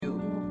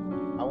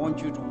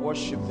want you to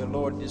worship the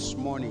Lord this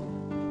morning.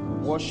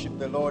 Worship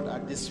the Lord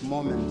at this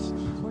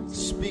moment.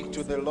 Speak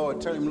to the Lord.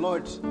 Tell him,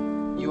 Lord,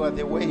 you are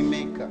the way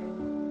maker.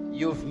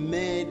 You've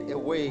made a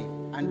way,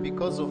 and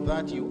because of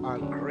that, you are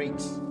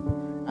great.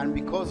 And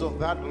because of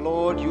that,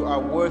 Lord, you are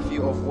worthy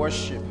of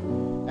worship.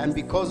 And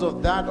because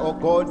of that, oh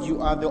God,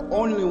 you are the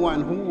only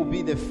one who will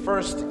be the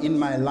first in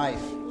my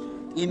life.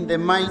 In the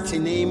mighty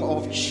name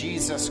of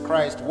Jesus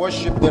Christ,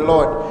 worship the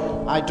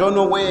Lord. I don't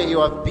know where you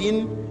have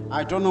been.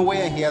 I don't know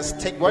where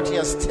what he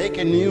has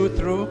taken you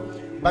through.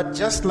 But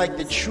just like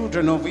the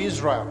children of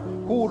Israel,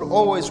 who would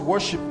always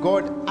worship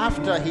God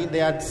after they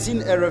had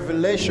seen a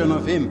revelation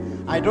of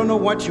him. I don't know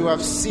what you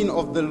have seen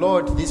of the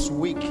Lord this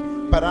week,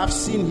 but I've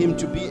seen him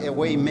to be a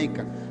way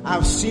maker.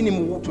 I've seen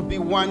him to be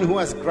one who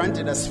has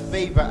granted us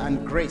favor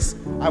and grace.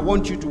 I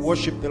want you to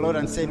worship the Lord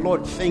and say,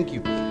 Lord, thank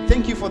you.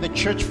 Thank you for the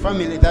church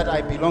family that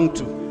I belong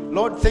to.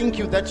 Lord, thank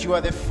you that you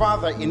are the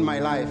Father in my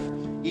life.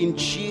 In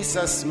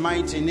Jesus'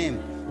 mighty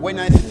name. When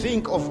I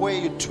think of where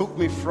you took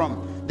me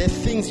from, the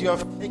things you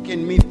have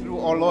taken me through,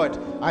 oh Lord,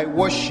 I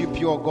worship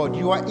you, oh God.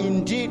 You are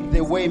indeed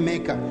the way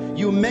maker.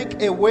 You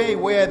make a way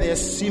where there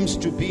seems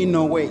to be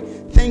no way.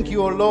 Thank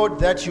you, oh Lord,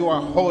 that you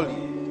are holy.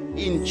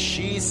 In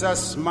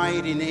Jesus'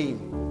 mighty name.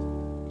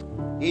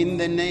 In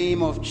the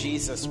name of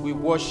Jesus, we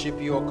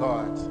worship you, O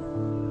God.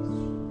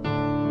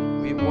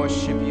 We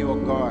worship you, O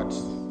God.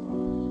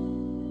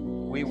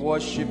 We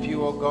worship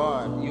you, O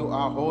God. You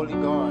are holy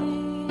God.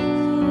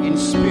 In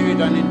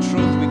spirit and in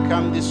truth, we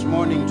come this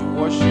morning to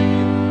worship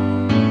you.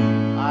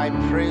 I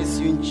praise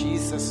you in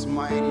Jesus'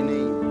 mighty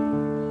name.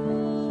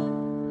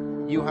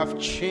 You have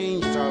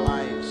changed our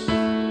lives.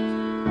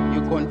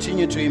 You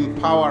continue to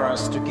empower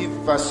us, to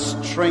give us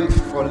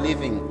strength for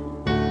living.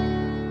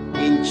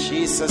 In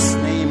Jesus'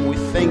 name, we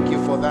thank you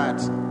for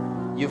that.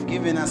 You've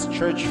given us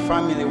church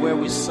family where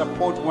we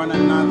support one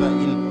another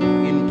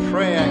in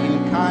prayer,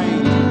 in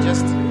kind, in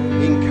just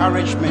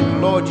encouragement.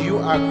 Lord, you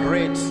are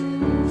great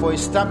for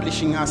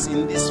establishing us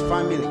in this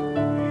family.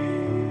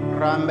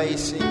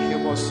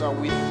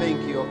 We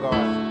thank you, O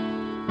God.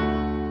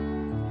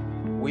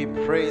 We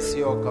praise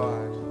you, O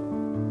God.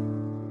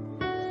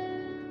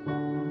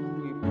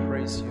 We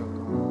praise you, O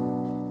God.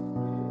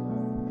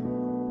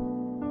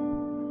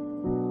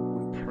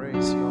 We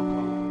praise you, O God.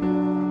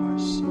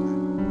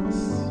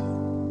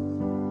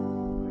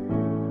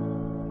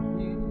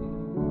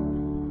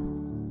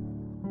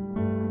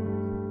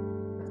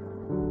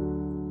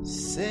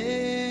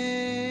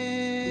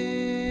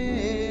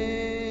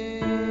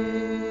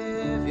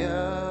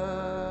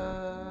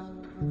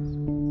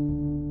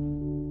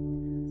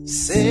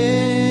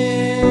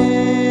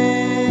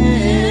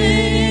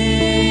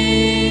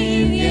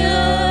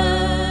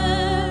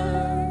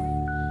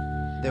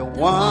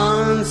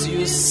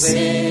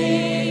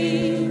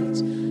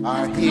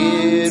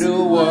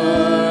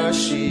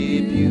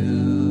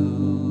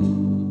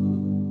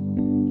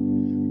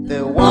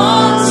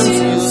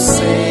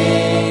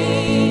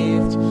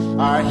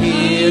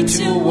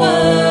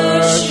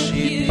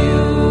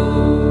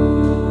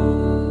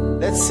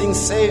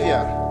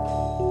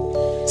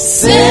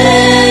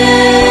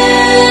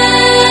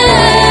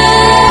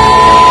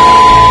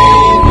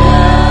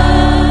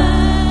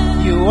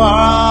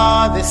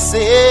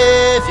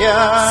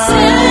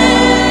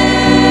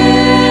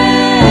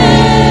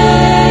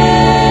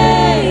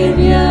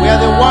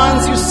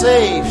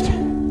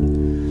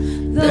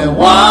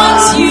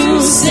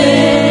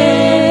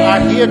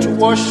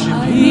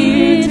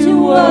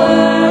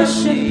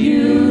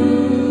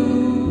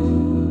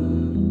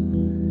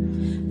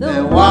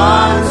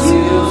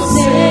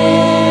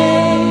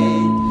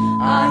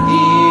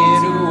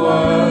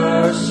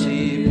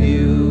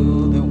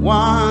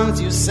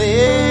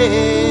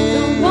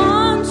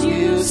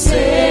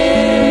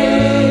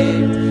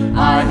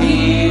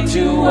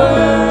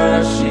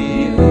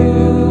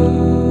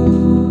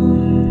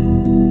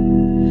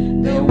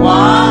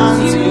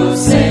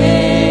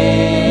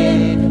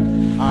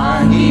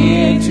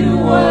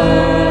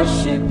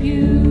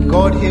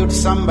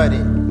 Somebody,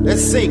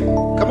 let's sing.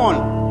 Come on.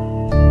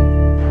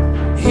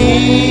 Healer,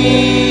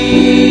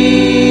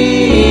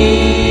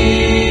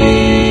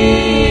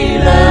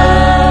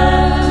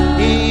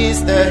 he is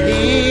the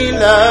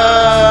healer.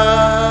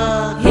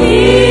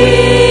 Healer,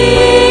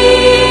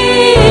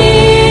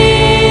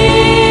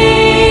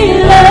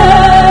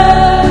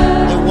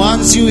 the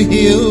ones you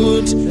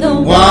healed, the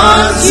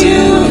ones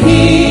you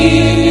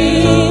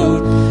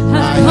healed,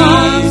 have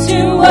come to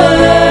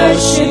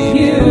worship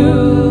you.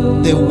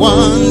 The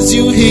ones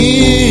you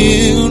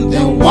healed,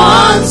 the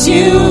ones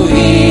you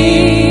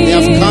healed, they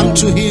have come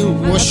to heal,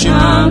 worship you.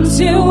 Come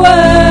to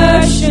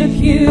worship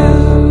you.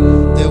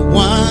 The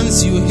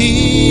ones you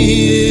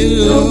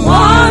healed, the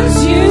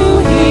ones you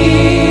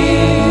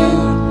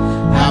healed,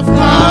 have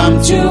come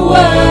to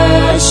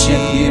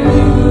worship you.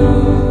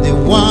 The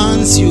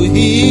ones you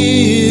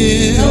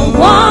healed, the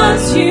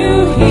ones you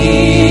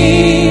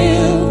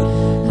healed,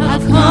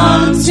 have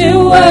come to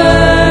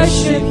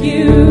worship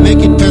you. Make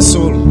it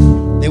personal.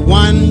 The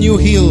one you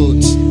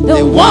healed,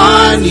 the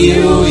one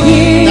you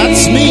healed,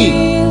 that's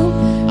me.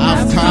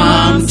 I've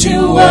come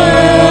to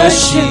worship.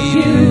 worship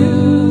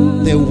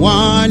you. The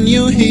one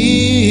you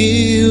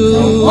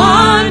heal. The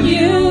one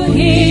you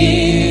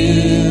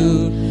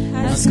heal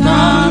has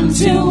come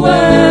to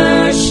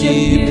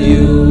worship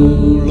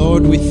you.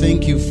 Lord, we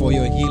thank you for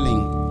your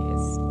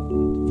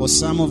healing. For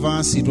some of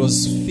us, it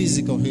was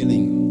physical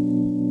healing.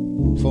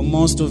 For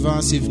most of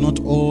us, if not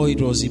all, it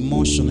was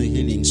emotional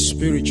healing,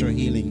 spiritual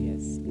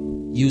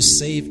healing. You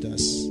saved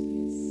us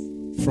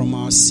from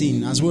our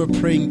sin. As we were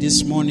praying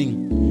this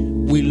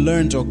morning, we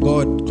learned, oh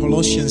God,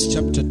 Colossians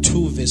chapter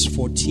 2, verse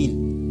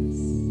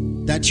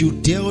 14, that you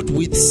dealt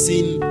with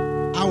sin,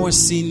 our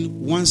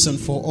sin, once and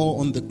for all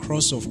on the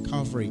cross of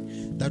Calvary,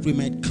 that we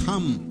might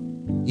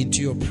come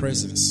into your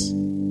presence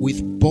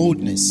with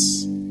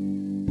boldness,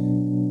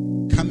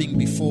 coming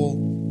before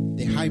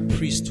the high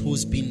priest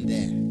who's been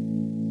there.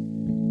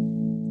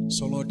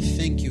 So Lord,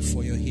 thank you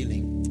for your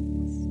healing.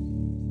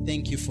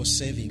 Thank you for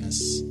saving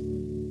us.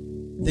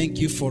 Thank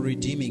you for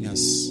redeeming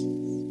us.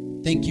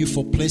 Thank you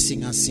for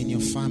placing us in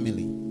your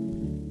family.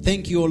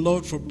 Thank you, O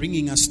Lord, for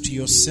bringing us to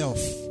yourself.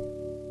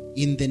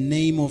 In the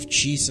name of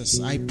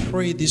Jesus, I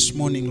pray this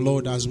morning,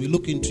 Lord, as we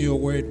look into your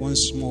word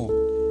once more,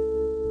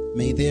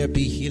 may there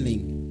be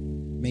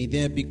healing. May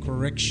there be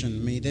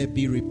correction. May there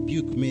be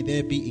rebuke. May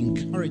there be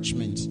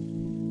encouragement.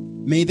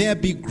 May there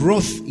be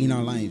growth in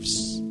our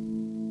lives.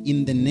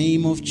 In the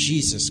name of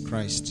Jesus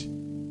Christ,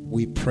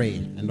 we pray.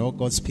 And all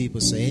God's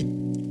people say,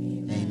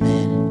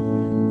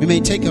 Amen. We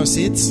may take our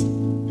seats.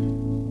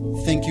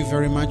 Thank you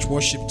very much,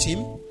 worship team.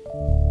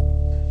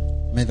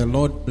 May the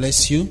Lord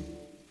bless you.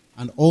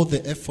 And all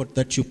the effort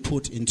that you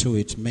put into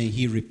it, may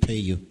He repay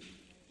you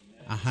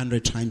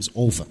 100 times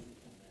over.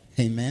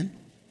 Amen.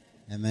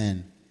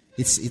 Amen.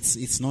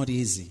 It's not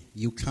easy.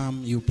 You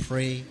come, you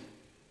pray,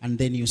 and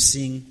then you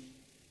sing,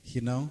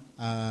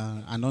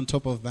 and on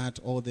top of that,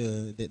 all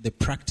the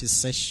practice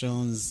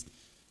sessions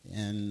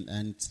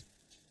and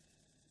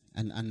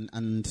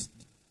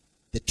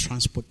the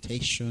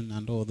transportation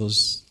and all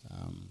those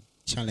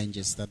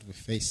challenges that we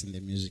face in the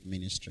music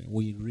ministry.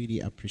 We really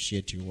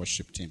appreciate your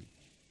worship team.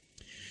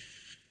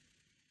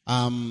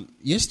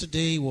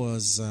 Yesterday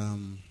was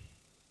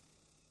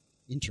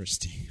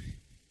interesting.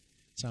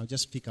 So I'll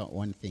just pick out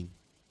one thing.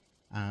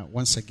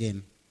 Once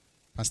again,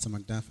 Pastor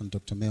McDuff and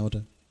Dr.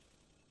 Melder,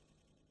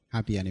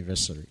 happy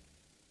anniversary.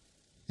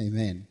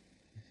 Amen.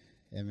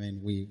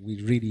 Amen. We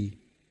really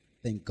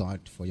thank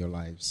God for your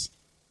lives.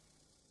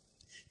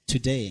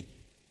 Today,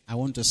 I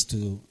want us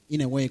to,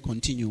 in a way,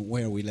 continue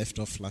where we left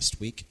off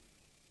last week.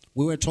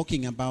 We were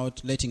talking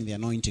about letting the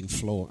anointing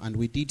flow, and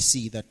we did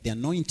see that the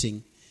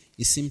anointing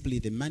is simply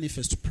the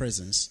manifest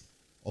presence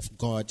of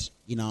God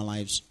in our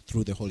lives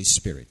through the Holy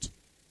Spirit.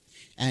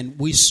 And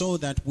we saw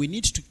that we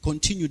need to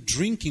continue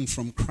drinking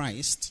from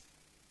Christ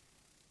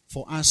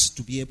for us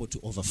to be able to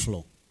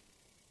overflow.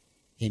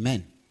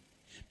 Amen.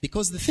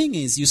 Because the thing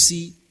is, you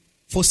see,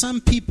 for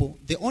some people,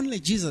 the only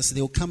Jesus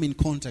they will come in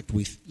contact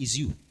with is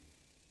you.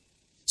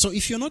 So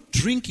if you're not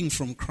drinking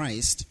from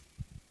Christ,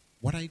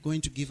 what are you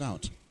going to give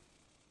out?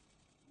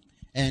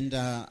 And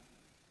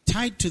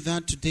tied to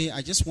that today,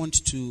 I just want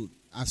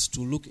us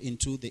to look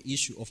into the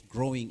issue of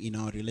growing in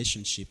our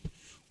relationship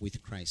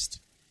with Christ.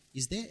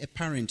 Is there a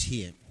parent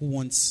here who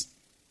wants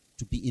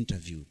to be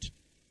interviewed?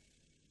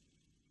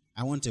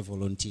 I want a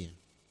volunteer.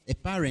 A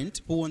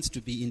parent who wants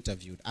to be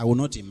interviewed. I will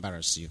not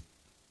embarrass you.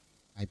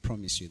 I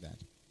promise you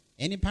that.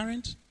 Any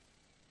parent?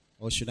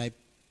 Or should I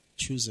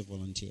choose a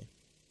volunteer?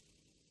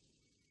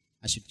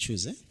 I should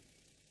choose, eh?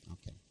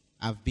 Okay.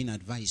 I've been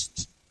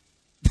advised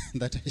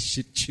that I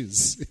should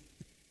choose.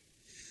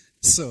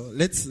 So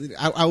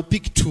I'll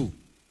pick two.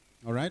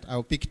 All right?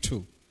 I'll pick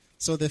two.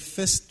 So the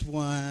first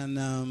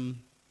one,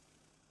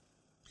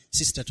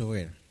 Sister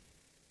Towera.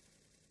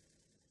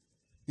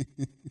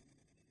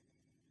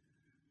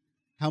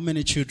 How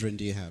many children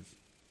do you have?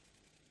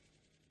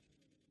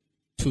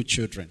 2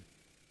 children.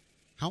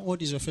 How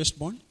old is your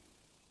firstborn?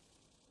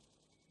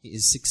 He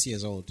is 6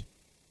 years old.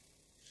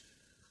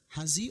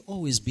 Has he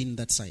always been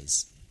that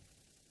size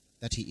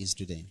that he is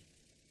today?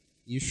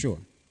 You sure?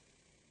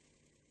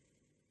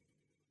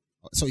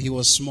 So he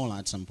was smaller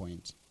at some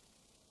point.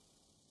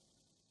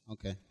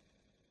 Okay.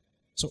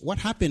 So what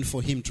happened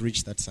for him to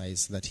reach that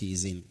size that he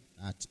is in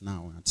at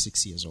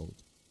 6 years old?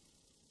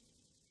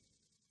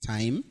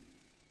 Time?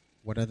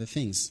 What are the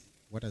things?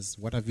 What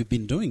have you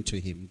been doing to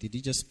him? Did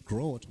he just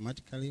grow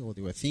automatically, or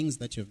there were things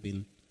that you've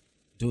been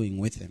doing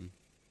with him?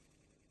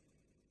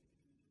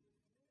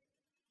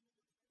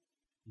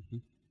 Mm-hmm.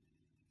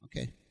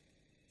 Okay.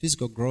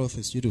 Physical growth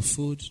is due to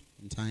food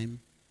and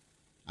time.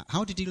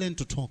 How did he learn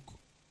to talk?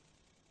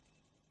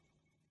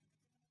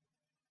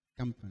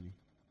 Company.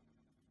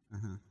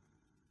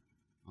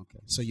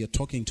 Okay. So you're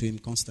talking to him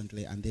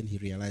constantly, and then he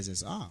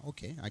realizes,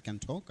 okay, I can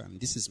talk, and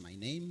this is my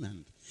name,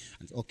 and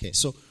okay.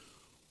 So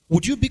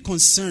would you be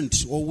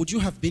concerned, or would you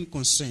have been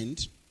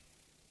concerned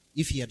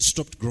if he had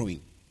stopped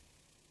growing?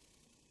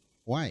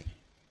 Why?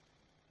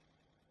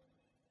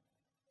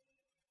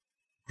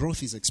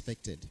 Growth is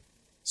expected.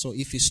 So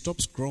if he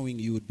stops growing,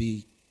 you would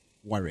be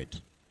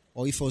worried.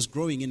 Or if he was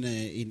growing in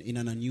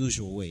an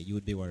unusual way, you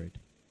would be worried.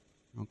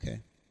 Okay.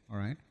 All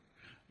right?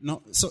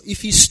 Now, so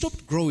if he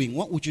stopped growing,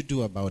 what would you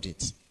do about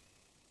it?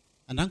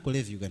 And Uncle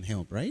Lev, you can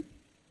help, right?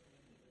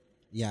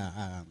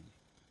 Yeah.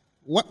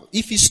 What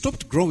if he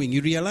stopped growing?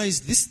 You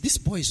realize this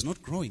boy is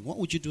not growing. What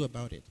would you do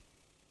about it?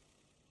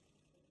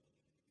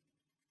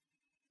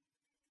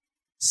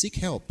 Seek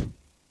help.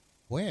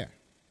 Where?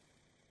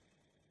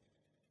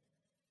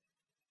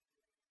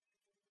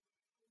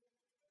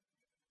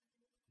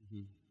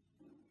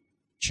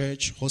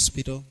 Church,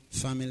 hospital,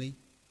 family.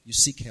 You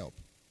seek help.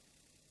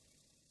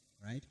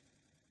 Right?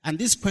 And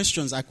these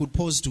questions I could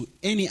pose to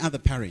any other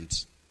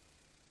parent.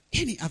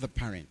 Any other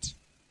parent.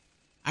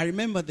 I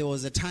remember there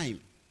was a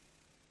time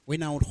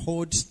when I would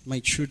hold my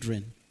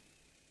children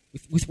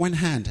with one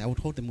hand. I would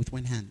hold them with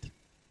one hand.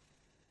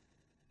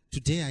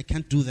 Today I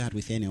can't do that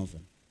with any of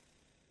them.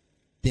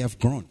 They have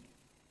grown.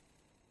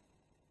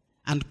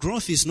 And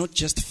growth is not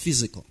just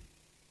physical.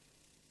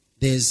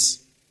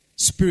 There's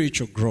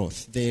spiritual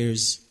growth.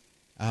 There's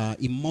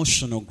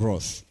emotional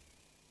growth.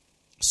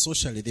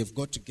 Socially, they've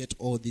got to get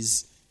all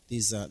these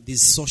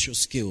social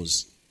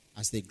skills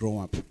as they grow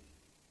up.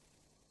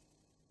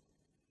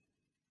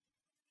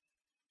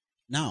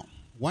 Now,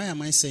 why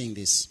am I saying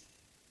this?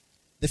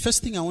 The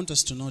first thing I want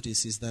us to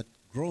notice is that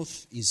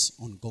growth is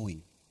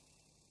ongoing.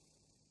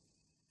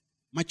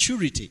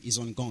 Maturity is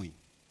ongoing.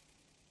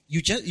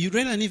 You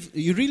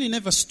really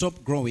never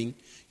stop growing.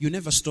 You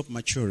never stop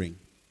maturing.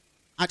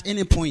 At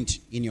any point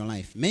in your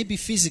life. Maybe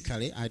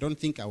physically, I don't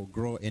think I will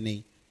grow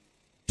any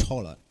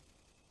taller.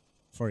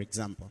 For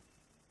example,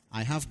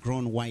 I have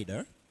grown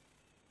wider.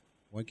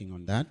 Working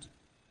on that.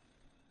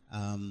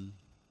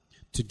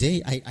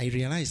 Today, I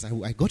realized,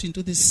 I got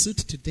into this suit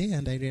today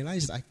and I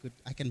realized I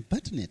can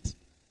button it.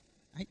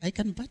 I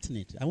can button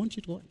it. I want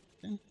you to watch.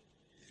 Okay?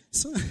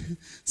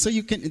 So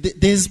you can,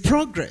 there's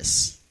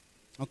progress.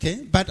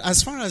 Okay? But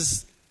as far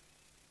as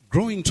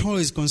growing tall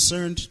is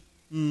concerned,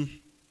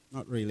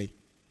 not really.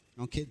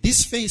 Okay?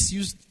 This face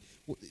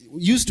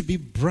used to be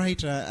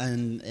brighter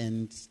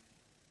and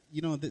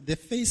you know, the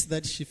face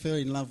that she fell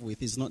in love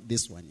with is not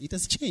this one. It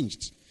has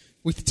changed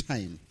with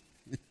time.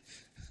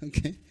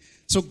 Okay?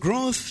 So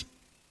growth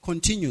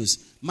continues.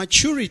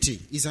 Maturity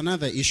is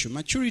another issue.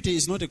 Maturity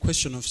is not a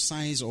question of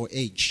size or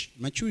age.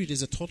 Maturity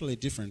is a totally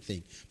different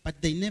thing.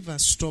 But they never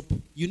stop.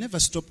 You never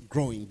stop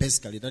growing,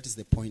 basically. That is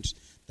the point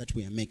that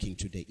we are making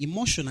today.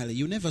 Emotionally,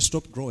 you never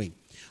stop growing.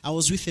 I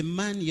was with a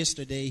man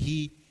yesterday.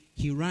 He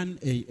ran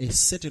a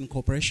certain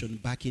corporation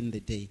back in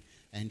the day.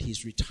 And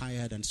he's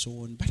retired and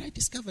so on. But I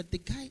discovered the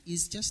guy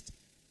is just,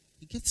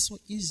 he gets so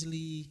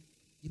easily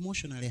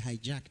emotionally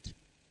hijacked.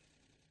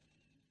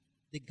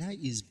 The guy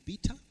is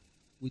bitter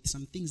with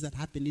some things that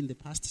happened in the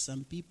past to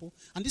some people.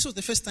 And this was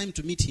the first time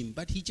to meet him.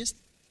 But he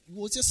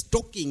was just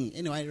talking.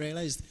 Anyway, I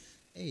realized,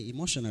 hey,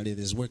 emotionally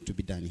there's work to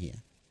be done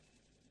here.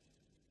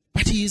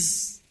 But he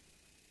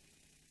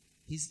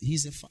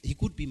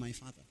could be my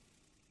father.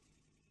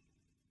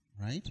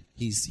 Right?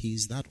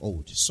 He's that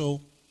old.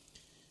 So,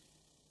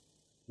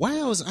 why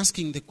I was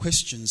asking the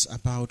questions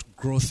about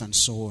growth and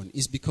so on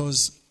is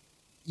because,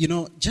 you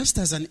know, just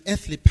as an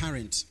earthly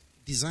parent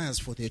desires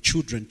for their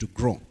children to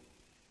grow,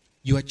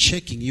 you are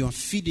checking, you are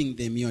feeding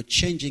them, you are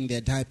changing their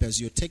diapers,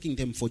 you're taking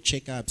them for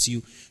checkups,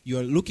 you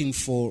are looking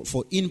for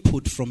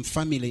input from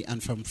family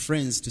and from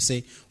friends to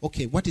say,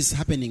 okay, what is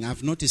happening?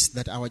 I've noticed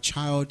that our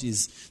child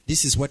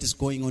this is what is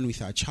going on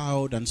with our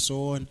child and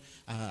so on.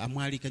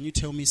 Amwali, can you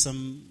tell me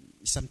some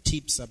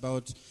tips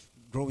about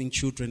growing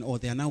children, or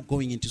they are now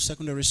going into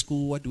secondary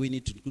school? What do we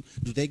need to do?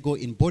 Do they go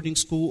in boarding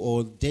school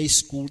or day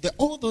school?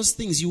 All those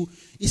things,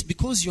 it's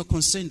because you're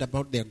concerned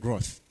about their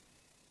growth.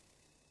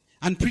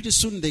 And pretty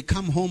soon they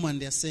come home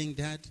and they're saying,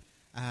 Dad,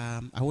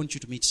 I want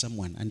you to meet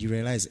someone. And you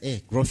realize,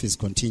 growth is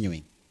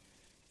continuing.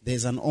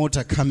 There's an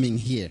altar coming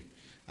here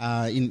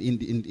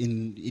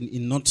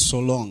in not so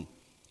long.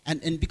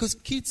 And because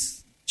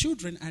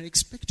children are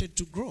expected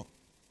to grow.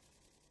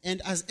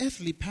 And as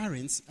earthly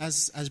parents,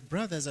 as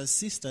brothers, as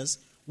sisters,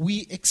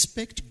 we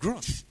expect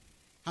growth.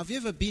 Have you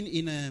ever been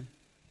in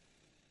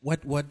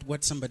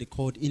what somebody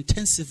called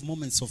intensive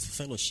moments of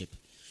fellowship?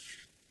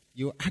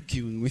 You're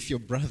arguing with your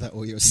brother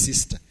or your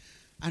sister.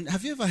 And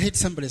have you ever heard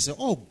somebody say,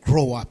 oh,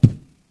 grow up?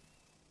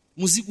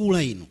 It's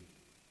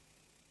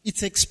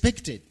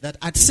expected that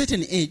at a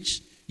certain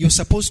age, you're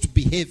supposed to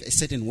behave a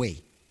certain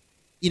way,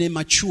 in a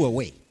mature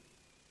way.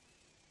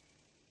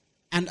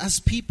 And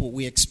as people,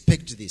 we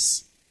expect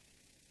this.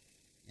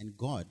 And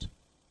God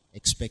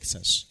expects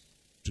us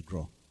to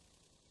grow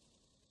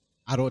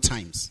at all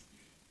times.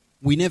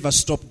 We never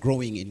stop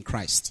growing in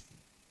Christ.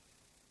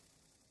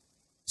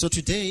 So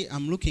today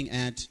I'm looking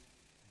at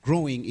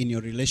growing in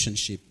your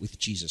relationship with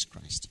Jesus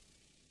Christ.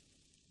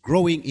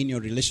 Growing in your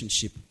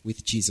relationship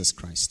with Jesus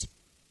Christ.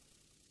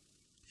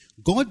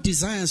 God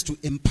desires to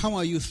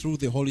empower you through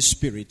the Holy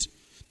Spirit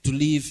to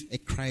live a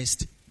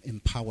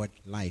Christ-empowered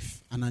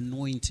life, an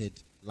anointed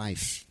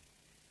life.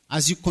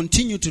 As you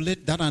continue to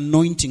let that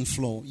anointing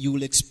flow, you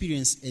will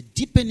experience a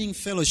deepening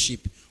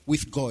fellowship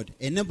with God,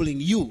 enabling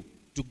you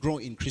to grow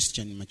in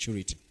Christian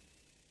maturity.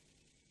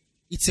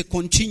 It's a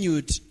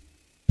continued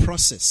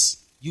process.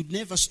 you'd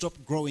never stop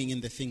growing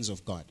in the things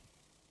of God.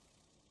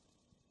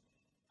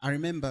 I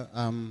remember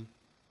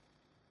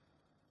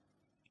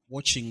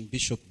watching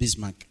Bishop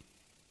Bismarck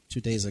 2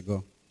 days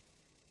ago,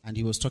 and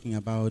he was talking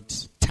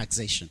about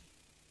taxation.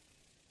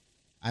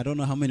 I don't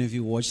know how many of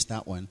you watched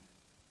that one,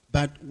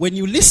 but when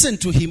you listen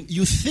to him,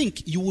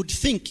 you would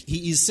think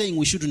he is saying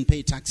we shouldn't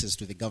pay taxes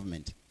to the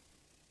government.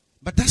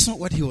 But that's not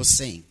what he was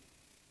saying.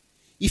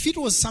 If it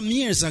was some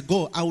years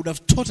ago, I would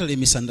have totally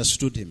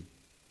misunderstood him.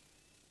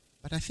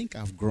 But I think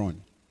I've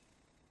grown.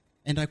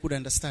 And I could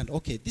understand,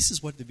 okay, this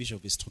is what the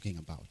bishop is talking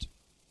about.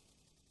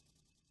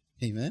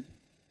 Amen?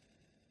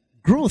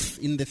 Growth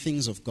in the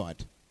things of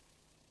God.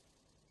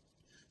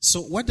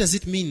 So what does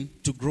it mean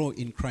to grow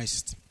in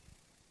Christ?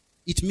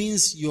 It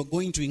means you're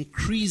going to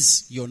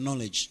increase your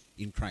knowledge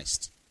in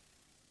Christ.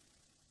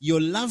 Your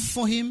love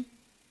for him,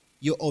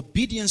 your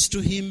obedience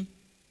to him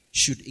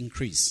should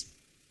increase.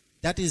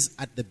 That is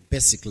at the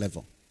basic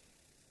level.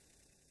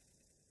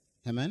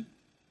 Amen?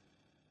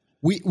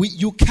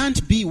 You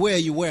can't be where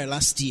you were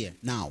last year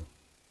now.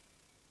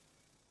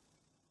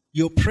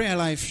 Your prayer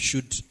life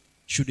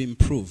should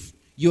improve.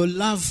 Your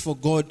love for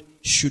God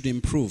should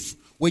improve.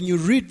 When you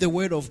read the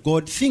word of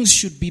God, things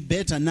should be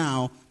better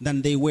now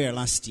than they were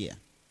last year.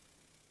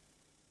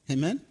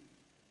 Amen?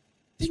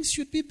 Things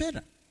should be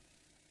better.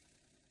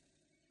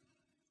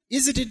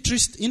 Is it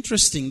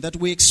interesting that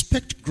we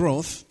expect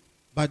growth,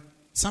 but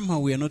somehow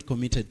we are not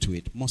committed to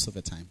it most of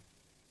the time?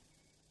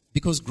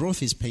 Because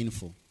growth is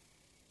painful.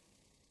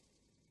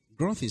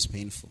 Growth is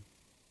painful.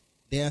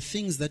 There are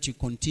things that you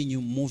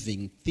continue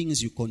moving,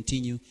 things you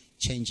continue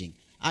changing.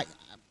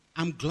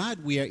 I'm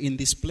glad we are in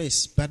this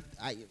place, but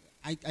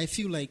I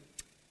feel like,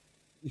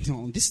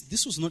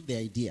 this was not the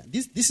idea.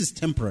 This is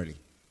temporary.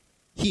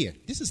 Here,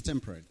 this is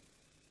temporary.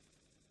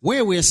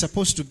 Where we are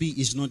supposed to be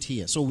is not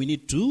here. So we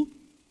need to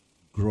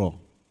grow.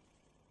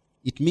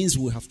 It means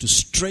we have to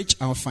stretch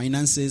our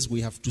finances.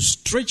 We have to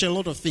stretch a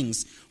lot of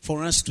things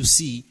for us to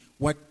see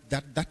what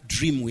that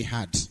dream we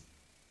had.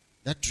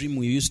 That dream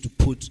we used to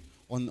put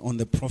on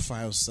the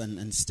profiles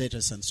and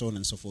status and so on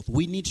and so forth.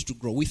 We need to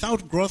grow.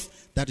 Without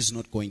growth, that is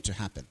not going to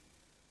happen.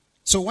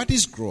 So what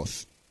is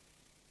growth?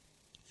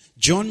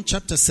 John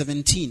chapter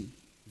 17,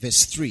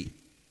 verse 3.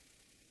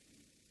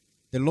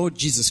 The Lord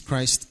Jesus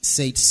Christ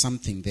said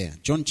something there.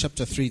 John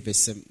chapter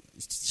 17,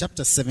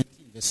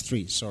 verse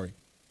 3, sorry.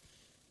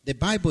 The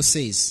Bible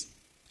says,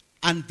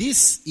 "And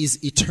this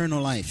is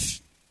eternal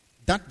life,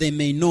 that they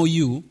may know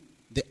you,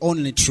 the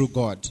only true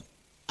God,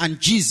 and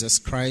Jesus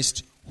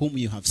Christ, whom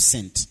you have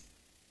sent."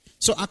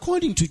 So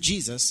according to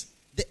Jesus,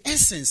 the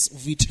essence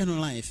of eternal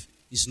life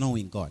is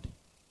knowing God.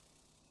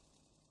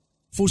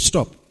 Full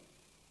stop.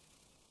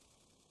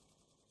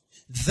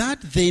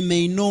 That they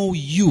may know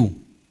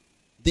you,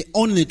 the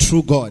only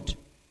true God,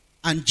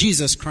 and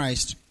Jesus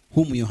Christ,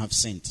 whom you have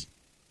sent.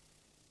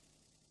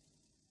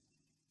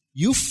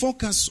 You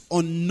focus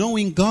on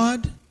knowing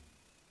God,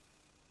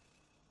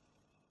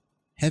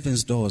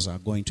 heaven's doors are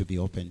going to be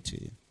open to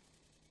you.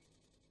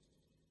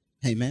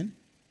 Amen?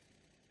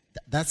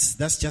 That's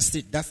just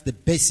it. That's the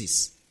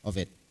basis of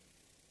it.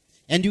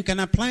 And you can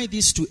apply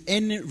this to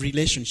any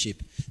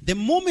relationship. The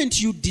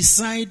moment you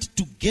decide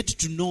to get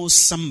to know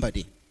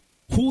somebody,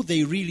 who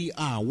they really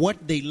are,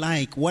 what they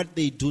like, what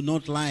they do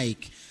not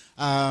like,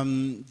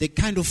 the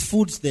kind of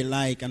foods they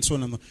like, and so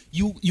on and so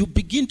on, you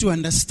begin to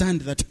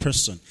understand that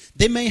person.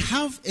 They may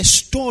have a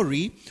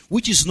story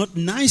which is not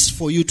nice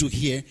for you to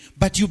hear,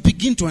 but you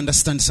begin to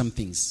understand some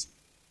things.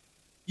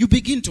 You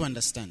begin to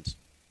understand.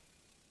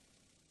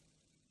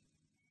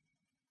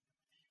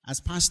 As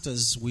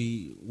pastors,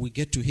 we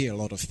get to hear a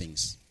lot of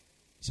things.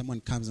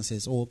 Someone comes and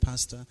says, "Oh,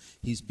 pastor,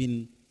 he's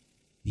been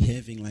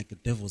behaving like a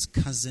devil's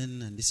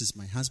cousin, and this is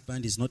my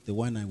husband. He's not the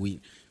one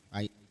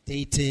I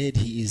dated.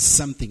 He is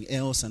something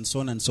else," and so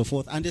on and so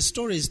forth. And the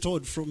story is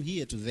told from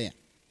here to there.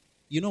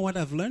 You know what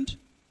I've learned?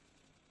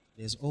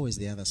 There's always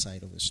the other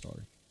side of the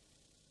story.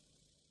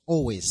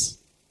 Always.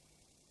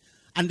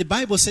 And the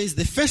Bible says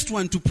the first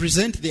one to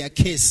present their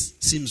case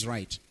seems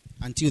right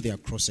until they are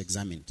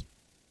cross-examined.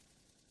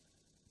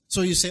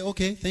 So you say,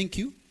 "Okay, thank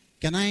you.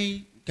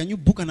 Can you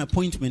book an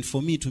appointment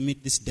for me to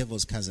meet this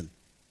devil's cousin?"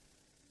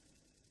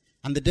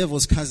 And the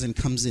devil's cousin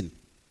comes in.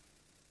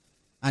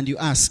 And you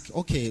ask,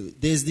 "Okay,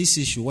 there's this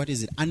issue. What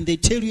is it?" And they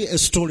tell you a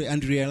story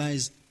and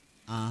realize,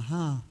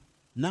 now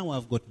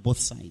I've got both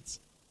sides.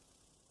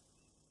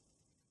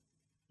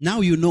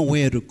 Now you know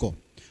where to go.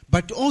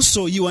 But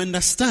also you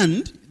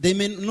understand, they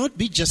may not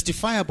be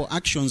justifiable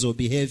actions or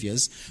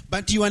behaviors,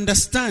 but you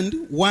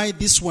understand why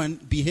this one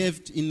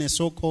behaved in a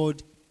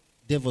so-called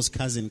devil's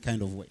cousin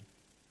kind of way.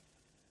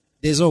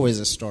 There's always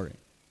a story.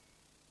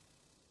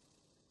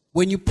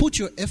 When you put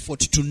your effort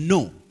to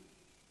know,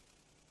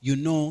 you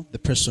know the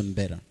person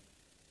better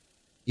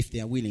if they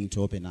are willing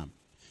to open up.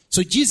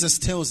 So Jesus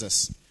tells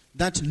us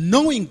that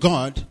knowing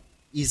God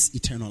is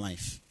eternal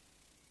life.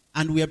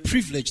 And we are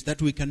privileged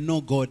that we can know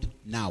God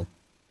now.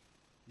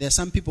 There are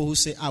some people who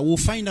say, we'll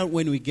find out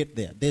when we get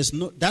there.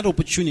 That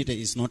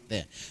opportunity is not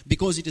there.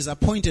 Because it is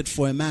appointed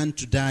for a man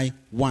to die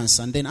once.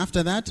 And then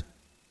after that,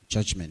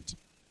 judgment.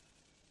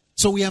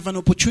 So we have an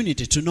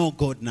opportunity to know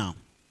God now.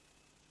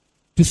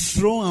 To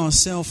throw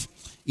ourselves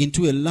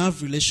into a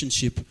love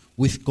relationship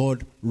with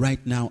God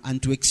right now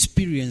and to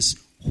experience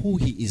who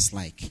He is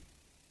like.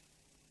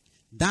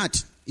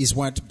 That is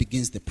what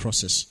begins the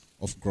process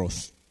of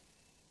growth.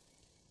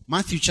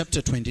 Matthew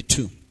chapter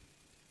 22,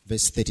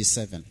 verse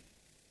 37.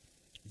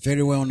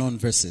 Very well-known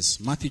verses.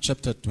 Matthew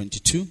chapter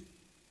 22,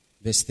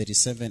 verse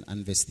 37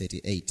 and verse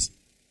 38.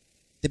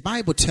 The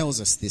Bible tells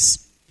us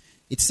this.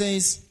 It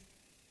says,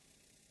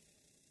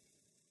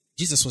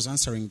 Jesus was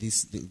answering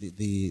this,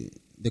 the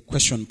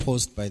question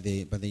posed by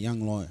the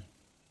young lawyer.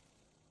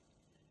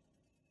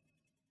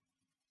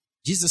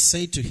 Jesus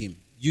said to him,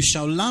 "You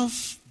shall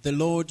love the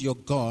Lord your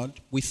God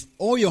with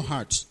all your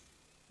heart,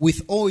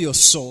 with all your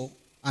soul,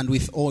 and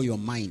with all your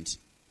mind.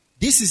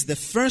 This is the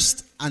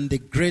first and the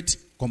great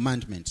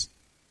commandment."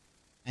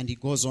 And he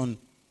goes on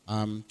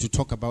to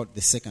talk about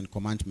the second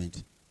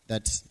commandment,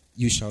 that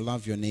you shall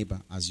love your neighbor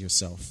as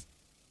yourself.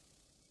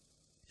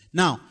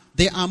 Now,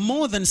 there are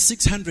more than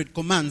 600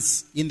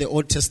 commands in the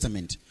Old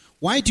Testament.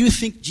 Why do you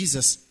think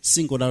Jesus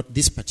singled out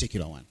this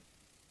particular one?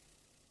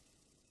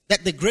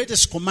 That the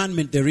greatest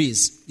commandment there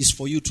is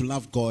for you to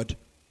love God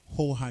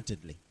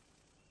wholeheartedly.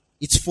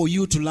 It's for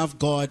you to love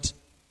God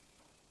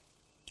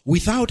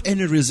without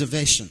any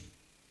reservation.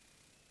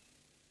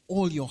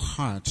 All your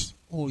heart,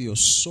 all your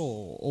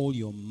soul, all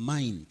your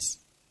mind.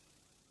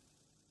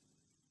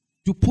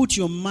 To put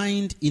your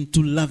mind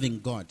into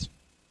loving God.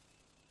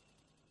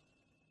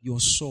 Your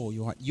soul,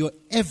 your heart, your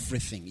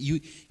everything.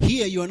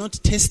 Here you are not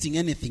testing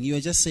anything. You are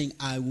just saying,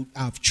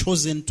 I've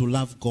chosen to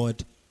love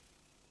God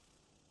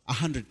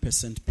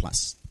 100%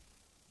 plus.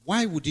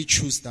 Why would you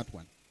choose that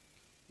one?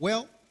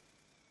 Well,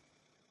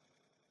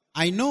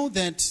 I know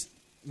that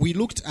we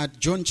looked at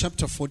John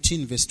chapter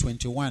 14 verse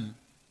 21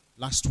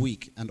 last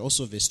week and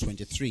also verse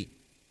 23.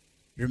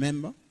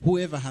 Remember,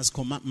 whoever has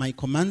my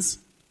commands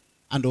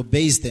and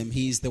obeys them,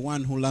 he is the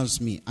one who loves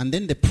me. And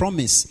then the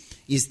promise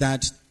is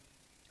that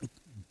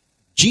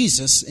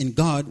Jesus and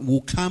God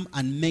will come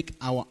and make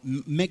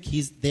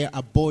their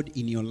abode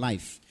in your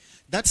life.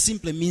 That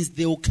simply means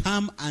they will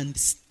come and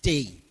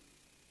stay.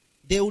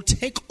 They will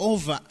take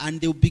over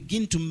and they will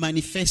begin to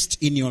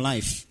manifest in your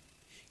life.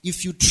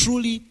 If you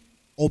truly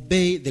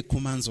obey the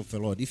commands of the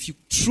Lord, if you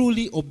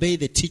truly obey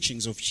the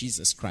teachings of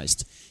Jesus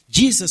Christ,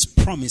 Jesus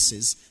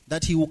promises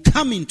that He will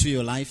come into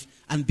your life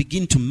and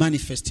begin to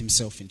manifest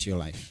Himself into your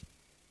life.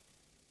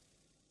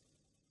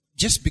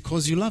 Just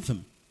because you love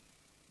Him,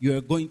 you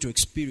are going to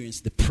experience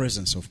the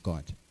presence of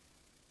God.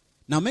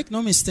 Now, make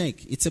no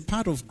mistake, it's a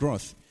part of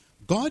growth.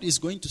 God is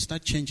going to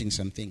start changing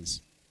some things.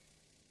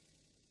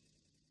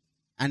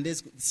 And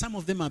some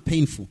of them are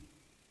painful.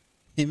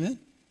 Amen?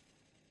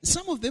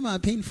 Some of them are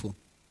painful.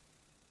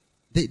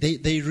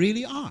 They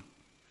really are.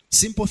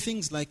 Simple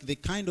things like the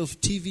kind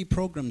of TV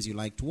programs you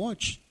like to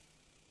watch.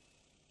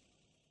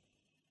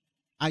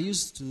 I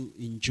used to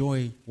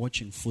enjoy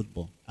watching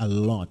football a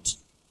lot.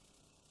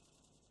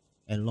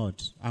 A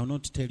lot. I'll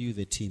not tell you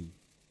the team.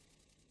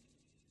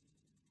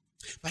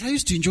 But I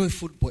used to enjoy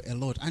football a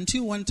lot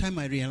until one time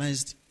I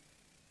realized,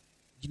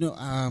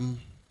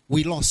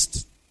 we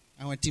lost.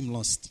 Our team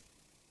lost.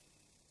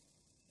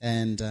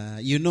 And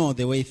you know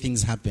the way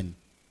things happen.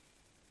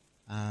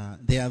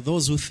 There are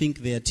those who think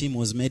their team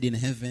was made in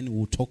heaven, who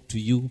will talk to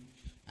you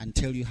and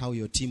tell you how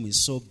your team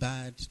is so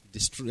bad,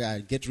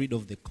 get rid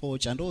of the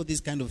coach, and all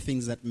these kind of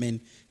things that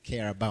men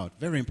care about.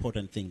 Very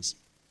important things.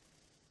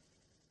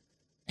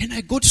 And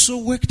I got so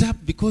worked up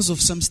because of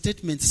some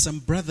statements some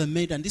brother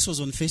made, and this was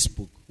on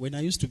Facebook, when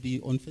I used to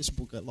be on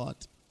Facebook a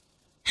lot.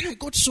 And I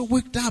got so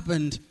worked up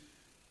and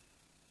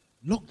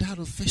logged out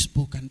of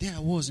Facebook, and there I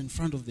was in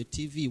front of the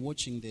TV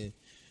watching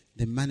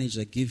the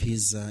manager give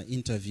his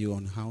interview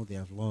on how they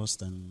have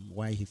lost and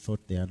why he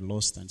thought they had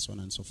lost and so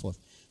on and so forth.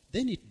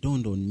 Then it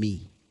dawned on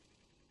me.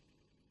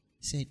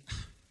 He said,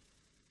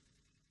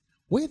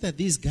 whether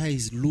these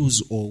guys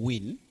lose or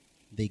win,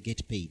 they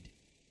get paid.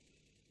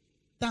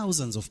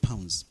 Thousands of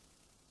pounds,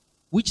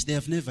 which they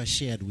have never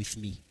shared with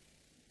me.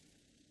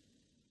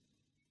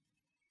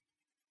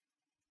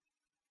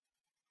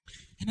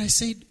 And I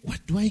said, what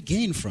do I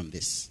gain from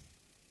this?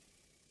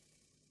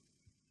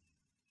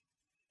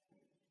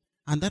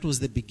 And that was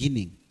the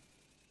beginning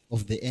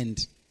of the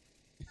end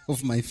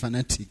of my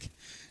fanatic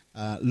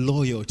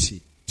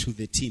loyalty to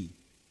the team.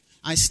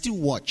 I still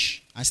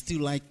watch. I still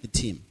like the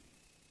team.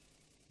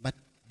 But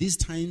these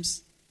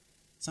times,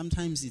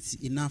 sometimes it's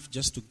enough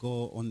just to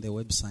go on the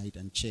website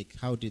and check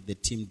how did the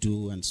team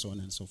do and so on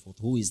and so forth.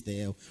 Who is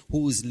there?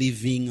 Who is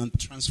leaving on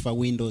transfer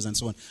windows and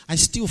so on. I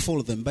still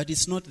follow them, but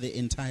it's not the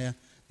entire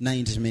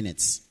 90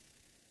 minutes.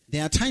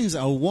 There are times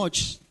I'll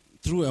watch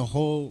through a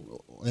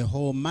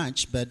whole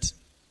match, but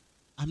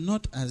I'm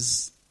not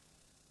as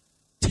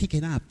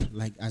taken up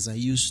like as I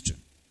used to.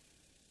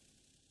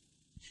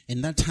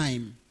 In that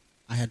time,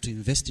 I had to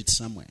invest it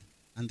somewhere.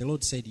 And the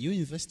Lord said, you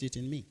invest it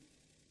in me.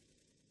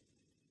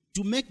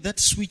 To make that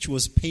switch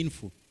was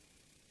painful.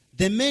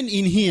 The men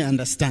in here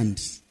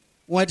understand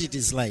what it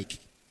is like.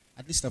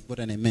 At least I've got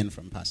an amen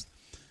from past.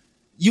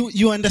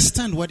 You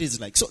understand what it's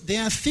like. So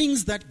there are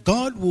things that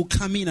God will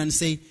come in and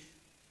say,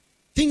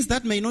 things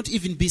that may not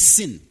even be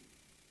sin.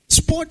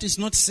 Sport is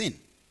not sin.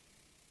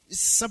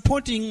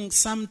 Supporting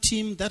some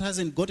team that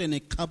hasn't gotten a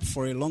cup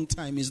for a long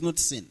time is not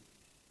sin.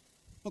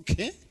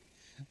 Okay?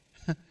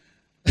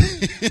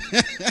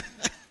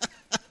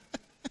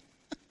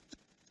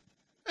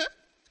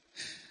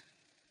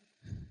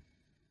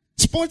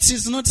 Sports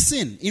is not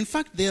sin. In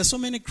fact, there are so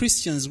many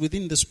Christians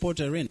within the sport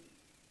arena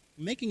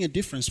making a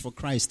difference for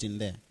Christ in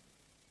there.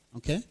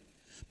 Okay?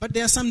 But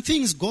there are some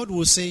things God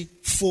will say,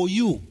 for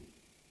you,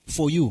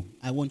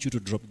 I want you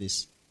to drop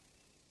this.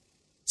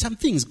 Some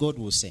things God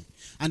will say.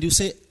 And you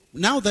say,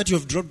 now that you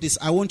have dropped this,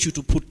 I want you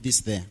to put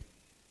this there.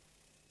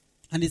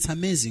 And it's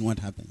amazing what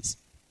happens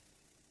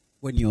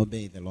when you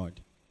obey the Lord.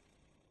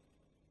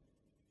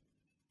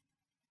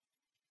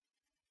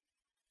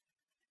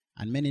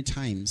 And many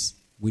times,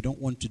 we don't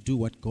want to do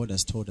what God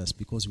has told us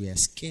because we are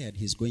scared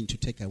He's going to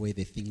take away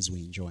the things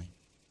we enjoy.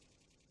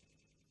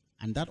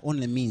 And that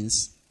only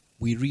means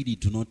we really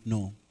do not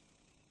know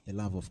the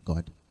love of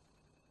God.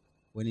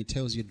 When He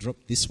tells you, drop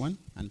this one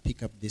and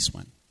pick up this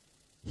one,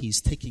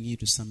 He's taking you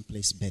to some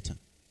place better.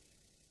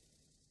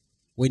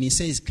 When He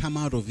says, come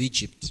out of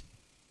Egypt,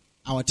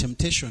 our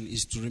temptation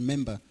is to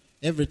remember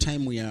every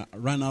time we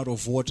run out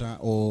of water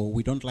or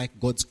we don't like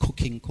God's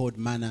cooking called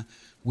manna,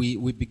 we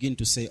begin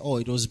to say, oh,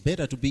 it was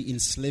better to be in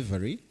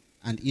slavery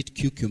and eat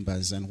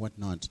cucumbers and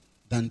whatnot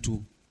than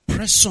to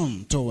press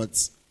on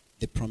towards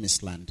the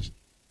promised land.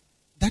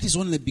 That is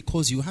only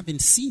because you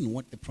haven't seen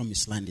what the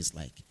promised land is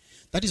like.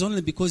 That is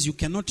only because you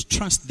cannot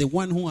trust the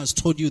one who has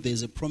told you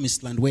there's a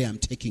promised land where I'm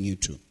taking you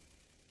to.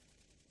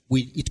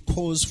 It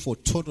calls for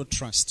total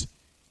trust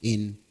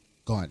in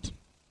God.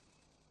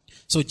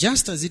 So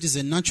just as it is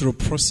a natural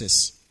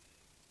process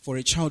for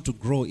a child to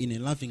grow in a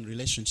loving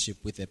relationship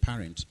with a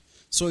parent,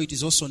 so it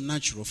is also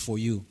natural for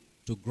you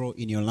to grow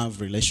in your love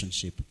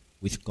relationship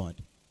with God.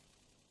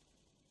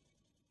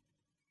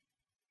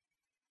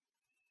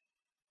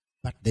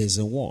 But there's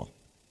a war.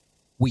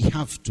 We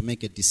have to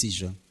make a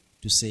decision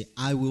to say,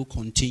 I will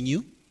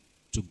continue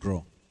to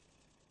grow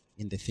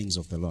in the things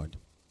of the Lord.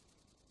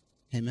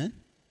 Amen?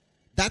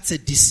 That's a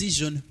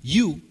decision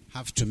you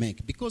have to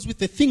make. Because with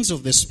the things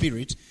of the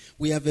Spirit,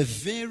 we have a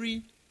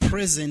very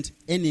present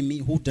enemy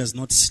who does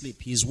not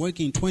sleep. He is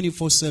working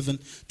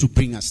 24/7 to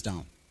bring us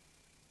down.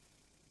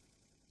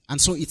 And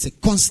so it's a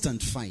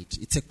constant fight.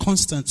 It's a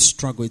constant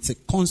struggle. It's a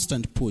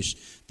constant push.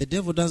 The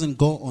devil doesn't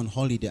go on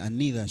holiday, and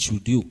neither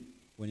should you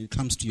when it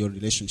comes to your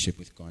relationship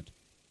with God.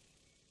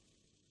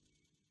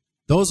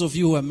 Those of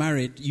you who are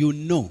married, you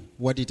know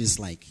what it is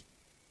like.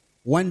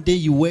 One day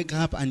you wake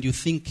up and you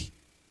think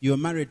you are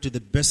married to the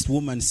best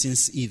woman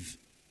since Eve.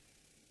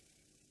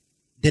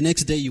 The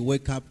next day you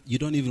wake up, you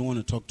don't even want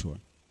to talk to her.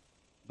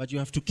 But you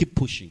have to keep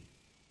pushing.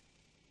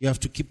 You have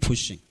to keep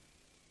pushing.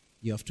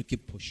 You have to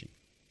keep pushing.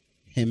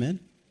 Amen?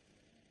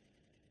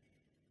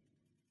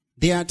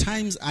 There are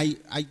times I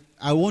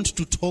want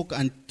to talk,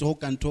 and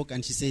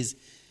she says,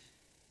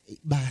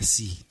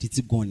 Basi,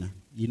 titsigona,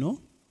 you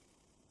know?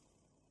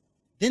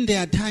 Then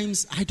there are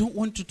times I don't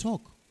want to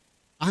talk.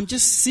 I'm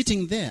just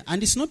sitting there.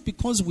 And it's not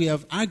because we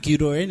have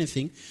argued or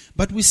anything,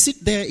 but we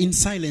sit there in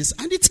silence,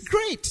 and it's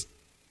great.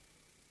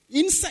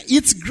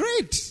 It's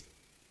great.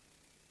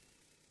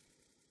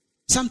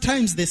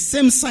 Sometimes the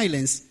same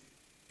silence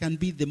can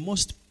be the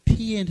most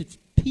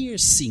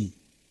piercing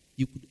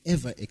you could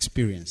ever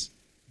experience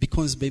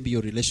because maybe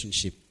your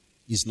relationship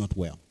is not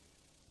well.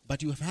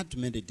 But you have had to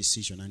make a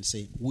decision and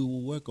say, we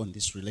will work on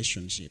this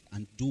relationship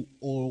and do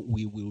all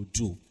we will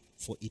do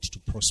for it to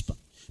prosper.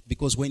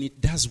 Because when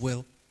it does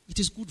well, it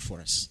is good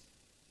for us.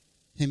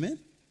 Amen?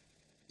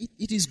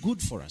 It is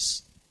good for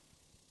us.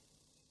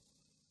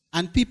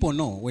 And people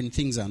know when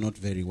things are not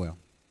very well.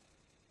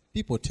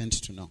 People tend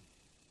to know.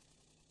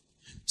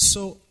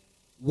 So,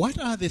 what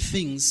are the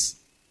things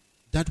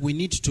that we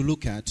need to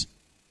look at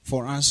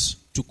for us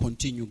to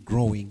continue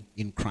growing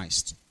in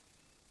Christ?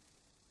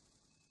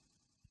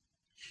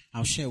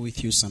 I'll share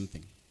with you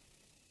something.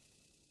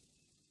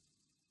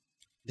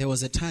 There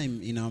was a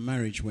time in our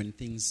marriage when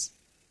things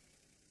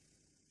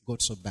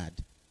got so bad.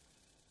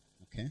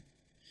 Okay?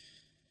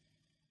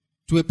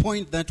 To a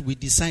point that we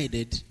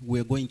decided we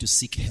are going to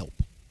seek help.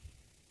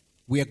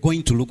 We are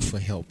going to look for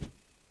help.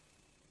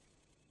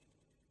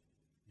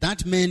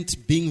 That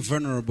meant being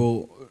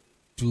vulnerable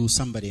to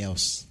somebody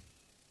else.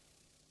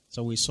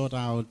 So we sought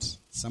out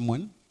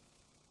someone,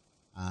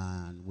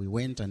 and we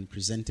went and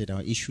presented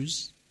our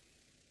issues.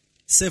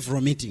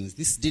 Several meetings.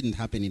 This didn't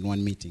happen in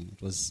one meeting.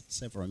 It was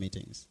several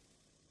meetings.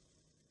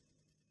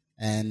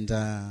 And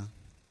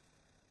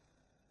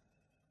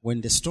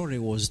when the story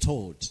was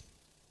told,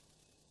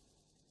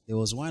 there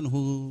was one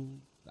who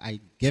I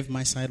gave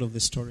my side of the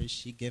story,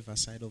 she gave her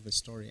side of the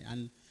story.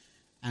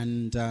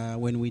 And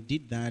when we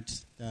did that,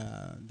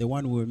 the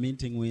one we were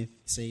meeting with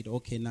said,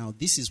 okay, now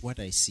this is what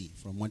I see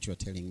from what you're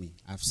telling me.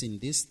 I've seen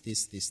this.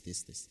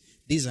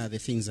 These are the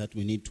things that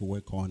we need to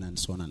work on, and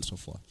so on and so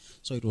forth.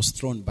 So it was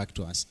thrown back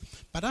to us.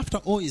 But after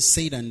all is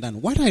said and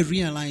done, what I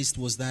realized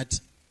was that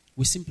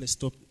we simply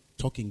stopped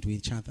talking to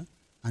each other.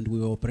 and we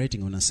were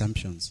operating on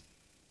assumptions.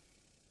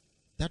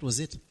 That was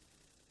it.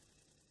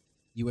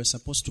 You were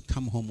supposed to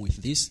come home with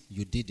this.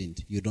 You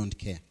didn't. You don't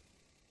care.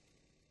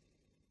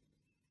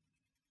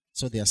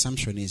 So the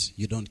assumption is,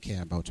 you don't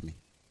care about me.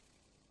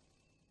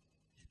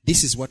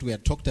 This is what we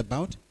had talked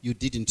about. You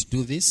didn't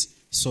do this.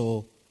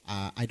 So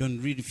I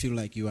don't really feel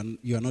like you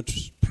are not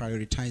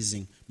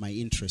prioritizing my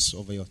interests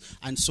over yours.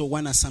 And so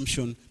one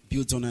assumption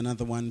builds on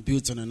another one,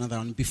 builds on another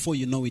one. Before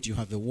you know it, you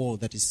have a wall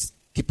that is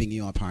keeping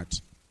you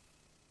apart.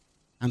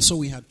 And so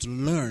we had to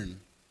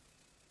learn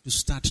to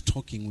start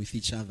talking with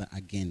each other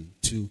again,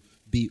 to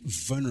be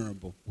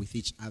vulnerable with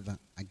each other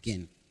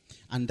again.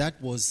 And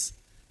that was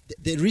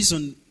the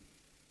reason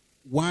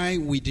why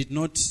we did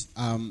not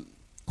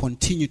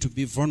continue to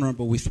be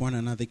vulnerable with one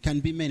another. It can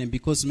be many,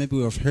 because maybe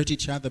we have hurt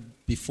each other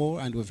before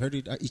and we've hurt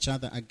each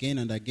other again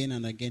and again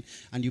and again,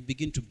 and you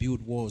begin to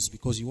build walls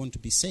because you want to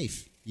be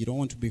safe. You don't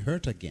want to be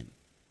hurt again.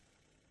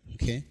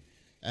 Okay?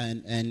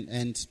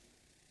 And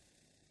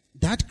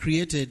that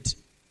created,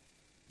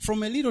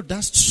 from a little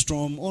dust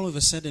storm, all of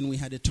a sudden we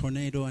had a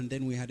tornado, and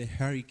then we had a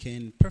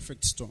hurricane,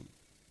 perfect storm.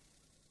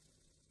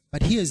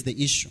 But here's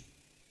the issue.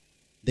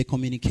 The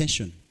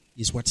communication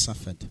is what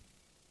suffered.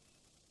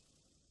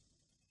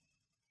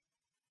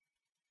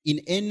 In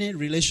any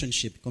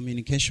relationship,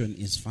 communication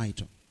is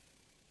vital.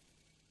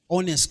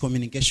 Honest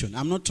communication.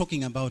 I'm not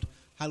talking about,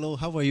 hello,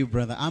 how are you,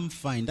 brother? I'm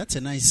fine. That's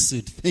a nice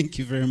suit. Thank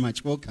you very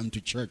much. Welcome to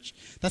church.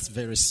 That's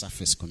very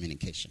surface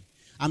communication.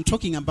 I'm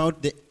talking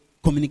about the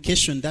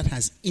communication that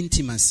has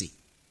intimacy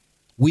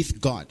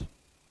with God.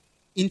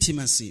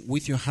 Intimacy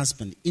with your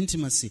husband.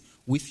 Intimacy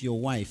with your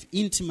wife.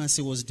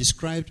 Intimacy was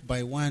described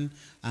by one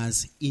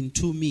as,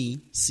 into me,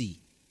 see.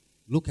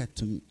 Look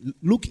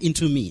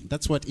into me.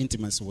 That's what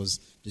intimacy was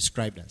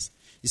described as.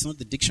 It's not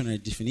the dictionary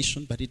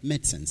definition, but it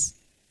made sense.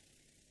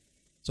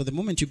 So the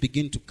moment you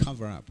begin to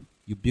cover up,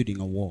 you're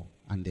building a wall,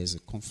 and there's a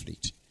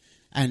conflict.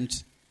 And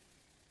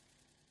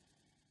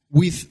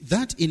with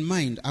that in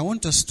mind, I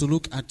want us to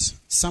look at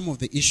some of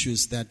the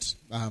issues that,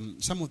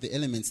 some of the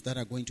elements that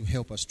are going to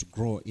help us to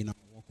grow in our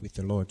walk with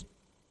the Lord,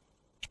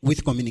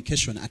 with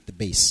communication at the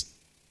base.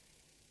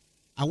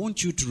 I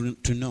want you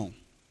to know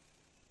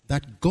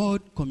that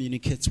God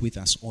communicates with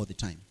us all the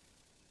time.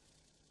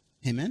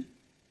 Amen?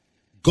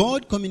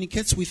 God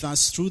communicates with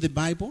us through the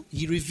Bible.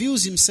 He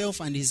reveals himself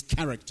and his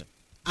character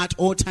at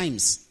all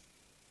times.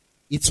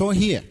 It's all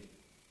here.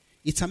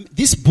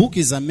 This book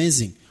is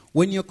amazing.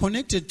 When you're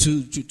connected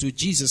to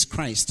Jesus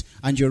Christ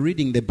and you're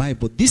reading the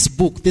Bible, this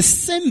book, the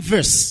same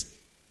verse,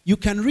 you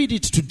can read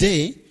it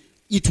today,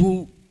 it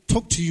will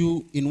talk to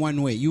you in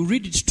one way. You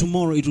read it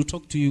tomorrow, it will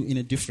talk to you in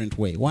a different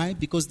way. Why?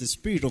 Because the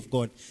Spirit of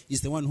God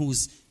is the one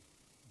who's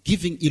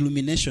giving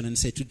illumination and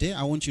say, today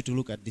I want you to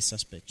look at this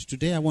aspect.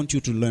 Today I want you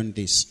to learn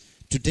this.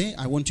 Today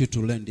I want you to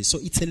learn this. So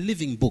it's a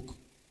living book.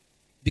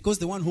 Because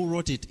the one who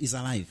wrote it is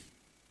alive.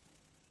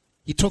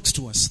 He talks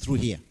to us through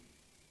here.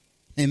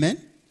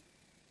 Amen?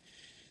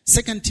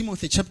 2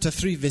 Timothy chapter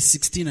 3 verse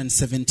 16 and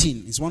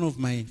 17 is one of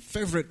my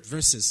favorite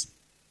verses.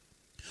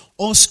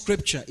 All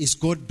scripture is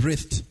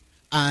God-breathed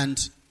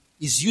and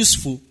is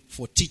useful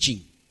for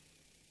teaching.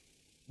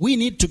 We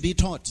need to be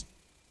taught.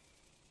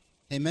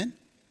 Amen?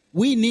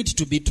 We need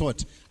to be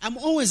taught. I'm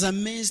always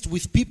amazed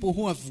with people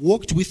who have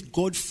walked with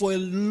God for a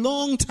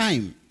long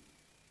time,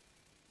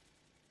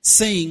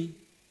 saying,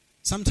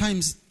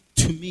 sometimes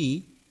to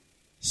me,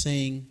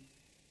 saying,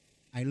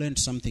 I learned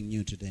something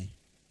new today.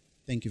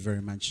 Thank you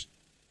very much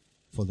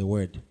for the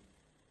word.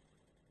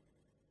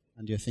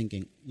 And you're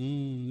thinking,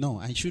 no,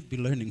 I should be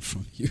learning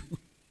from you.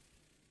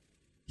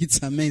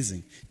 It's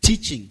amazing.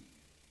 Teaching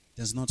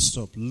does not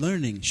stop.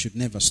 Learning should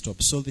never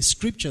stop. So the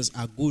scriptures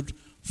are good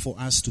for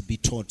us to be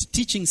taught.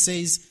 Teaching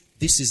says,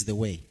 this is the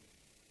way.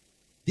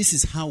 This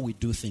is how we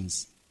do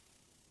things.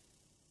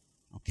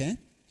 Okay?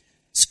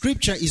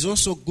 Scripture is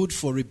also good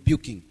for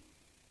rebuking.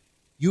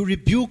 You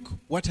rebuke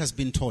what has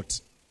been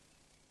taught.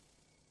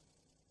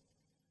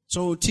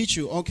 So we'll teach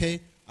you,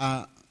 okay,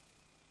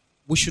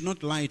 we should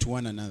not lie to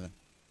one another.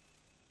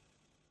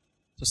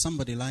 So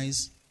somebody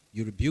lies,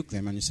 you rebuke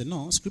them, and you say,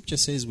 no, Scripture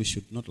says we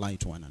should not lie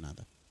to one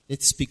another.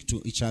 Let's speak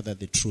to each other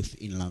the truth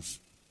in love.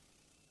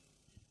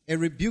 A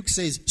rebuke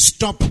says,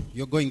 stop,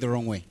 you're going the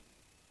wrong way.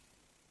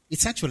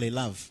 It's actually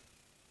love.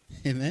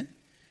 Amen?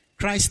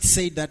 Christ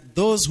said that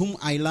those whom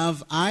I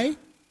love, I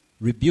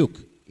rebuke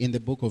in the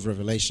book of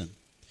Revelation.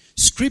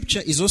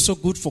 Scripture is also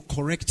good for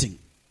correcting.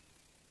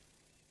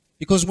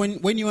 Because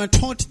when you are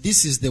taught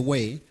this is the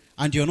way,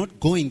 and you're not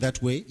going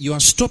that way, you are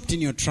stopped in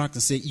your tracks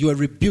and say, you are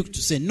rebuked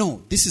to say,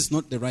 no, this is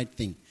not the right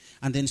thing.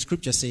 And then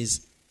Scripture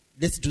says,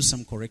 let's do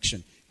some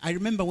correction. I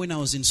remember when I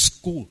was in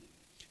school,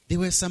 there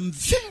were some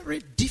very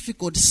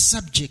difficult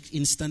subjects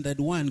in Standard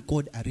 1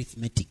 called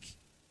arithmetic.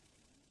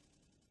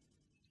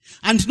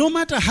 And no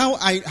matter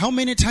how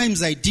many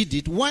times I did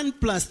it, 1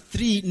 plus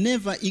 3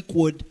 never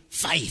equaled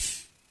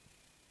 5.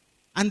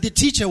 And the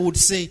teacher would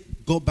say,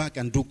 go back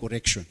and do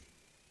correction.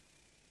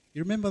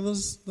 You remember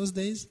those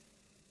days?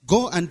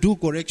 Go and do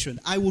correction.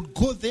 I would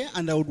go there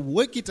and I would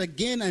work it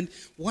again, and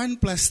 1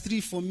 +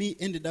 3 for me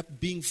ended up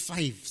being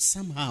 5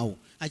 somehow.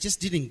 I just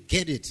didn't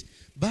get it.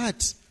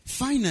 But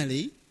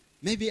finally,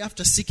 maybe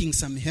after seeking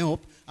some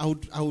help, I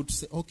would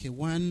say, okay,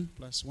 1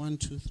 + 1,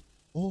 2, 3.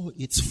 Oh,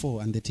 it's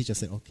 4. And the teacher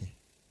said, okay,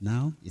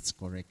 now it's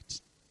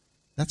correct.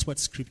 That's what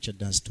Scripture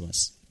does to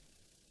us.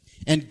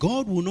 And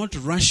God will not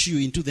rush you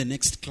into the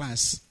next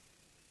class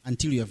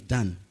until you have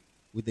done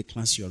with the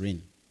class you're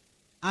in.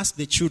 Ask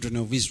the children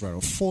of Israel,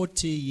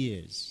 40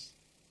 years,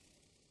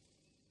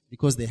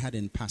 because they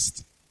hadn't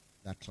passed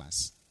that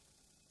class.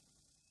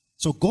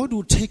 So God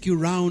will take you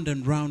round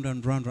and round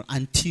and round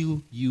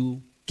until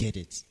you get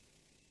it.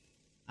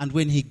 And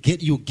when you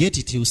get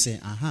it, he'll say,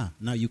 aha,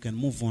 now you can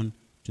move on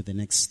to the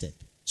next step.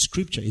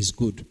 Scripture is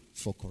good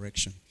for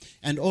correction.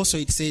 And also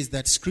it says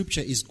that Scripture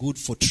is good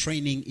for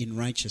training in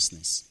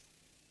righteousness.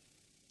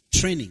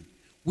 Training.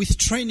 With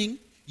training,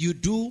 you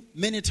do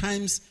many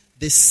times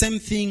the same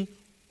thing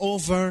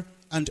over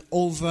and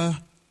over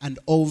and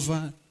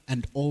over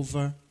and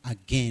over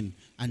again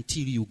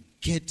until you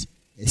get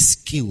a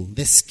skill.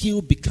 The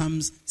skill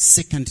becomes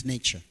second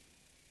nature.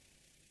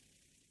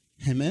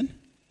 Amen?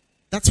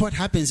 That's what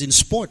happens in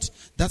sport.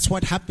 That's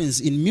what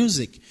happens in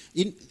music.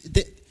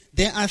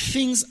 There are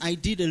things I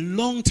did a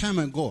long time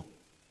ago.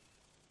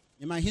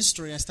 In my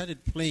history, I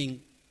started playing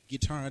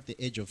guitar at the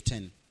age of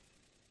 10.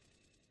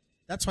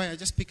 That's why I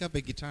just pick up a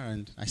guitar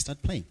and I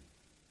start playing.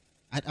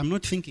 I'm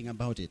not thinking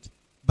about it.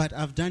 But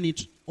I've done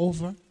it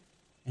over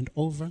and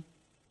over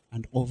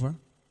and over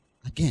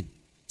again.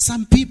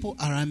 Some people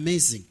are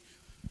amazing.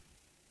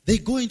 They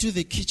go into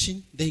the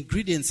kitchen, the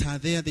ingredients are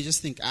there, they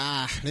just think,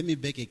 let me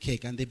bake a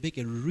cake. And they bake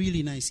a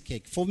really nice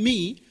cake. For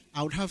me,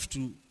 I would have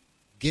to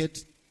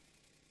get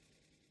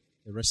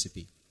a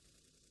recipe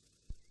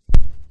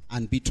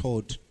and be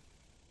told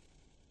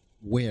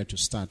where to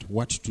start,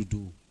 what to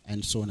do,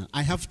 and so on.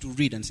 I have to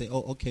read and say,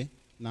 oh, okay,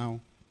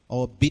 now,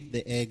 or beat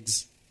the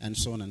eggs, and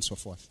so on and so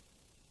forth.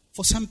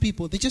 For some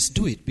people, they just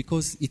do it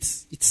because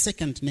it's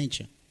second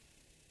nature.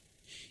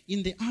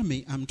 In the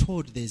army, I'm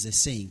told there's a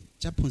saying,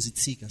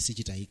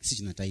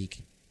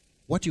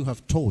 what you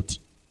have taught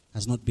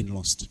has not been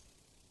lost.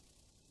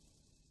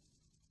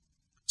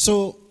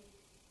 So,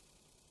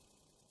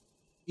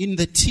 in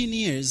the teen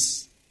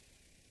years,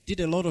 did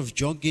a lot of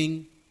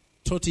jogging,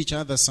 taught each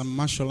other some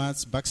martial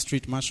arts,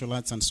 backstreet martial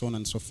arts, and so on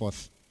and so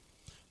forth.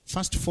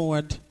 Fast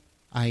forward,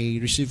 I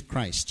received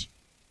Christ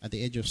at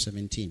the age of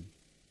 17.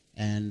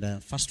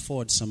 And fast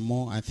forward some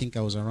more, I think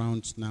I was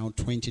around now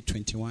 20,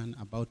 21,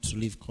 about to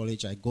leave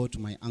college. I go to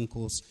my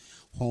uncle's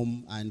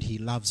home, and he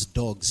loves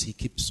dogs. He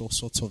keeps all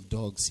sorts of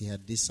dogs. He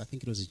had this, I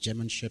think it was a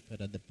German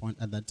Shepherd at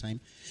that time.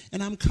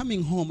 And I'm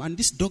coming home, and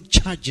this dog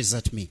charges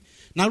at me.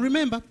 Now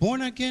remember,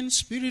 born again,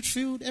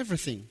 spirit-filled,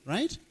 everything,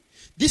 right?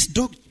 This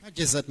dog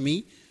charges at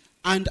me,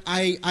 and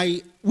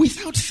I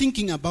without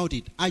thinking about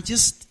it, I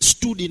just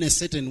stood in a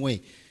certain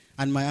way.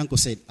 And my uncle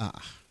said,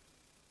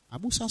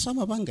 Abu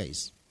Sasama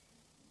Bangais.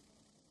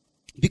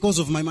 Because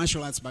of my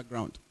martial arts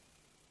background.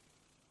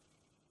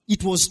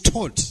 It was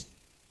taught,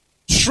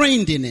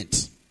 trained in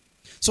it.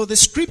 So the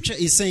scripture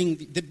is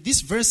saying,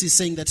 this verse is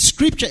saying that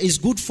scripture is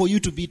good for you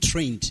to be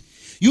trained.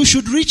 You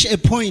should reach a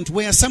point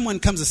where someone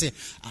comes and say,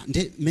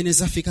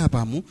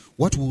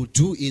 what we'll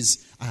do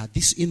is,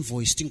 this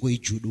invoice,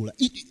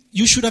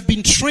 you should have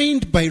been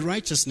trained by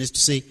righteousness to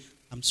say,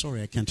 I'm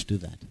sorry, I can't do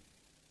that.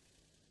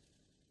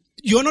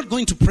 You're not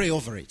going to pray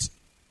over it.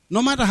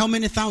 No matter how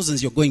many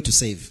thousands you're going to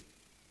save.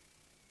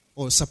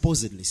 Or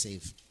supposedly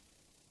save.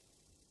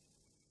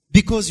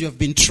 Because you have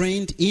been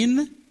trained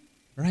in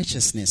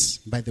righteousness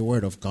by the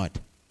word of God.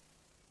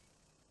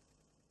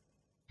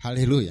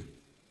 Hallelujah.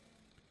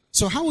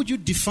 So how would you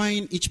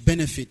define each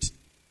benefit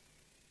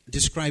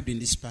described in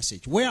this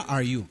passage? Where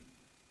are you?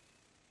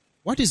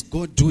 What is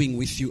God doing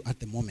with you at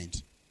the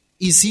moment?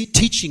 Is he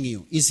teaching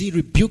you? Is he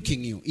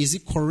rebuking you? Is he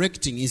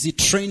correcting? Is he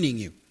training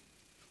you?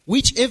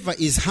 Whichever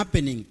is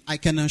happening, I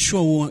can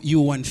assure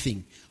you one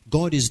thing.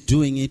 God is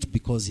doing it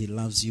because he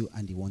loves you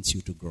and he wants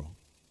you to grow.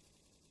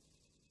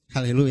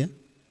 Hallelujah.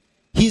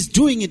 He's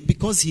doing it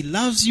because he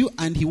loves you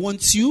and he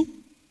wants you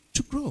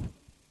to grow.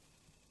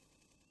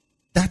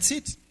 That's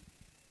it.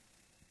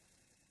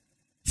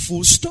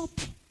 Full stop.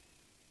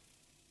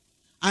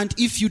 And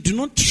if you do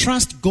not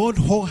trust God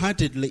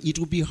wholeheartedly, it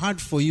will be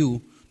hard for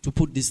you to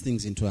put these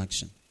things into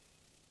action.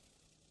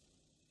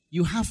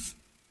 You have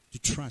to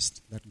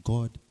trust that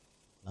God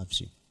loves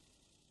you.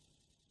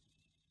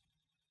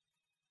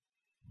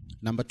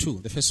 Number 2,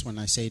 the first one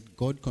I said,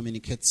 God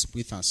communicates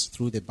with us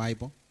through the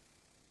Bible,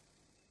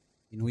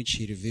 in which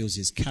he reveals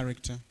his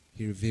character,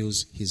 he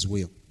reveals his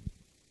will.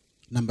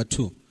 Number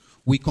 2,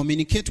 we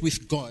communicate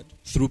with God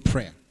through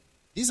prayer.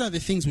 These are the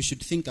things we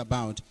should think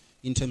about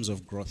in terms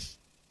of growth.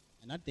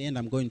 And at the end,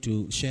 I'm going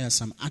to share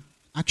some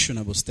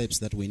actionable steps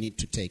that we need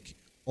to take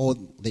all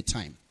the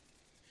time.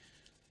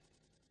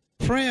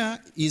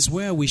 Prayer is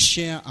where we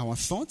share our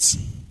thoughts,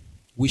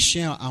 we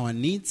share our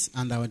needs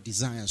and our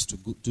desires to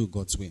do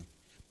God's will.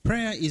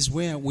 Prayer is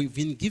where we've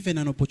been given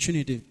an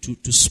opportunity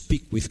to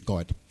speak with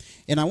God.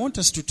 And I want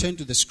us to turn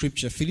to the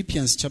scripture,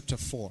 Philippians chapter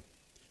 4,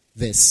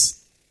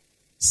 verse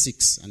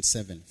 6 and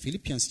 7.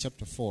 Philippians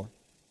chapter 4,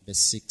 verse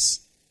 6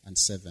 and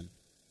 7.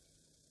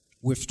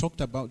 We've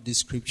talked about this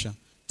scripture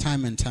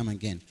time and time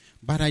again.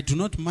 But I do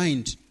not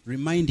mind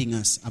reminding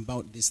us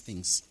about these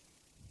things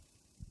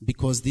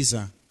because these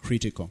are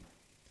critical.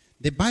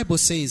 The Bible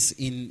says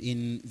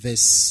in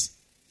verse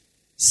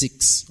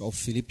 6 of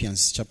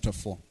Philippians chapter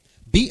 4,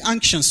 be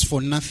anxious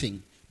for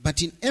nothing,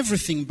 but in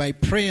everything by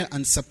prayer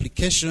and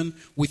supplication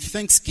with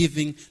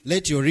thanksgiving,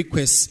 let your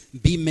requests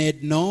be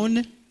made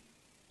known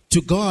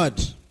to God.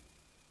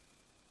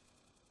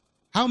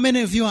 How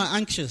many of you are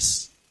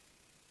anxious?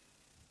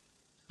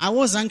 I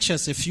was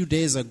anxious a few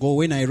days ago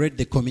when I read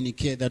the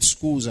communique that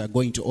schools are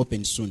going to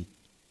open soon.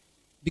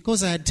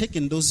 Because I had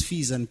taken those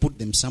fees and put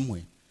them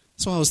somewhere.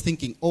 So I was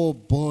thinking, oh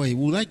boy,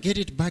 will I get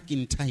it back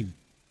in time?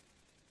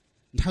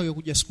 And how you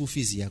kuja school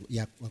fees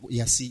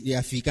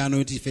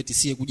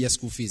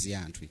school fees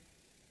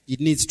it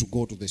needs to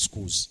go to the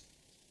schools.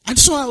 And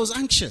so I was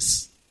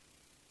anxious.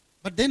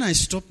 But then I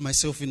stopped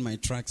myself in my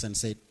tracks and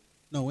said,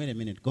 no, wait a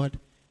minute, God,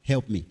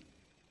 help me.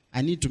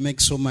 I need to make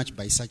so much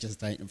by such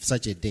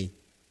a day.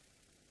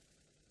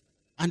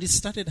 And it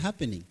started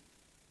happening.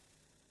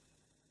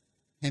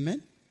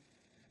 Amen?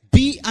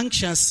 Be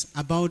anxious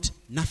about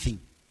nothing.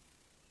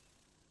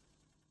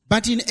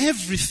 But in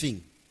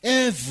everything.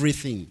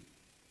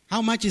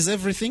 How much is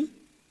everything?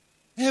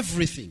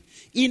 Everything.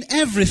 In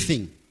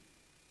everything.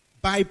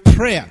 By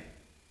prayer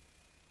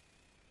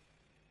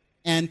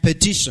and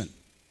petition.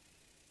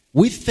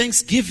 With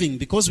thanksgiving,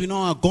 because we know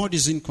our God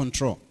is in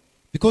control.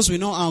 Because we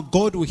know our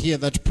God will hear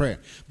that prayer.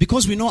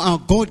 Because we know our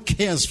God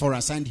cares for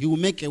us and He will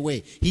make a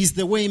way. He's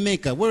the way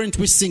maker. Weren't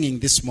we singing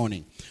this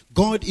morning?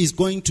 God is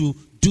going to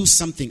do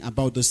something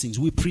about those things.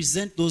 We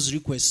present those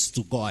requests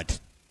to God.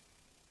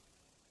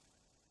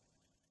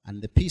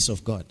 And the peace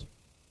of God,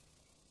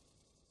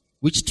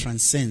 which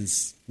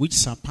transcends, which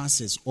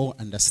surpasses all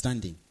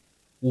understanding,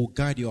 will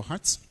guard your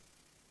hearts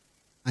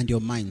and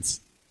your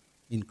minds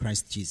in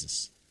Christ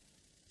Jesus.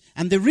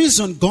 And the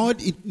reason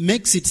God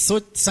makes it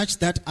such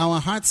that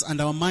our hearts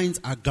and our minds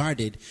are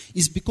guarded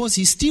is because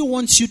He still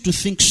wants you to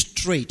think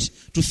straight,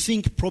 to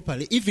think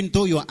properly, even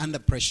though you are under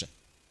pressure.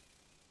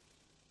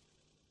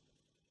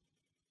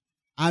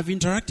 I've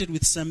interacted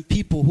with some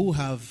people who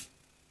have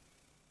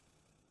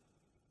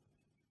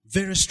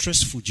very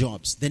stressful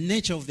jobs. The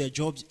nature of their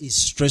jobs is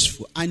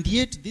stressful. And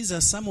yet, these are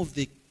some of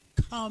the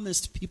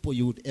calmest people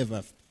you would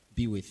ever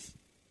be with.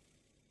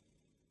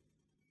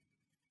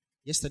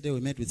 Yesterday we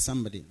met with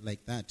somebody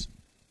like that.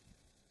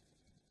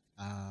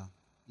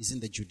 He's in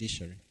the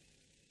judiciary.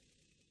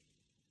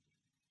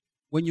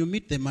 When you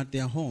meet them at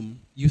their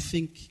home, you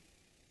think,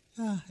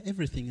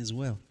 everything is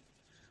well.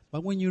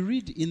 But when you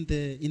read in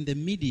the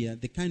media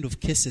the kind of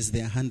cases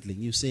they are handling,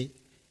 you say,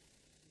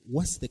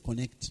 what's the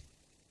connect?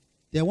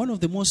 They are one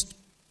of the most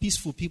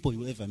peaceful people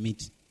you ever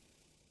meet.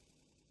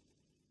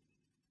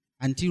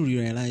 Until you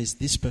realize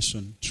this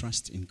person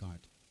trusts in God.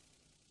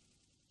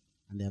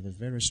 And they have a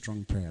very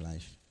strong prayer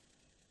life.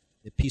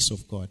 The peace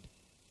of God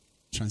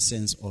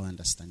transcends all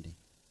understanding.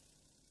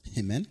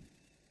 Amen.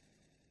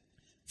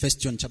 1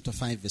 John chapter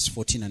 5 verse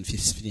 14 and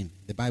 15.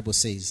 The Bible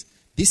says,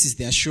 this is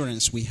the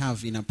assurance we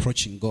have in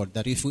approaching God,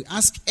 that if we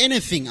ask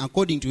anything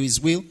according to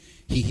His will,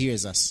 He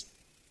hears us.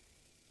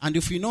 And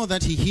if we know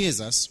that He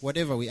hears us,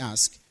 whatever we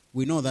ask,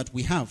 we know that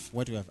we have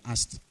what we have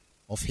asked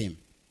of Him.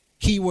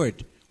 Key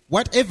word,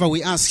 whatever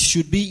we ask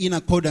should be in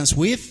accordance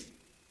with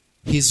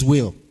His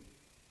will.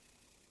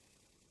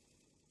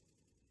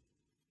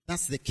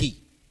 That's the key.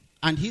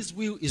 And His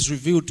will is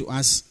revealed to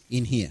us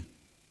in here.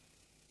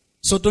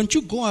 So don't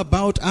you go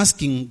about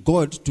asking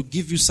God to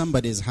give you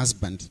somebody's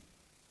husband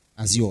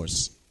as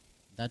yours.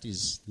 That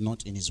is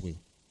not in His will.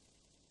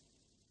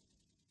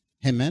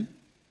 Amen?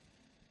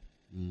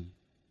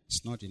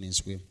 It's not in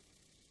His will.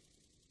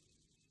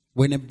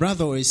 When a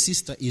brother or a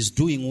sister is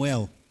doing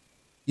well,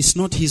 it's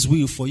not His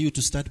will for you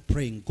to start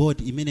praying, God,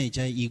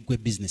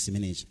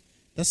 business.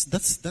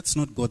 That's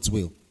not God's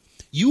will.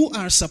 You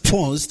are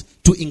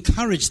supposed to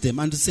encourage them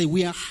and to say,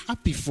 we are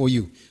happy for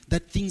you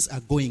that things are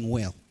going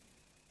well.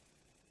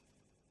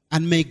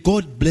 And may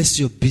God bless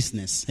your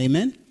business.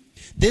 Amen?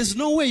 There's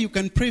no way you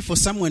can pray for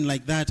someone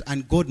like that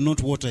and God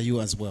not water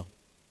you as well.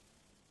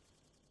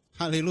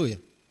 Hallelujah.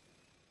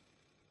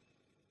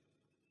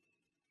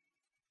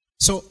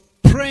 So,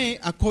 pray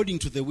according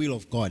to the will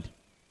of God.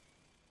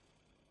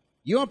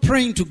 You are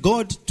praying to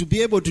God to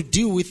be able to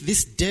deal with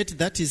this debt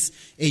that is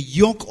a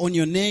yoke on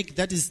your neck,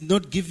 that is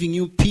not giving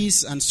you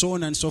peace, and so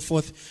on and so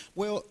forth.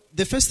 Well,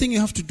 the first thing you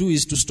have to do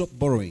is to stop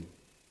borrowing.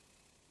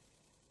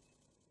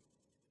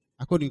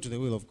 According to the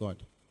will of God.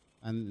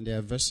 And there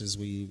are verses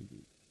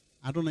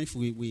I don't know if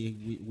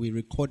we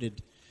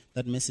recorded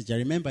that message. I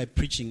remember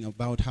preaching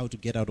about how to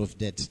get out of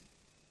debt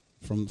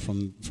from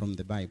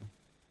the Bible.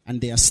 And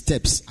there are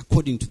steps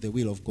according to the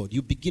will of God.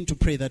 You begin to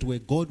pray that way,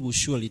 God will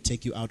surely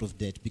take you out of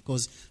debt.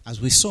 Because as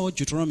we saw,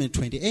 Deuteronomy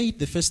 28,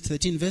 the first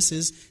 13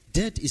 verses,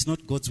 debt is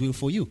not God's will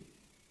for you.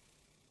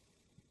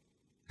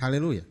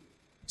 Hallelujah.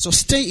 So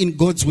stay in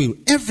God's will.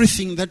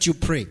 Everything that you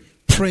pray,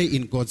 pray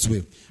in God's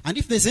will. And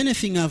if there's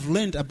anything I've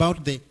learned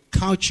about the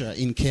culture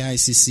in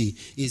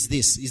KICC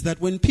is that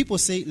when people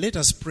say, let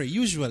us pray,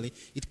 usually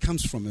it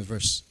comes from a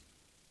verse.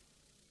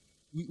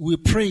 We're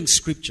praying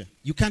scripture.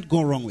 You can't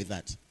go wrong with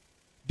that.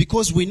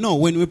 Because we know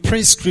when we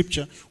pray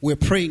scripture, we're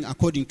praying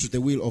according to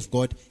the will of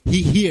God.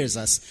 He hears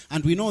us.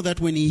 And we know that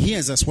when he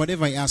hears us,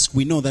 whatever I ask,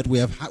 we know that we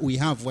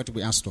have what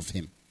we asked of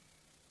him.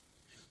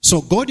 So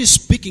God is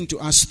speaking to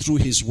us through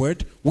his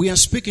word. We are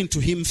speaking to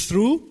him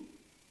through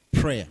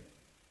prayer.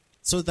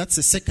 So that's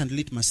the second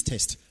litmus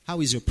test. How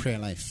is your prayer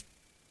life?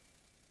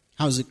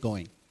 How's it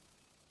going?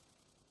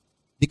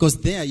 Because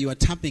there you are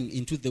tapping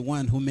into the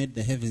one who made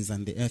the heavens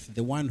and the earth,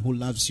 the one who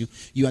loves you.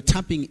 You are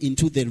tapping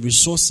into the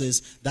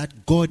resources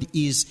that God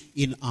is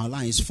in our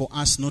lives for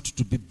us not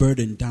to be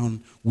burdened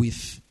down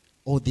with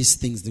all these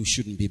things that we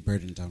shouldn't be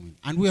burdened down with.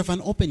 And we have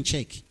an open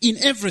check in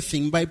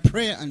everything by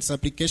prayer and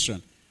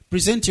supplication.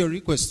 Present your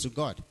requests to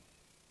God.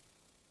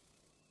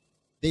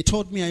 They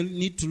told me I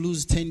need to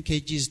lose 10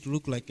 kgs to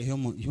look like a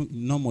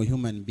normal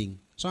human being.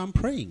 So I'm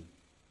praying.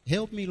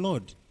 Help me,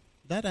 Lord.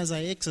 That as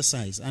I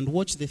exercise and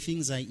watch the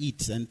things I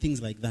eat and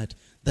things like that,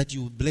 that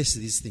you bless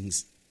these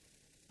things.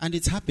 And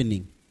it's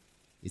happening.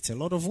 It's a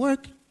lot of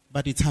work,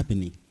 but it's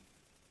happening.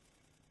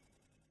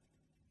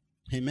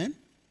 Amen?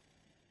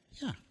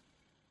 Yeah.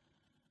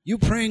 You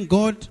praying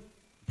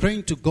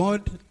to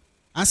God,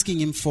 asking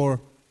him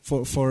for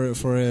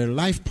a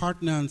life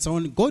partner and so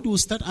on. God will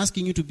start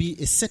asking you to be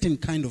a certain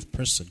kind of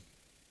person.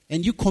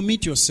 And you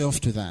commit yourself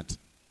to that.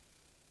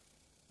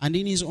 And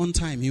in his own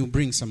time, he will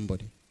bring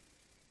somebody.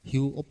 He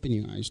will open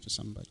your eyes to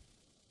somebody.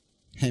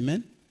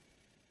 Amen?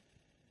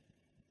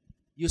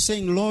 You're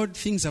saying, Lord,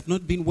 things have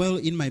not been well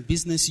in my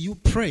business. You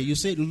pray. You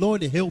say,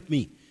 Lord, help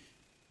me.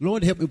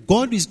 Lord, help me.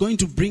 God is going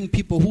to bring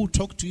people who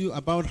talk to you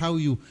about how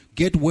you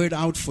get word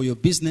out for your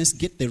business,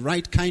 get the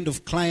right kind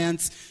of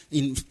clients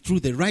through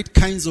the right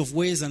kinds of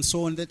ways and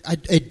so on. That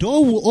a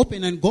door will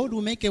open and God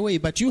will make a way,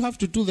 but you have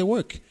to do the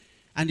work.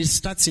 And it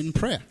starts in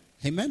prayer.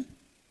 Amen?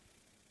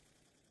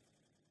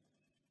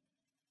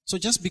 So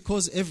just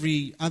because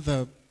every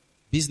other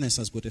business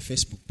has got a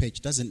Facebook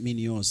page doesn't mean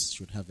yours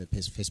should have a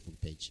Facebook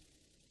page.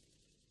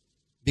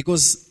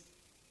 Because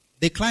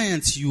the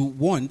clients you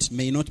want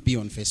may not be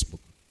on Facebook.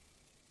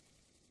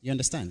 You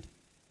understand?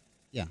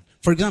 Yeah.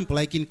 For example,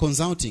 like in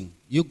consulting,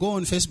 you go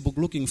on Facebook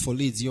looking for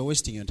leads, you're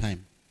wasting your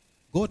time.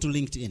 Go to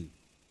LinkedIn.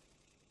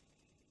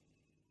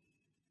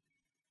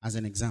 As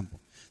an example.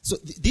 So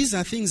these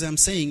are things I'm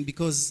saying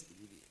because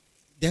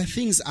there are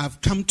things I've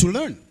come to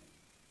learn.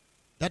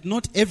 That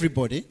not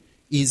everybody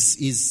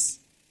is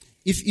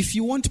if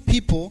you want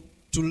people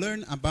to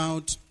learn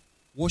about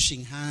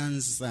washing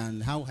hands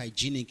and how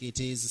hygienic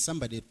it is,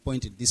 somebody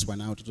pointed this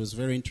one out. It was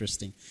very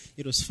interesting.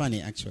 It was funny,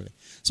 actually.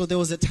 So there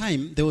was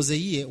a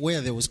year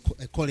where there was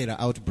a cholera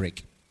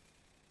outbreak.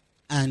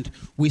 And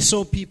we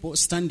saw people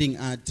standing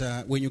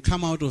at, when you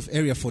come out of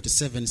Area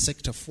 47,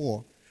 Sector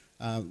 4,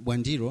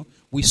 Wandiro,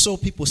 we saw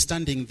people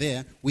standing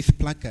there with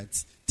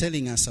placards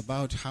telling us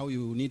about how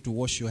you need to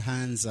wash your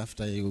hands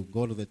after you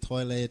go to the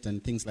toilet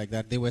and things like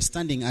that. They were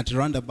standing at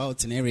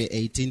roundabouts in Area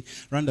 18,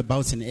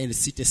 roundabouts in Area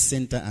City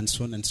Center, and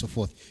so on and so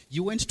forth.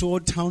 You went to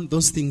Old Town,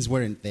 those things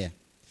weren't there.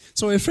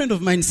 So a friend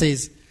of mine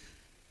says,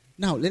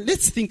 now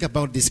let's think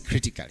about this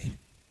critically,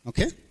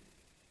 okay?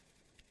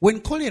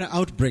 When cholera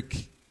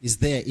outbreak is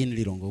there in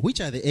Lirongo,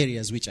 which are the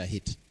areas which are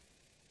hit?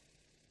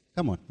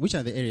 Come on, which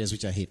are the areas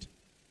which are hit?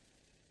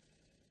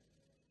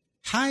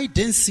 High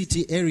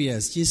density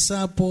areas,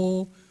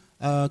 Chisapo,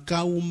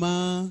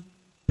 Kauma,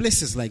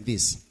 places like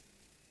this.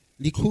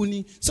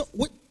 Likuni. So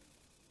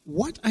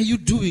what are you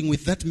doing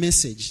with that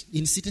message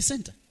in city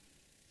center?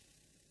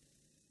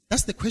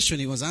 That's the question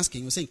he was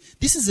asking. He was saying,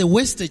 this is a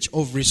wastage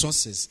of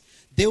resources.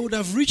 They would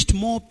have reached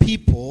more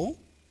people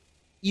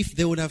if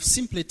they would have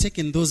simply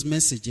taken those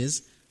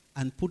messages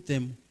and put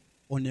them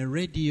on a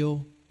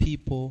radio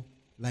people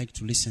like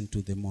to listen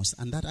to the most.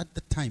 And that at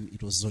the time,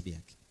 it was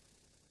Zodiac.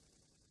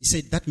 He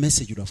said that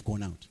message would have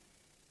gone out.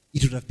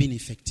 It would have been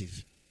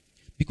effective.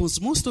 Because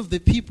most of the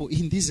people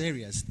in these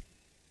areas,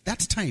 that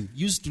time,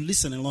 used to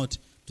listen a lot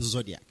to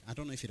Zodiac. I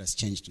don't know if it has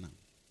changed now.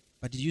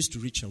 But it used to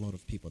reach a lot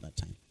of people that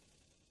time.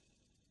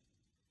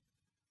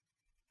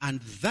 And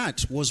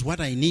that was what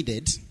I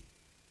needed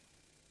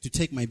to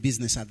take my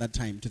business at that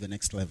time to the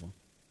next level.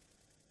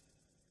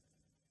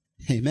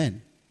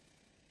 Amen.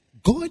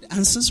 God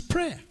answers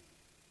prayer.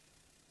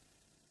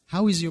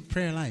 How is your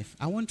prayer life?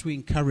 I want to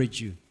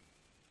encourage you.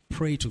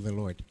 Pray to the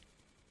Lord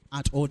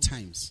at all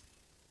times.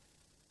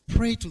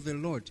 Pray to the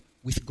Lord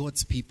with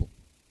God's people.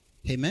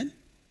 Amen?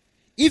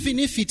 Even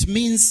if it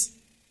means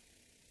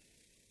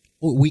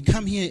we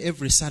come here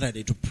every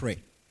Saturday to pray.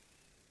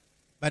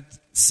 But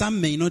some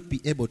may not be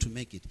able to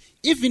make it.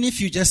 Even if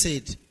you just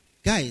said,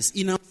 guys,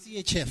 in our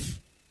CHF,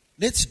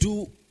 let's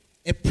do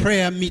a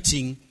prayer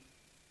meeting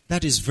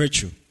that is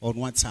virtual on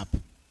WhatsApp.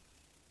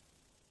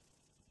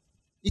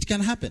 It can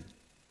happen.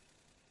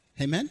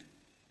 Amen?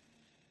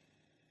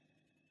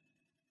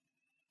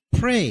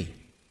 Pray.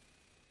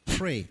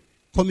 Pray.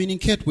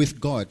 Communicate with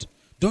God.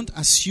 Don't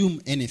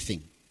assume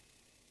anything.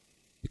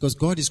 Because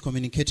God is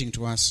communicating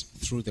to us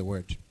through the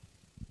word.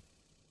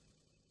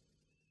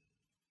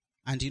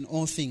 And in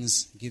all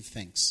things, give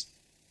thanks.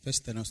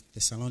 1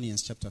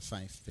 Thessalonians chapter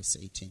 5, verse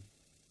 18.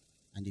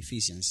 And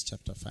Ephesians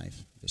chapter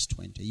 5, verse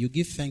 20. You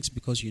give thanks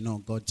because you know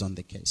God's on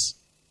the case.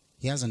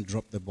 He hasn't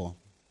dropped the ball.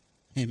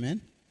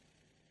 Amen?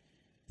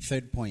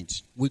 Third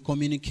point. We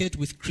communicate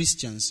with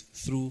Christians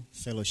through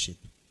fellowship.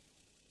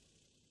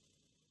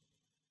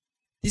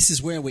 This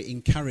is where we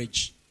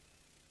encourage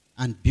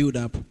and build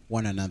up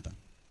one another.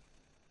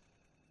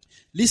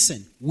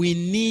 Listen, we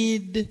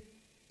need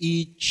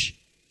each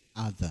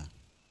other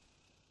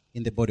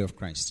in the body of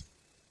Christ.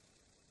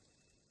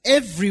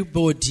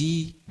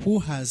 Everybody who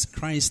has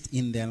Christ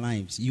in their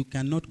lives, you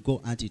cannot go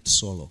at it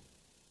solo.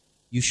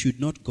 You should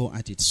not go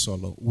at it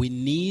solo. We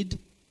need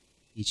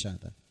each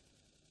other.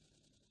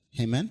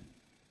 Amen?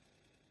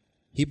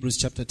 Hebrews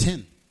chapter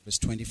 10, verse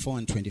 24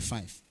 and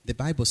 25. The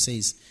Bible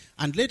says,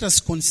 and let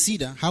us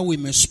consider how we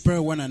may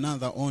spur one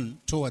another on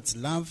towards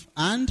love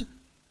and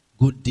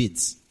good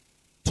deeds.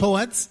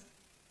 Towards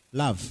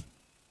love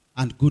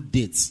and good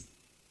deeds.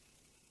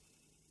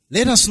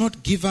 Let us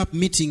not give up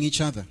meeting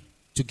each other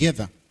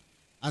together,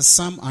 as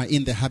some are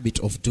in the habit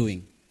of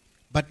doing.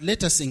 But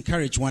let us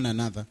encourage one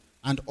another,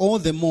 and all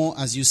the more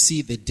as you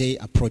see the day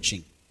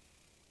approaching.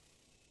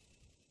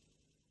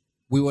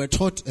 We were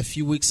taught a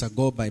few weeks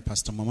ago by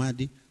Pastor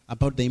Mamadi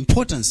about the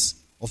importance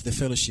of the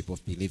fellowship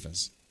of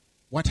believers.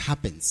 What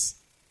happens?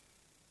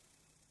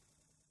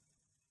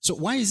 So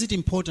why is it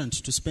important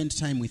to spend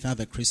time with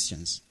other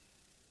Christians?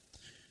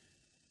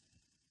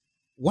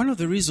 One of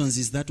the reasons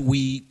is that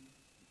we,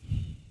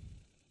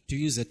 to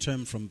use a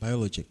term from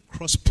biology,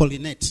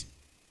 cross-pollinate.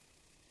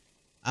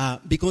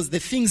 Because the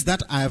things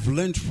that I have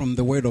learned from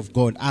the Word of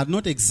God are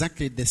not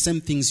exactly the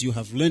same things you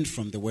have learned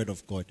from the Word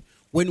of God.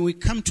 When we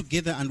come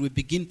together and we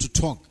begin to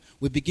talk,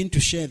 we begin to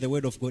share the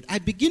Word of God, I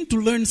begin to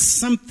learn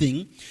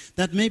something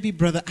that maybe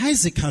Brother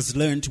Isaac has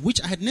learned,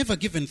 which I had never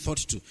given thought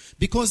to.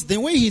 Because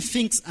the way he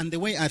thinks and the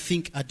way I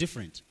think are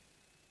different.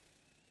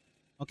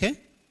 Okay?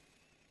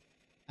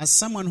 As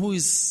someone who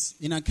is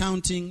in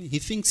accounting, he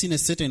thinks in a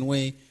certain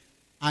way.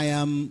 I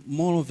am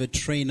more of a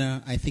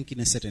trainer, I think in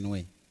a certain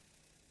way.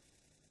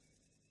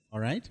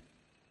 All right?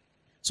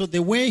 So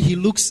the way he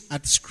looks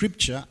at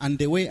Scripture and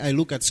the way I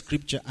look at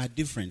Scripture are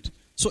different.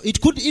 So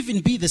it could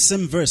even be the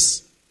same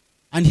verse.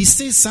 And he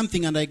says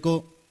something and I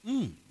go,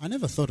 I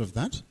never thought of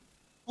that.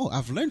 Oh,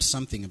 I've learned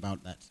something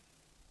about that.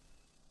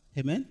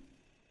 Amen?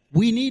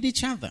 We need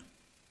each other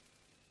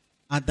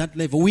at that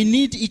level. We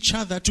need each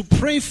other to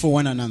pray for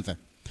one another.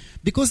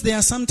 Because there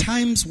are some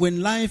times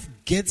when life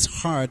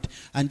gets hard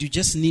and you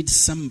just need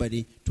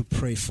somebody to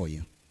pray for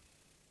you.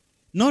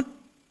 Not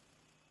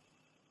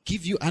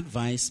give you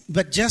advice,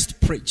 but just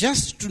pray.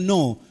 Just to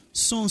know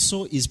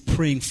so-and-so is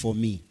praying for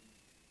me.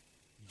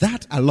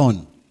 That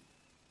alone.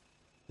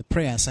 The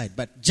prayer aside.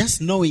 But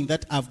just knowing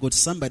that I've got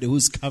somebody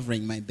who's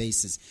covering my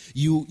bases.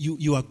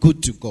 You are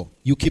good to go.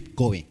 You keep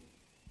going.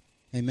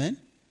 Amen?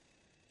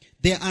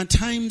 There are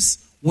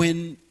times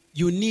when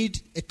you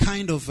need a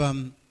kind of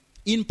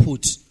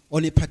input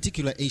on a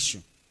particular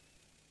issue.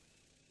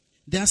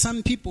 There are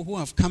some people who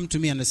have come to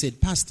me and they said,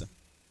 Pastor,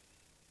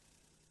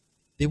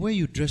 the way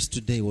you dressed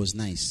today was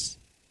nice.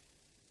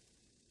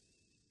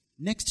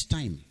 Next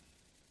time,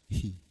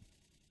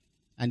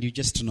 and you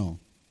just know.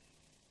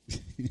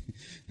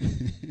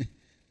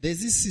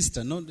 There's this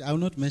sister, I will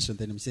not mention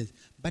the name, says,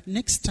 but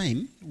next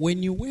time,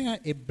 when you wear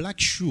a black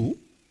shoe,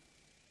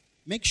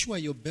 make sure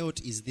your belt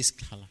is this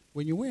color.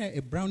 When you wear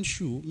a brown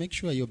shoe, make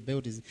sure your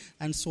belt is,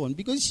 and so on.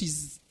 Because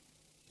she's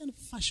kind of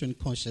fashion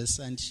conscious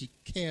and she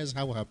cares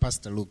how her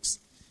pastor looks.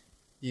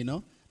 You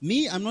know?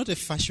 Me, I'm not a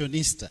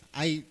fashionista.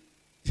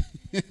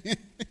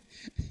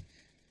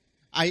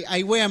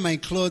 I wear my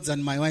clothes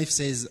and my wife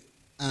says,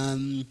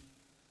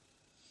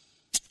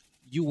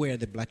 you wear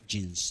the black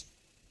jeans.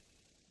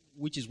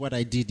 Which is what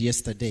I did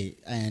yesterday.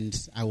 And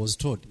I was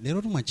told,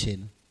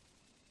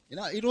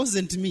 it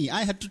wasn't me.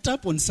 I had to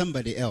tap on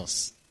somebody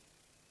else.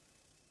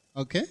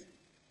 Okay?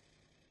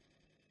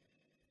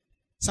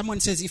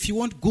 Someone says, if you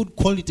want good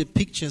quality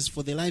pictures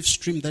for the live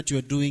stream that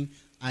you're doing,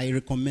 I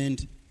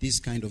recommend these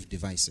kind of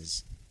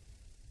devices.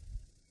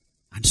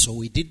 And so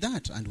we did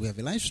that, and we have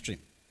a live stream.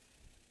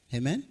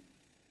 Amen?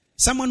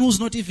 Someone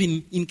who's not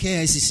even in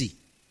KICC.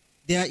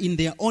 They are in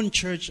their own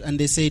church, and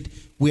they said,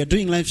 we are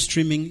doing live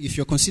streaming. If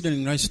you're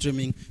considering live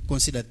streaming,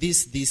 consider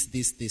this.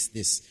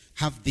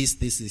 Have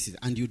this,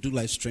 and you do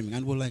live streaming.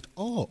 And we're like,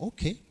 oh,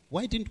 okay.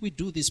 Why didn't we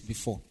do this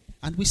before?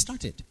 And we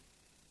started.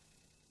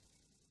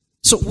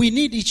 So we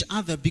need each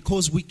other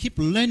because we keep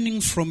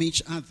learning from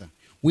each other.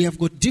 We have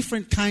got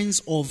different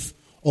kinds of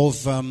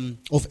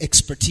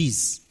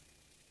expertise.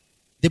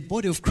 The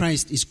body of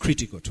Christ is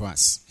critical to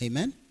us.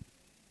 Amen?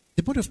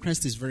 The body of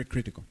Christ is very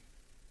critical.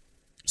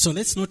 So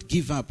let's not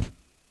give up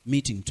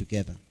meeting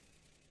together.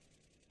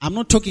 I'm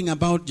not talking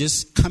about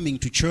just coming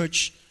to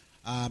church,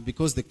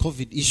 because the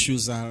COVID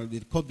issues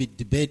the COVID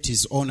debate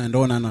is on and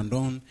on and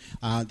on.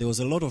 There was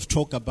a lot of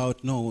talk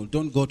about, no,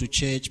 don't go to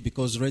church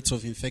because rates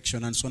of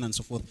infection and so on and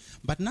so forth.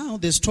 But now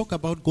there's talk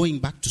about going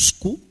back to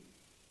school,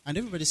 and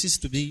everybody seems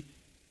to be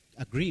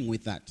agreeing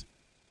with that.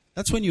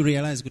 That's when you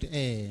realize,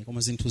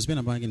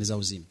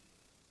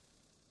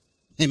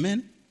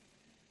 amen?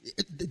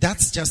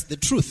 That's just the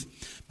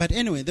truth. But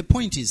anyway, the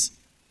point is,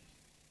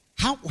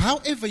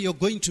 however you're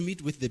going to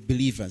meet with the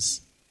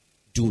believers,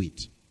 do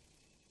it.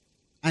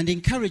 And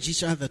encourage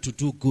each other to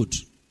do good.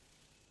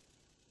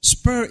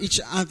 Spur each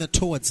other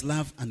towards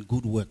love and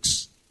good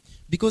works.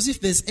 Because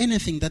if there's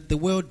anything that the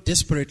world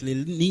desperately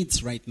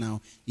needs right now,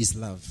 is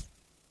love.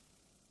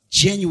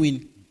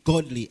 Genuine,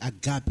 godly,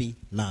 agape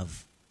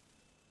love.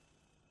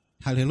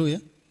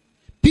 Hallelujah.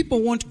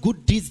 People want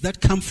good deeds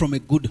that come from a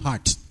good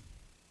heart.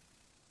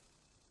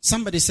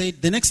 Somebody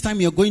said, the next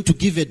time you're going to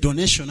give a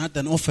donation at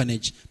an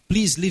orphanage,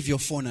 please leave your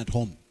phone at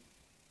home.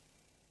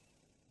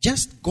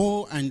 Just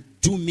go and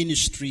do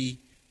ministry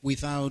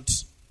without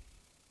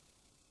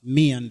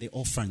me and the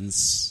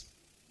orphans.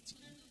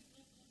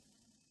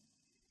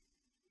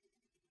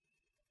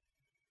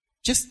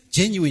 Just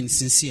genuine,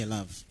 sincere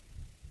love.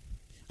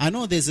 I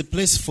know there's a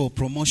place for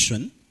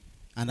promotion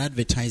and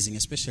advertising,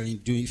 especially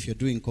if you're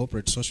doing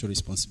corporate social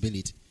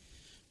responsibility.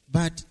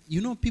 But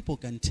people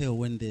can tell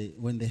when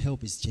the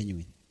help is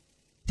genuine.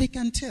 They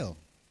can tell.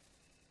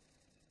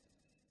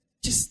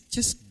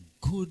 Just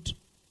good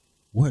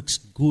works,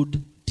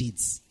 good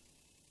deeds.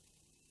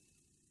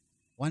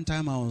 One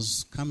time I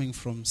was coming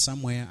from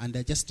somewhere and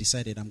I just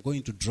decided I'm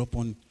going to drop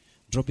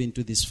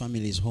into this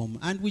family's home.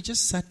 And we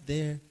just sat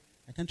there.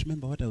 I can't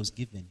remember what I was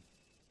given.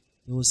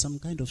 There was some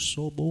kind of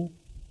sobo,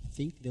 I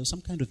think. There was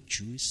some kind of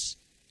juice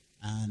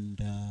and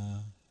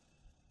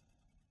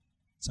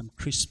some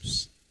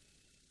crisps.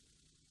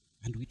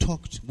 And we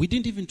talked. We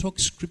didn't even talk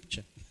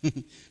scripture.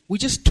 We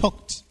just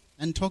talked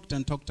and talked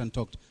and talked and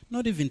talked.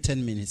 Not even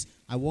 10 minutes.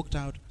 I walked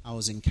out. I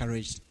was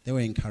encouraged. They were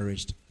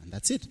encouraged. And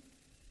that's it.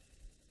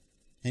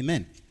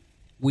 Amen.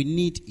 We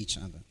need each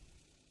other.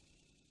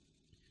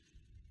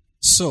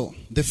 So,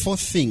 the fourth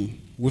thing,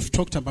 we've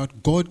talked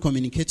about God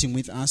communicating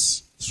with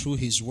us through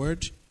His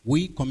Word.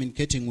 We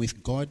communicating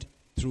with God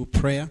through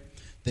prayer.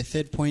 The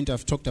third point,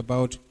 I've talked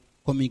about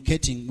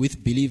communicating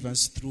with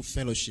believers through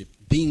fellowship,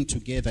 being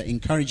together,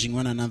 encouraging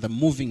one another,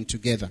 moving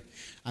together.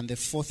 And the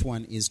fourth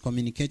one is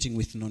communicating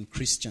with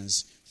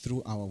non-Christians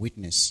through our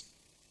witness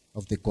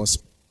of the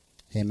gospel.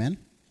 Amen.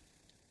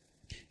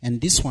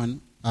 And this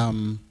one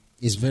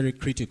is very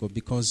critical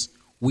because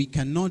we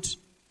cannot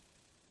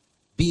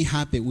be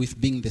happy with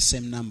being the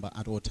same number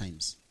at all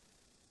times.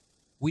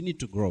 We need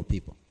to grow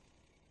people,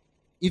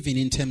 even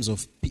in terms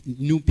of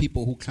new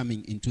people who are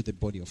coming into the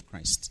body of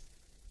Christ.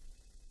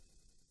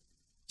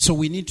 So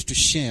we need to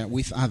share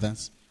with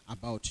others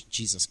about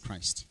Jesus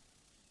Christ.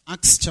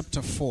 Acts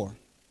chapter 4,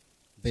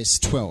 verse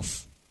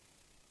 12.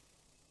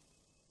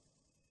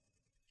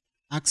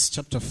 Acts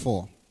chapter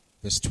 4,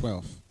 verse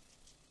 12.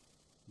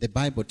 The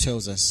Bible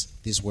tells us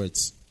these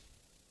words.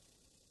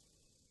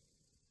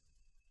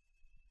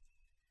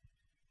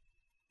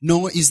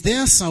 Nor is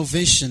there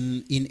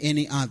salvation in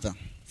any other,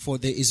 for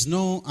there is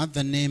no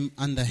other name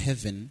under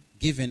heaven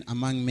given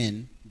among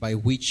men by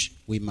which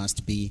we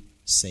must be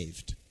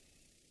saved.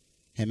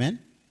 Amen?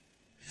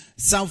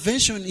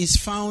 Salvation is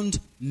found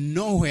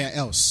nowhere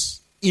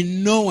else,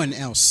 in no one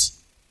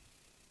else.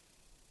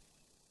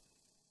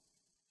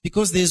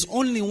 Because there's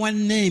only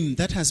one name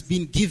that has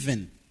been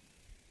given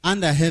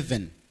under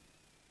heaven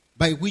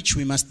by which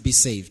we must be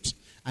saved.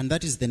 And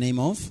that is the name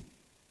of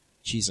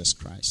Jesus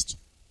Christ.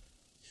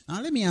 Now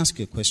let me ask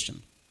you a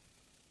question.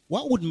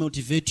 What would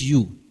motivate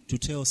you to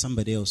tell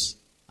somebody else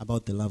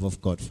about the love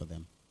of God for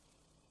them?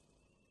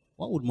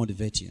 What would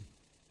motivate you?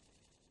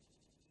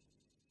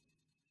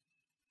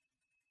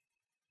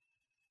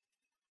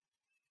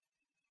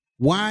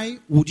 Why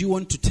would you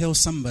want to tell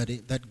somebody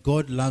that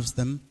God loves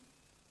them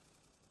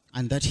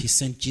and that He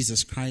sent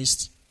Jesus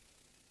Christ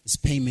as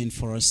payment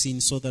for our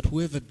sins so that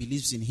whoever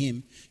believes in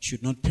Him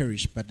should not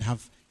perish but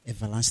have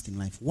everlasting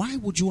life? Why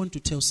would you want to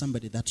tell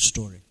somebody that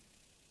story?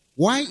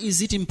 Why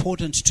is it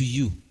important to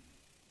you?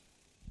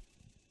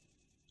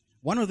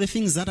 One of the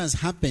things that has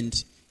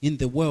happened in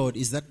the world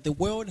is that the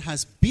world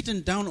has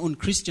beaten down on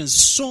Christians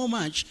so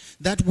much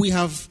that we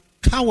have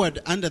cowered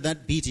under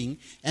that beating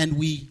and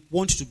we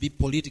want to be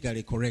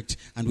politically correct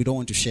and we don't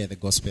want to share the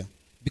gospel.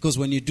 Because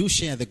when you do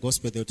share the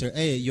gospel, they'll tell,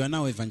 hey, you are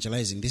now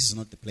evangelizing. This is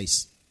not the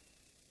place.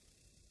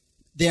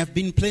 There have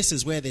been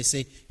places where they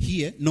say,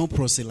 here, no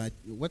proselytizing.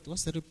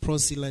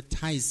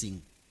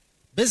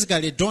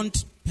 Basically,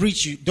 don't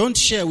preach, don't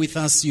share with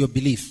us your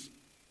belief.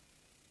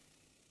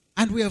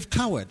 And we have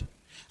cowered.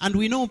 And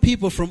we know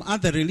people from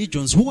other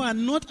religions who are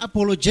not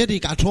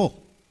apologetic at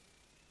all.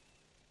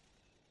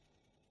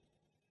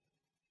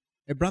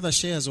 A brother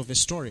shares of a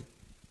story.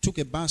 Took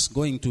a bus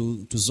going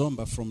to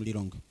Zomba from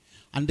Lilong.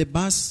 And the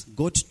bus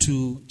got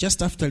to,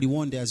 just after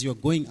Liwonde, as you're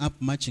going up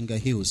Machinga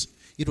Hills.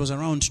 It was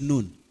around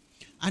noon.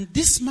 And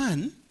this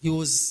man, he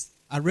was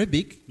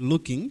Arabic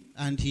looking,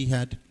 and he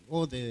had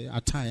all the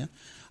attire.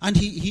 And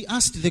he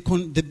asked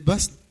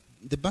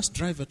the bus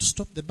driver to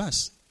stop the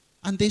bus.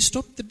 And they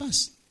stopped the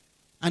bus.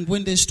 And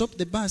when they stopped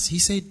the bus, he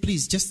said,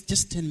 please,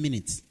 just 10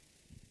 minutes.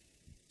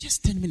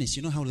 Just 10 minutes.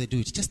 You know how they do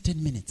it. Just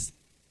 10 minutes.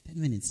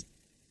 10 minutes.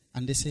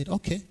 And they said,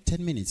 okay,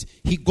 10 minutes.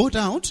 He got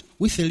out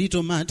with a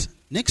little mat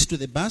next to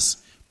the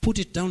bus, put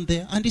it down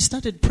there, and he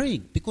started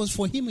praying. Because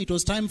for him, it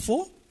was time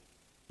for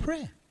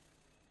prayer.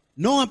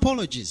 No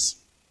apologies.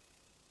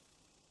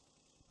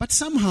 But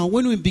somehow,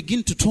 when we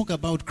begin to talk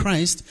about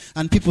Christ,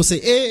 and people say,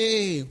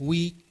 hey,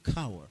 we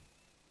cower.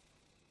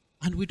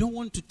 And we don't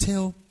want to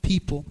tell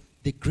people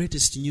the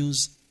greatest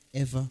news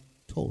ever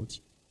told.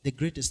 The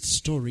greatest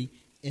story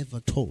ever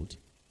told.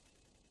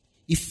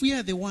 If we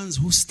are the ones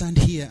who stand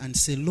here and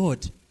say,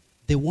 Lord,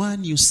 the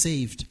one you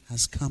saved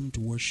has come to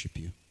worship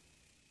you.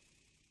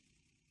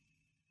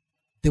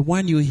 The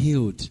one you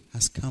healed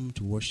has come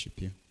to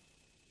worship you.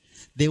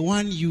 The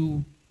one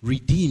you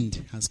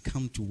redeemed has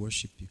come to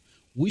worship you.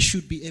 We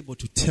should be able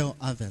to tell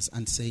others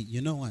and say,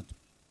 you know what?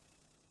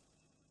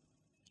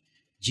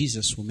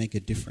 Jesus will make a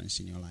difference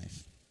in your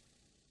life.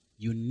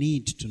 You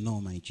need to know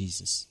my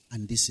Jesus,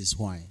 and this is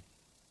why.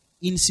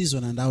 In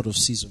season and out of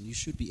season, you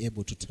should be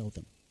able to tell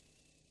them.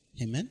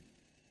 Amen?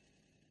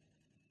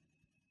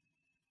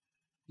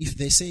 If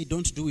they say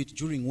don't do it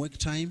during work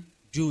time,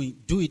 do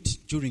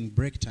it during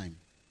break time.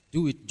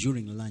 Do it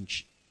during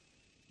lunch.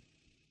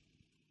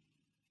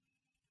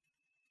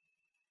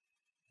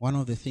 One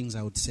of the things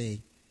I would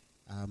say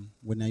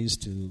when I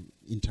used to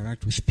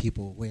interact with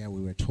people where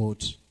we were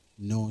taught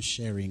no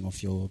sharing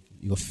of your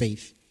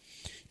faith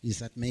is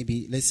that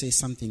maybe, let's say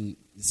something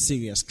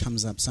serious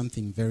comes up,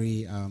 something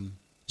very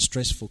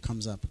stressful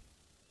comes up.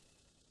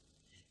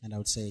 And I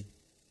would say,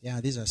 yeah,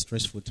 these are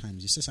stressful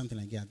times. You say something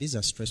like, yeah, these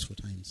are stressful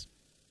times.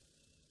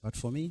 But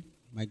for me,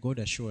 my God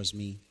assures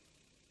me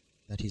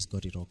that he's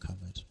got it all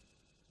covered.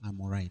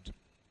 I'm all right.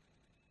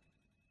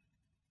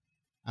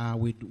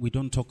 We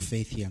don't talk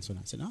faith here and so on.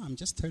 I said, no, I'm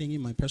just telling you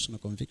my personal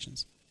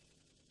convictions.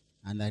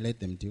 And I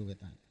let them deal with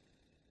that.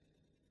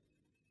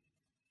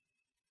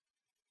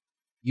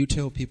 You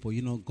tell people,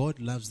 God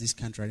loves this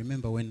country. I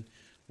remember when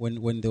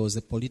there was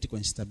a political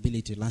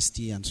instability last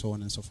year and so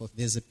on and so forth.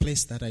 There's a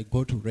place that I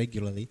go to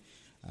regularly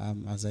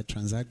as I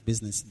transact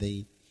business.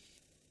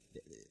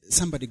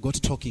 Somebody got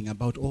talking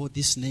about,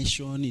 this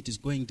nation, it is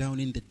going down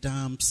in the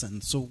dumps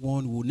and so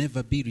on, will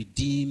never be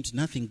redeemed,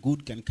 nothing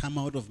good can come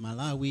out of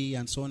Malawi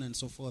and so on and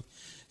so forth.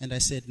 And I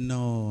said,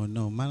 no,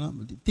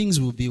 things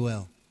will be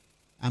well.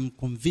 I'm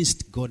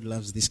convinced God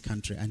loves this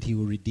country and he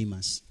will redeem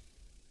us.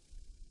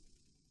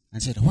 I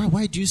said,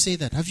 why do you say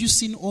that? Have you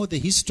seen all the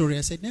history?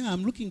 I said, no,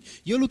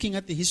 you're looking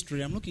at the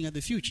history, I'm looking at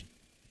the future.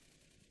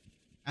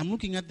 I'm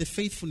looking at the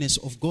faithfulness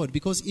of God,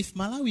 because if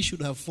Malawi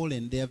should have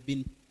fallen, there have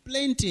been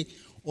plenty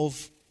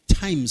of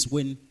times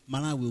when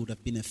Malawi would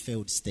have been a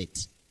failed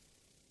state.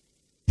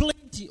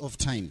 Plenty of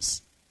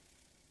times.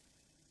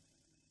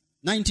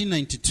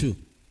 1992,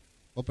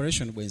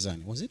 Operation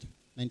Bwenzani, was it?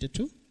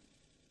 92?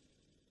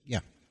 Yeah,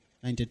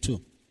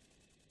 92.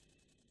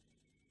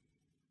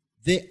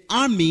 The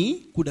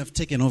army could have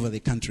taken over the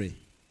country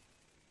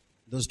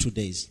those 2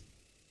 days.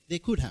 They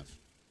could have.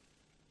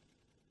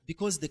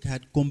 Because they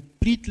had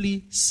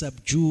completely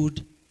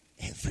subdued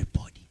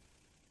everybody.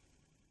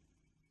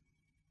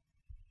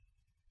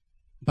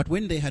 But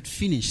when they had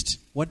finished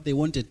what they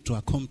wanted to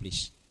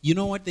accomplish, you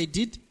know what they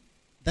did?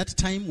 That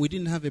time we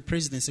didn't have a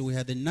presidency, we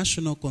had a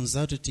National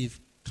Consultative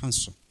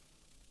Council.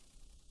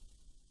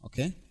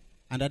 Okay?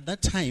 And at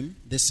that time,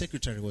 the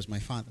secretary was my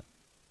father.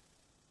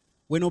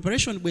 When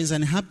Operation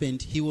Bwenzani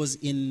happened, he was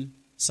in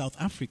South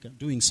Africa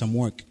doing some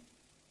work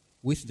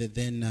with the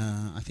then,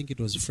 I think it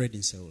was Fred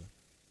Inseula,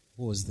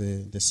 who was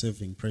the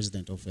serving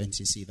president of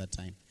NCC that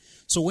time.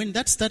 So when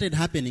that started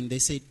happening, they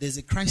said, there's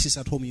a crisis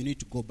at home, you need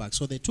to go back.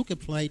 So they took a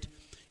flight,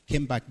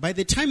 came back. By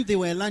the time they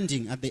were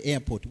landing at the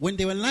airport, when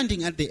they were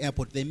landing at the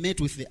airport, they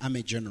met with the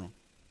army general.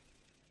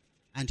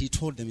 And he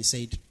told them, he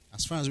said,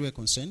 as far as we're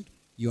concerned,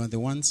 you are the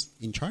ones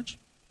in charge.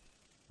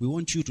 We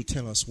want you to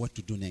tell us what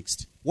to do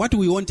next. What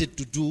we wanted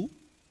to do,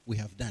 we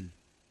have done.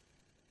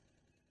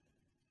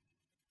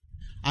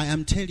 I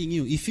am telling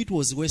you, if it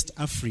was West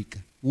Africa,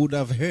 we would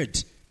have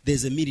heard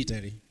there's a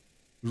military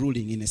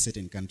ruling in a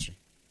certain country.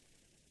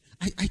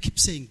 I keep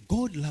saying,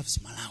 God loves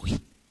Malawi.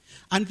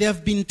 And there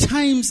have been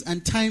times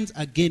and times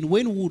again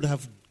when we would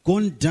have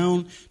gone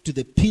down to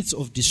the pits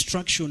of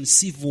destruction,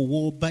 civil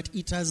war, but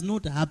it has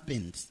not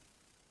happened.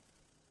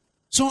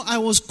 So I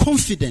was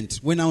confident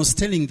when I was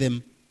telling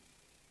them,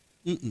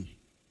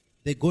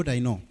 the God I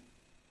know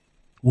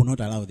will not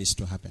allow this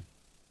to happen.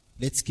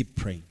 Let's keep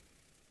praying.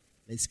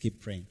 Let's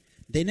keep praying.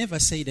 They never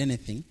said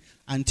anything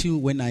until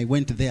when I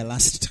went there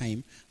last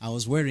time, I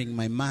was wearing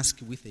my mask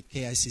with a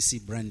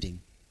KICC branding.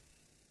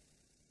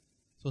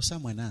 So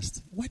someone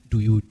asked, what do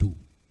you do?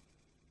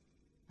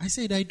 I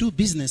said, I do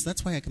business.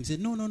 That's why I can say,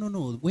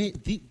 no.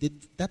 Wait,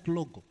 that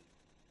logo.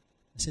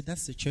 I said,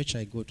 that's the church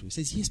I go to. He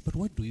says, yes, but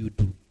what do you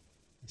do?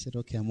 I said,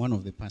 okay, I'm one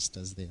of the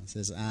pastors there. He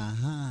says,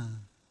 aha.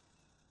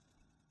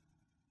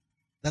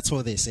 That's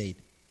what they said.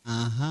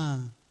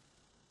 Aha.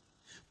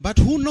 But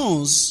who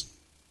knows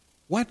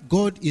what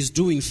God is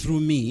doing through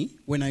me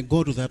when I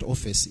go to that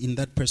office in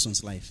that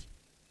person's life?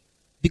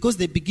 Because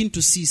they begin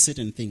to see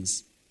certain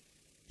things.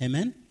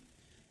 Amen?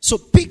 So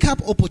pick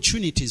up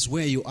opportunities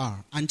where you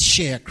are and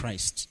share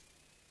Christ.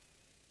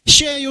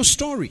 Share your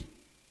story.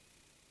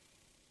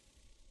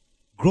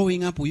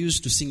 Growing up, we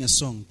used to sing a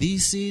song.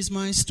 This is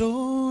my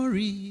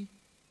story.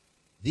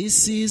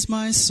 This is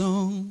my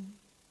song.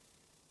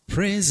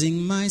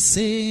 Praising my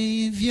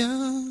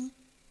Savior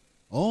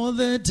all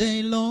the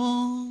day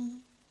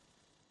long.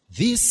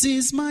 This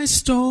is my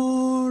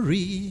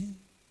story.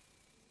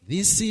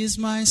 This is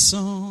my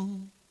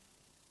song.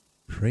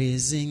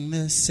 Praising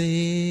the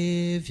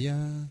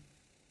Savior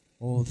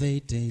all the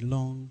day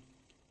long.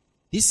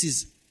 This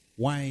is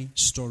why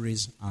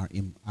stories are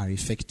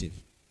effective.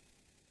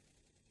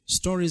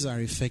 Stories are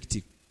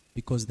effective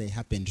because they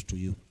happened to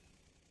you.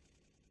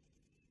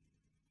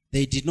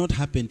 They did not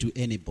happen to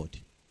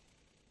anybody.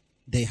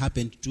 They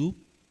happened to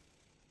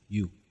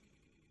you.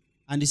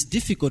 And it's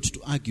difficult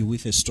to argue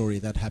with a story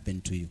that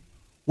happened to you.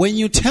 When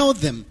you tell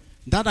them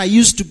that I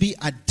used to be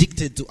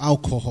addicted to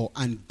alcohol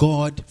and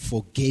God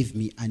forgave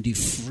me and He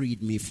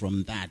freed me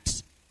from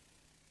that,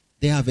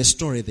 they have a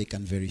story they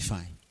can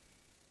verify.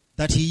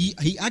 That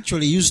he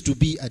actually used to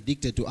be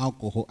addicted to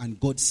alcohol and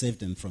God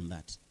saved them from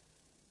that.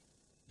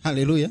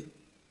 Hallelujah.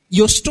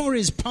 Your story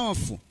is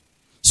powerful.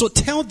 So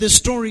tell the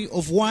story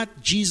of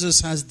what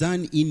Jesus has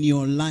done in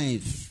your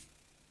life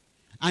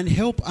and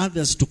help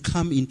others to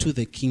come into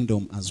the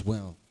kingdom as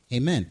well.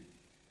 Amen.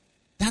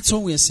 That's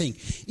all we are saying.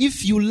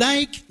 If you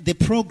like the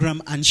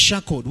program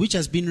Unshackled, which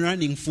has been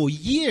running for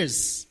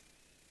years,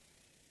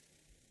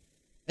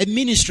 a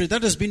ministry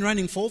that has been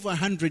running for over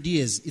 100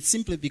 years, it's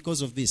simply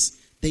because of this.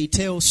 They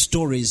tell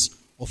stories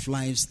of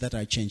lives that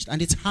are changed.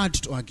 And it's hard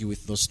to argue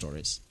with those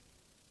stories.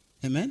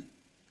 Amen?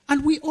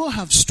 And we all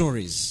have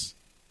stories.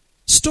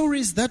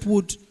 Stories that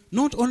would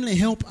not only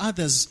help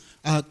others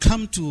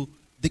come to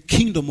the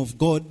kingdom of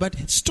God,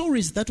 but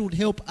stories that would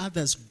help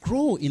others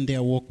grow in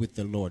their walk with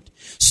the Lord.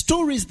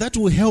 Stories that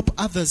will help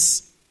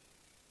others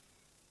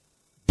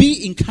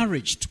be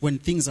encouraged when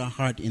things are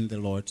hard in the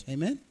Lord.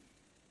 Amen?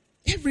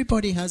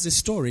 Everybody has a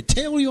story.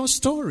 Tell your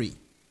story.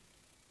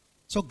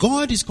 So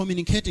God is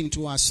communicating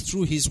to us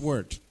through His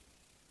word.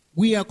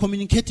 We are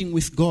communicating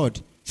with God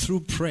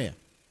through prayer.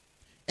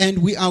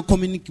 And we are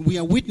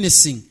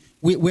witnessing.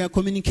 We are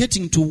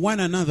communicating to one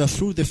another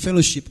through the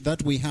fellowship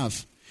that we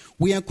have.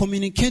 We are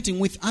communicating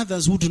with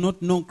others who do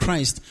not know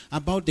Christ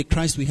about the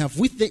Christ we have,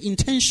 with the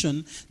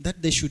intention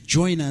that they should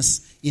join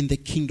us in the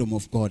kingdom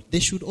of God. They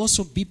should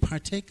also be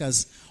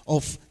partakers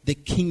of the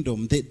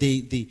kingdom,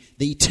 the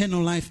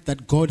eternal life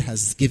that God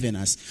has given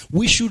us.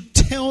 We should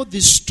tell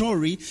this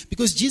story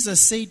because Jesus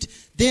said,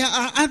 there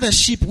are other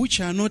sheep which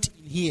are not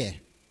in here,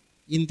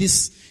 in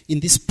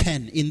this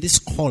pen, in this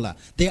collar.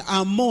 There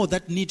are more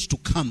that need to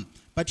come.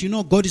 But you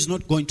know, God is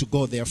not going to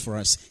go there for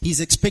us.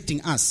 He's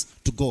expecting us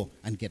to go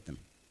and get them.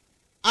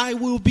 I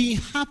will be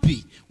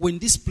happy when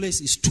this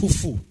place is too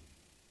full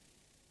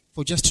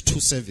for just 2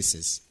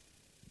 services.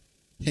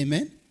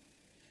 Amen?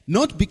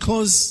 Not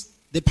because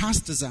the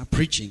pastors are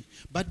preaching,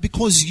 but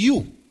because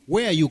you,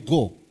 where you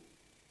go,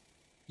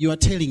 you are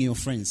telling your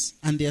friends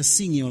and they are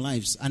seeing your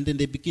lives and then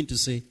they begin to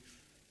say,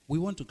 we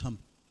want to come.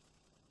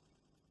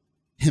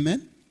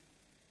 Amen?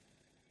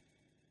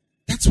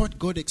 That's what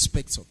God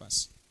expects of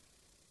us.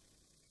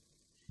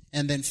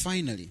 And then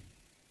finally,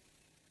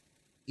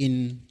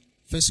 in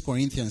 1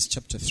 Corinthians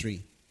chapter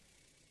 3.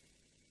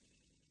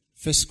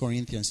 1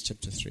 Corinthians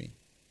chapter 3.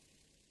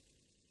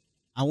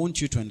 I want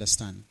you to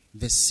understand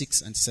verse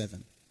 6 and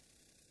 7.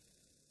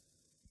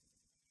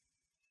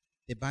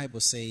 The Bible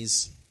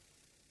says,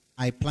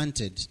 I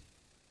planted,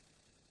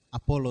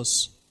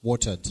 Apollos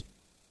watered,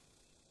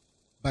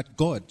 but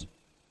God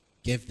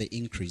gave the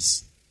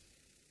increase.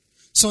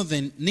 So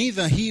then,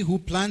 neither he who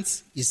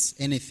plants is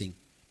anything,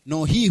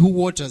 nor he who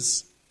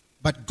waters,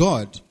 but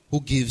God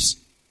who gives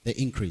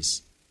the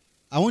increase.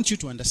 I want you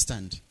to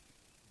understand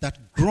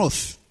that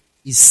growth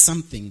is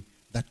something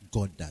that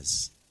God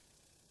does.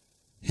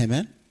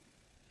 Amen?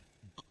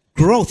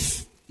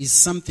 Growth is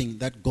something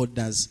that God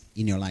does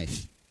in your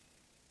life.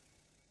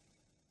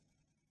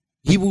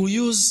 He will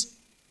use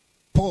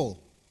Paul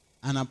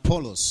and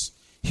Apollos.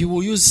 He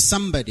will use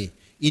somebody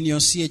in your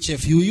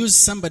CHF. He will use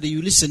somebody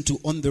you listen to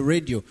on the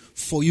radio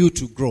for you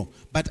to grow.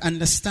 But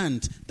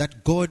understand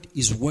that God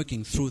is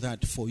working through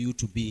that for you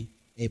to be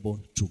able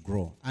to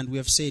grow. And we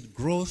have said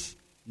growth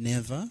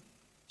never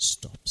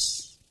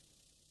stops.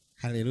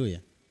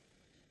 Hallelujah.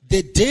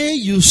 The day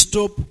you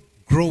stop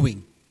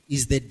growing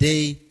is the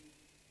day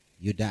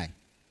you die.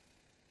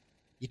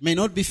 It may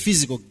not be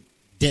physical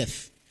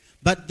death,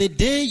 but the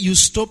day you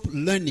stop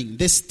learning,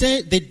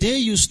 the day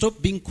you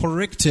stop being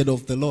corrected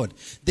of the Lord,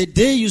 the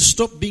day you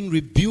stop being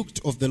rebuked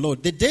of the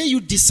Lord, the day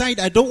you decide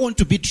I don't want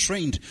to be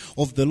trained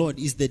of the Lord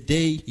is the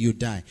day you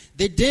die.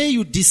 The day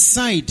you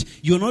decide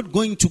you're not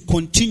going to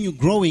continue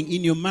growing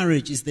in your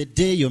marriage is the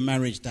day your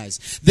marriage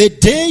dies. The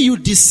day you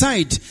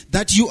decide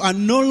that you are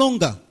no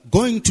longer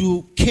going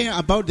to care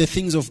about the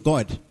things of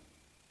God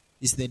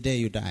is the day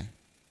you die.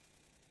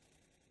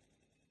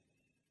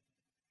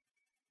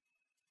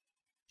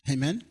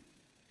 Amen?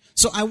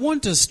 So I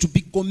want us to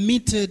be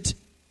committed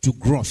to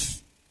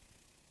growth.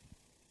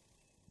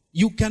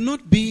 You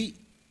cannot be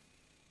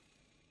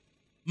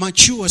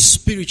mature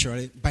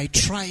spiritually by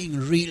trying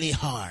really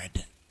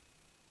hard.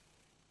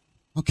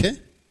 Okay?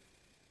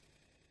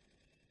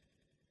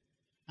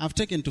 I've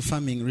taken to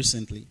farming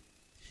recently,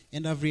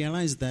 and I've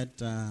realized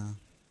that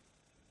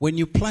when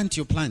you plant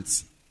your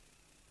plants,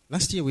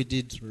 last year we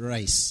did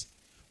rice.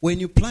 When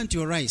you plant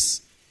your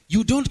rice,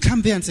 you don't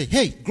come there and say,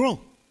 hey, grow.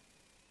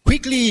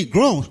 Quickly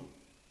grow.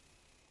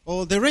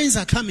 Or the rains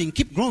are coming,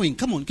 keep growing,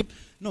 come on.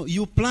 No,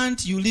 you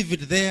plant, you leave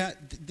it there.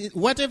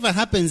 Whatever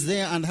happens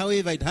there and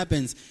however it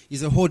happens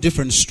is a whole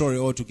different story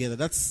altogether.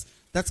 That's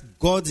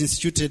God's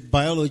instituted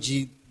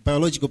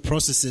biological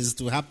processes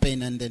to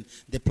happen, and then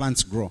the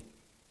plants grow.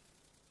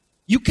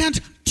 You can't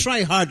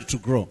try hard to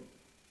grow.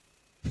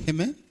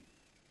 Amen?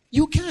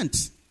 You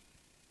can't.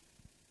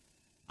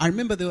 I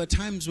remember there were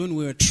times when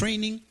we were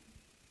training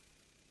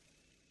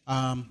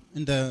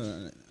in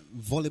the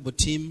volleyball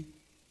team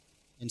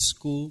in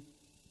school.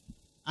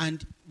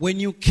 And when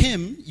you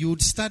came, you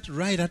would start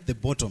right at the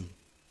bottom,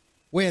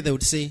 where they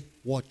would say,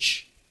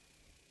 watch.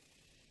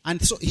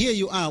 And so here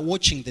you are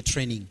watching the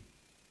training.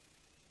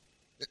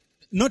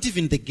 Not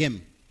even the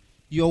game.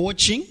 You're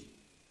watching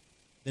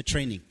the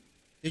training.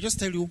 They just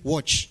tell you,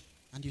 watch.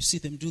 And you see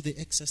them do the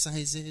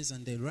exercises,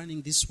 and they're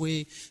running this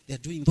way. They're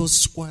doing those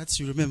squats.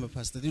 You remember,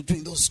 Pastor? They're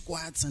doing those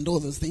squats and all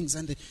those things.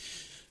 And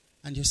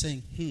you're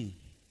saying,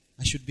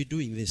 I should be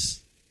doing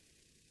this.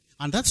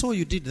 And that's all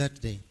you did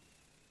that day.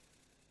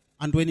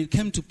 And when it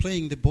came to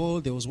playing the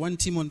ball, there was one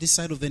team on this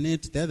side of the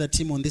net, the other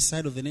team on this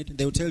side of the net.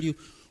 They will tell you,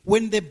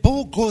 when the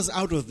ball goes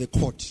out of the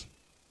court,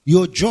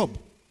 your job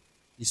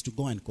is to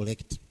go and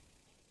collect.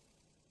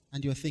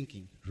 And you're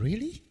thinking,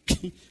 really?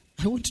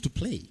 I want to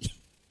play.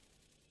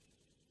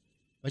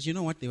 But you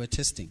know what they were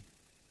testing?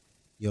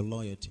 Your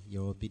loyalty,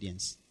 your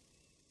obedience,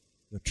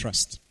 your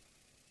trust.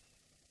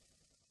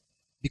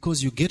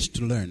 Because you get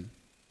to learn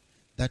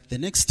that the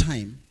next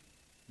time,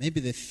 maybe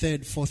the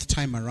third, fourth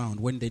time around,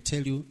 when they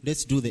tell you,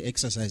 let's do the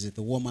exercises,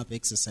 the warm-up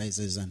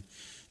exercises, and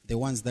the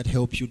ones that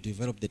help you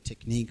develop the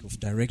technique of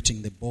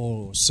directing the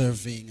ball or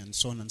serving and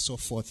so on and so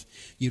forth,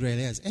 you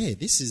realize, hey,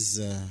 this is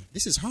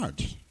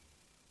hard.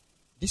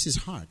 This is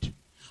hard.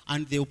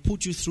 And they'll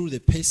put you through the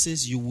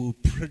paces. You will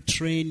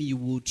train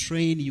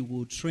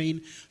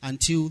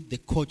until the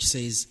coach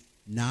says,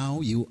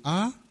 now you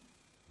are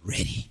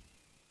ready.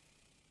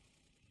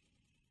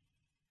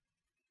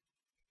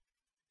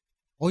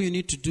 All you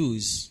need to do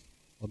is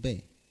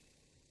obey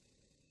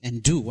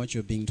and do what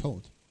you're being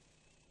told.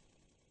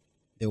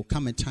 There will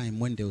come a time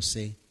when they'll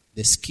say,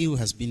 the skill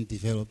has been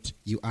developed,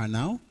 you are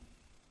now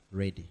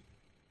ready.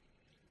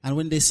 And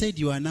when they said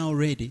you are now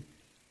ready,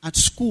 at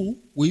school,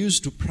 we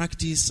used to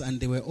practice, and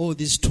there were all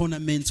these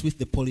tournaments with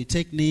the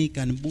Polytechnic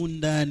and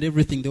Bunda and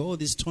everything. There were all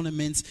these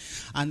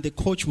tournaments, and the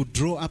coach would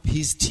draw up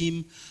his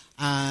team,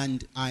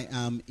 and I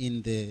am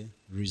in the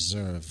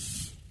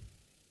reserve.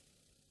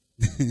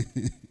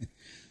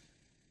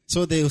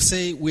 So they'll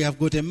say, we have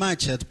got a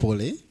match at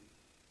Poly.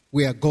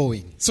 We are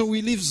going. So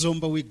we leave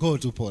Zomba, we go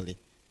to Poly.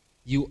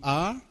 You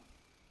are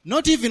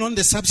not even on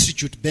the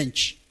substitute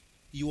bench.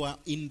 You are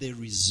in the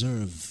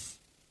reserve.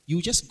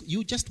 You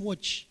just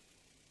watch.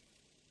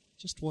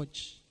 Just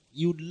watch.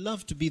 You'd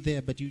love to be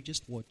there, but you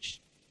just watch.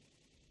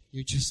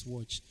 You just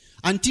watch.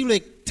 Until a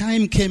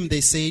time came,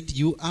 they said,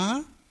 you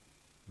are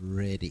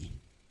ready.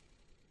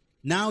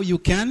 Now you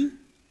can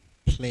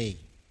play.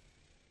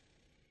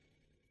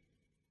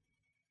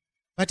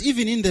 But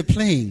even in the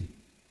playing,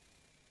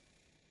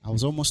 I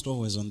was almost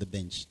always on the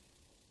bench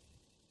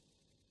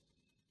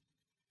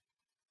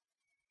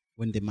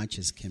when the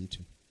matches came to.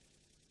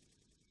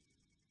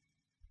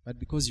 But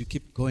because you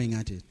keep going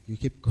at it,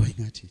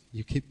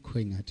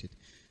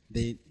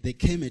 there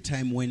came a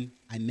time when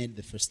I made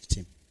the first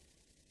team.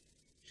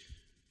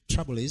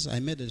 Trouble is, I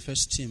made the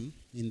first team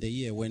in the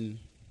year when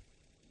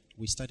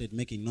we started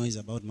making noise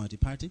about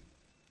multi-party,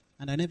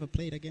 and I never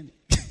played again.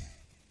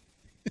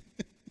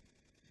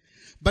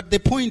 But the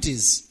point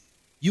is,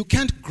 you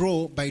can't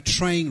grow by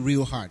trying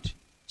real hard.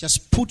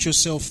 Just put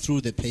yourself through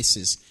the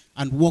paces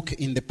and walk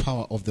in the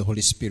power of the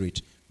Holy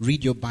Spirit.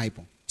 Read your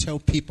Bible. Tell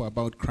people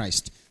about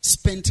Christ.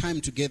 Spend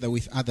time together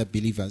with other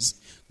believers.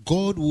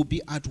 God will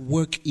be at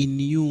work in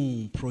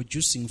you,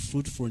 producing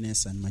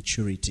fruitfulness and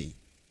maturity.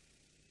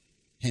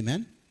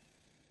 Amen?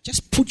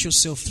 Just put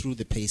yourself through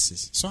the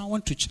paces. So I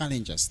want to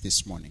challenge us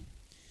this morning.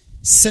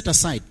 Set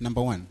aside,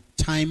 number one,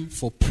 time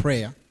for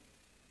prayer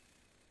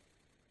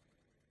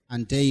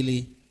and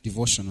daily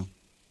devotional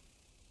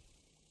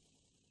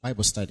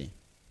Bible study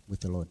with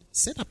the Lord.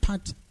 Set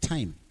apart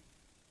time.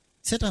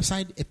 Set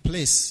aside a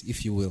place,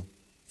 if you will,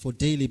 for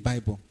daily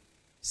Bible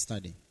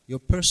study, your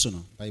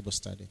personal Bible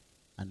study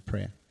and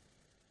prayer.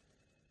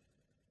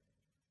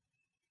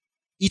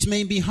 It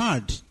may be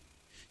hard.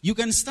 You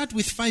can start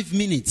with 5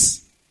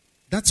 minutes.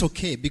 That's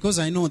okay, because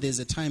I know there's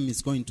a time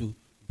it's going to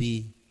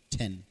be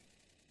 10.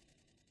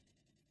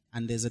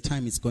 And there's a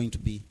time it's going to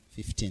be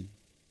 15.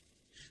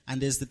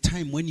 And there's the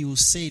time when you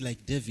say,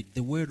 like David,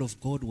 the word of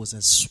God was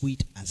as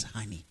sweet as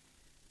honey.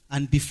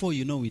 And before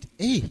you know it,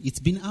 hey, it's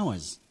been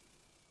hours.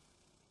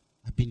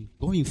 I've been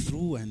going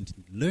through and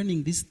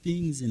learning these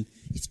things, and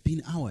it's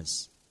been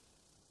hours.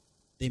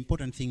 The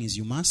important thing is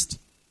you must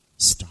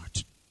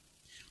start.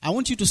 I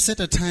want you to set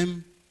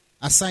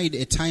aside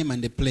a time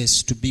and a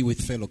place to be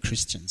with fellow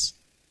Christians.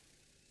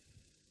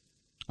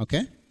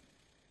 Okay?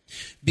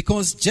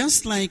 Because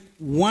just like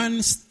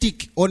one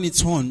stick on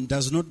its own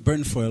does not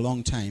burn for a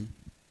long time,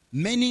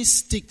 many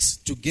sticks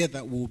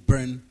together will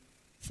burn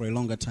for a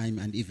longer time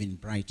and even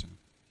brighter.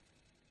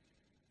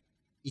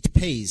 It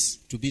pays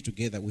to be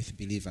together with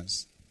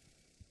believers.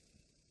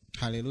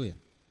 Hallelujah.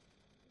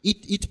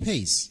 It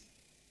pays.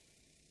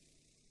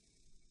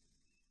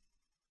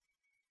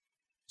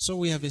 So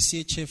we have a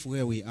CHF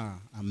where we are.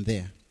 I'm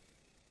there.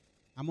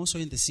 I'm also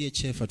in the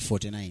CHF at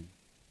 49.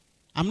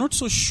 I'm not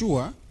so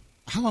sure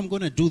how I'm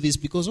going to do this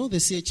because all the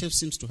CHF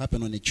seems to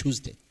happen on a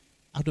Tuesday.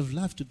 I would have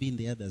loved to be in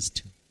the others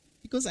too.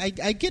 Because I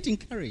get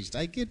encouraged.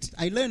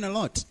 I learn a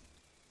lot.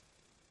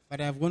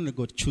 But I've only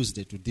got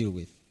Tuesday to deal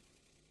with.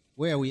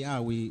 Where we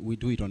are, we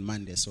do it on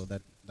Monday, so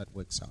that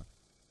works out.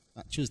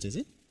 Tuesday, is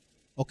it?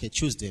 Okay,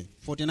 Tuesday.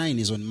 49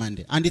 is on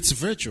Monday. And it's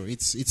virtual.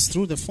 It's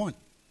through the phone.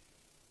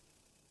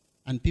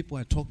 And people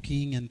are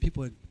talking, and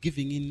people are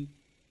giving in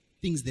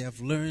things they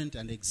have learned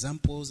and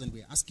examples, and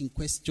we're asking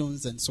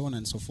questions and so on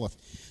and so forth.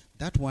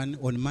 That one,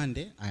 on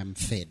Monday, I am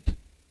fed.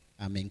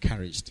 I'm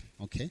encouraged.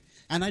 Okay?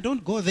 And I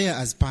don't go there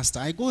as pastor.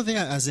 I go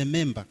there as a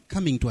member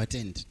coming to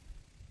attend.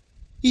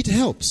 It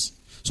helps.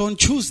 So on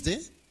Tuesday,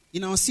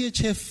 in our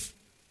CHF,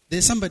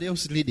 there's somebody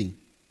else leading.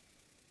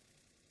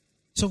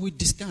 So we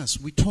discuss,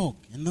 we talk,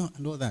 and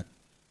all that.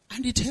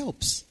 And it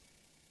helps.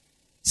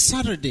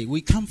 Saturday,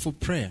 we come for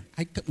prayer.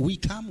 We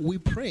come, we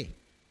pray.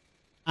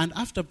 And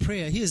after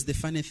prayer, here's the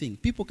funny thing.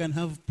 People can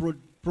have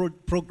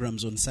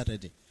programs on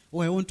Saturday. Oh,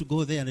 I want to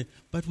go there.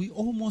 But we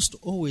almost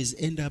always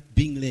end up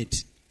being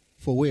late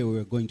for where we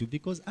were going to.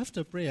 Because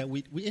after prayer,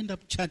 we end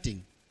up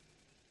chatting.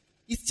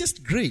 It's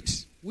just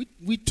great.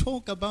 We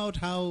talk about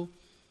how,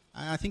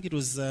 I think it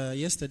was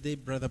yesterday,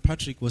 Brother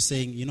Patrick was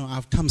saying,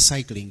 I've come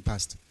cycling,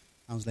 Pastor.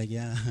 I was like,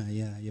 yeah,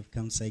 you've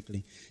come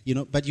cycling.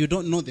 But you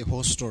don't know the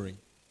whole story.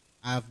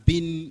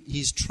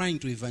 He's trying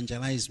to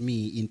evangelize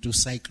me into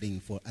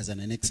cycling as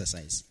an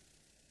exercise.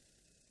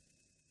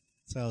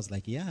 So I was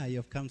like, yeah,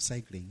 you've come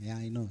cycling. Yeah,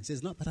 I know. He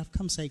says, no, but I've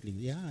come cycling.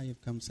 Yeah,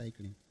 you've come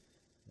cycling.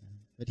 Yeah.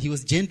 But he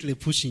was gently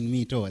pushing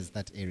me towards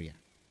that area.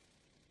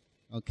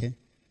 Okay?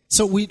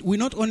 So we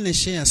not only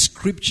share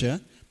scripture,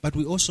 but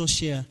we also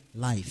share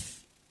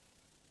life,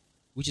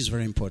 which is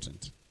very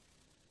important.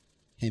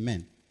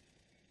 Amen.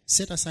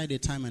 Set aside a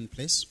time and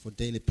place for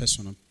daily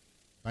personal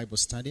Bible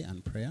study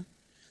and prayer.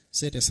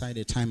 Set aside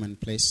a time and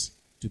place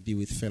to be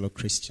with fellow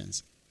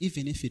Christians,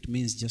 even if it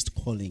means just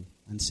calling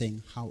and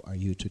saying, how are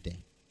you today?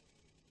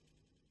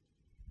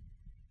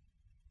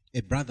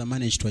 A brother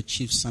managed to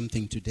achieve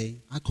something today.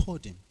 I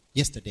called him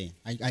yesterday.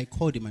 I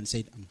called him and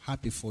said, I'm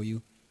happy for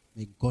you.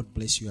 May God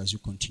bless you as you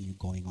continue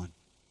going on.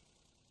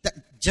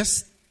 That,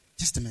 just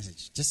a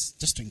message,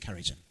 just to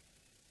encourage him.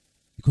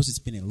 Because it's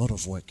been a lot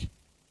of work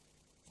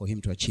for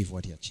him to achieve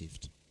what he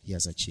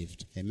has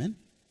achieved. Amen?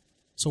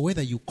 So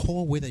whether you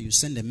call, whether you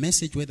send a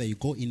message, whether you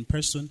go in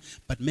person,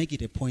 but make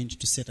it a point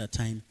to set a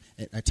time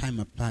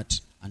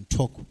apart and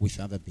talk with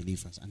other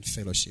believers and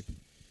fellowship.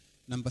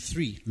 Number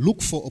 3,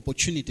 look for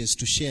opportunities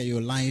to share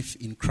your life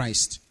in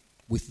Christ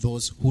with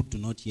those who do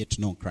not yet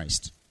know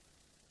Christ.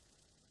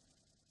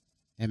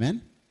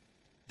 Amen?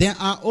 There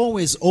are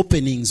always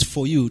openings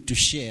for you to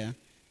share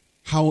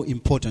how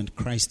important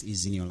Christ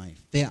is in your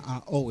life. There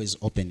are always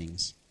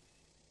openings.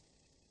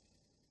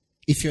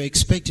 If you're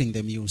expecting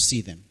them, you'll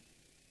see them.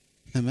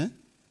 Amen?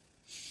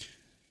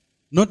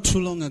 Not too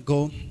long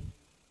ago,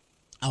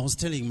 I was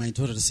telling my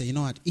daughter to say, you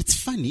know what, it's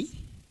funny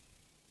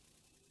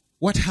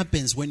what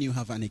happens when you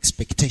have an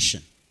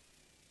expectation.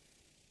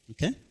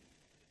 Okay?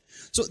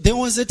 So there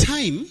was a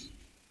time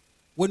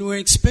when we were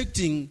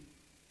expecting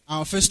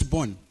our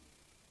firstborn.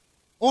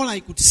 All I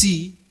could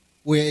see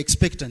were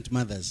expectant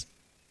mothers.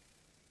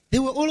 They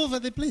were all over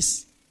the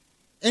place.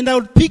 And I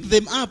would pick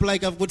them up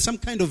like I've got some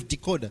kind of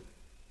decoder.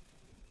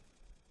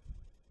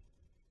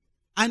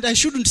 And I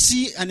shouldn't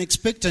see an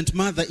expectant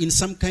mother in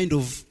some kind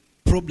of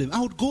problem.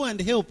 I would go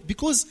and help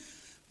because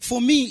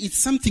for me, it's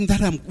something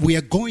that we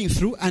are going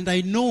through and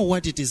I know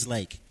what it is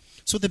like.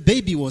 So the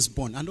baby was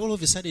born and all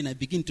of a sudden I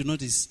begin to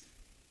notice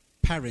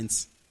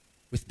parents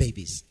with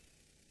babies.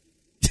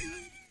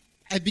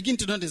 I begin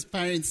to notice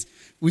parents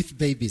with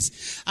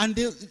babies. And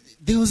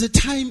there was a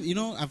time,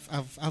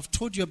 I've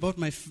told you about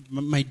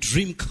my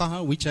dream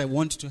car, which I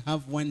want to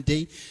have one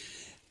day.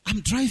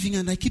 I'm driving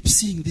and I keep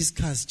seeing these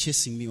cars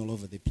chasing me all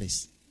over the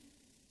place.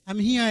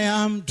 Here I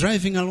am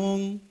driving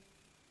along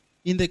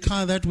in the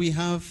car that we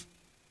have,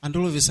 and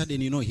all of a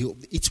sudden,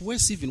 it's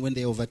worse even when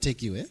they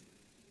overtake you.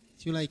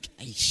 You're like,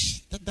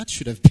 that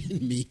should have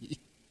been me.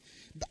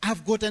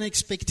 I've got an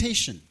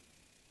expectation.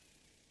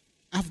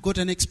 I'm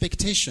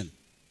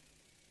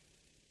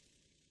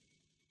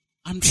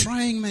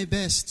trying my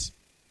best.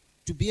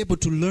 to be able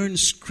to learn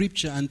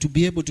scripture and to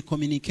be able to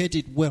communicate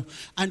it well.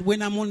 And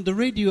when I'm on the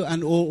radio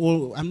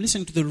or I'm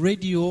listening to the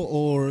radio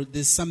or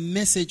there's some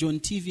message on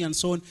TV and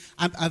so on,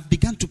 I've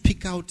begun to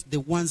pick out the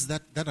ones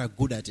that are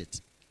good at it.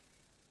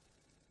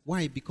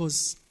 Why?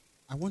 Because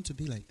I want to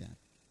be like that.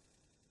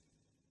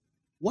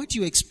 What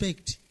you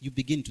expect, you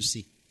begin to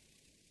see.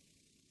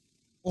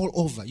 All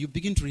over, you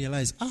begin to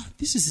realize,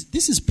 this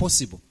is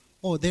possible.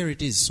 Oh, there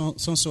it is,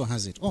 so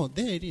has it. Oh,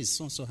 there it is,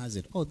 so has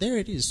it. Oh, there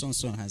it is,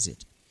 so has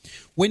it.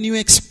 When you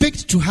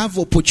expect to have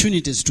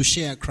opportunities to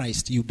share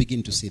Christ, you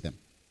begin to see them.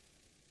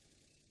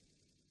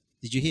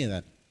 Did you hear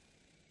that?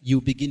 You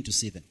begin to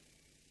see them.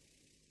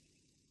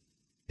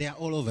 They are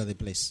all over the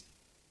place.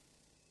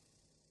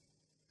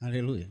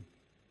 Hallelujah.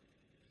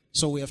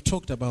 So we have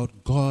talked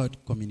about God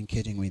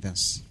communicating with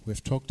us.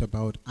 We've talked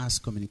about us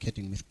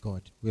communicating with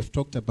God. We've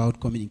talked about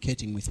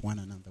communicating with one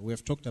another. We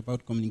have talked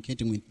about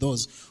communicating with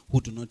those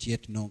who do not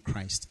yet know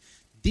Christ.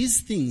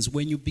 These things,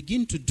 when you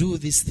begin to do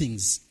these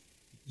things,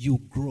 you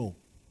grow.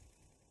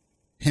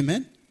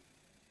 Amen?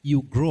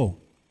 You grow.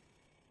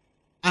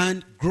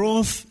 And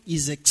growth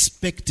is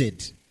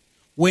expected.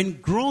 When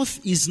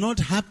growth is not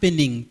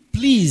happening,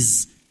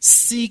 please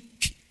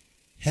seek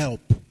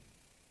help.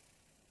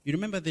 You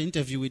remember the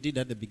interview we did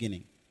at the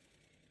beginning?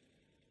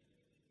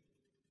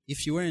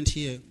 If you weren't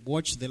here,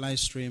 watch the live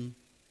stream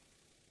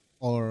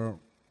or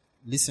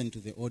listen to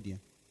the audio.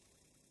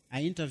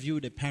 I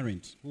interviewed a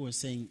parent who was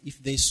saying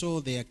if they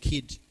saw their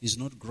kid is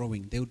not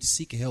growing, they would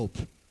seek help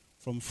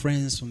from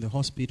friends, from the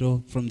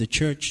hospital, from the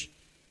church,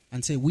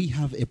 and say, we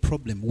have a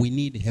problem, we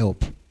need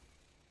help.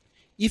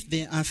 If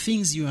there are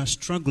things you are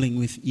struggling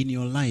with in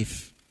your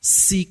life,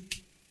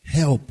 seek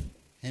help.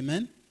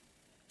 Amen?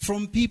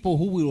 From people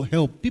who will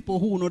help, people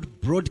who will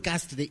not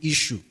broadcast the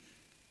issue.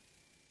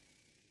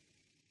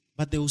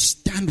 But they will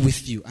stand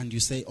with you and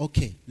you say,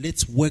 okay,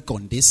 let's work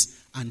on this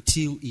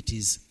until it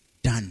is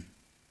done.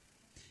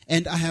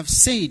 And I have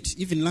said,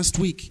 even last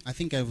week, I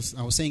think I was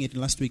saying it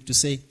last week, to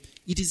say,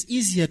 it is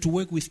easier to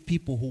work with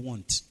people who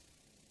want.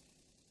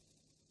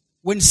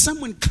 When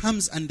someone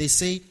comes and they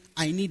say,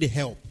 I need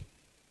help,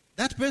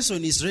 that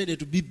person is ready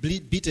to be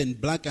beaten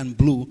black and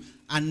blue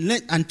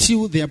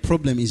until their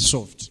problem is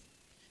solved.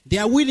 They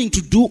are willing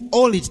to do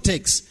all it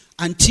takes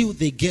until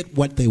they get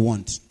what they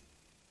want.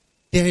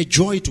 They are a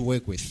joy to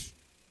work with.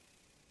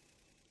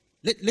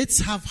 Let's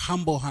have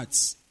humble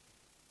hearts.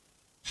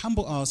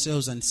 Humble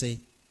ourselves and say,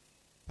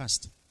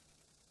 Pastor,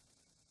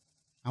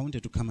 I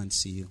wanted to come and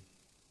see you.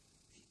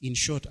 In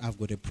short, I've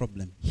got a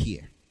problem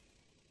here.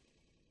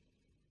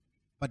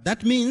 But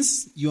that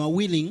means you are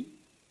willing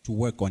to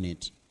work on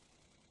it.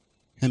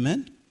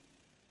 Amen?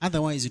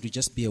 Otherwise, it will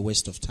just be a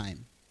waste of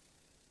time.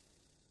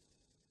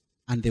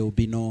 And there will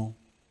be no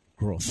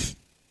growth.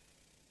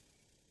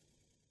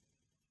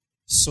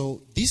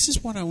 So this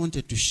is what I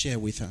wanted to share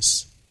with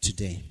us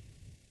today.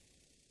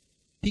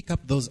 Pick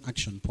up those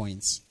action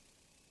points,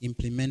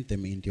 implement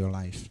them into your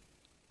life,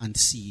 and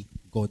see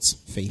God's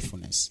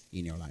faithfulness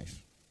in your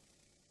life.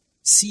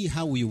 See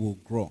how you will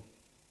grow.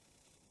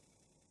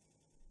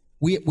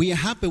 We are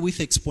happy with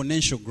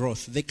exponential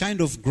growth, the kind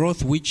of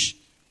growth which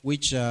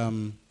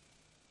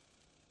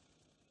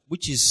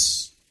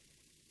is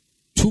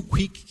too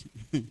quick,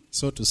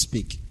 so to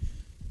speak.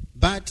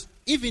 But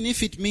even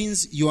if it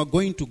means you are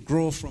going to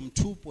grow from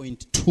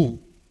 2.2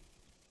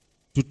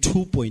 to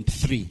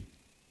 2.3,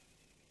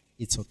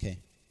 it's okay.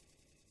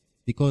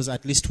 Because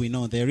at least we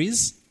know there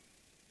is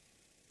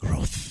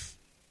growth.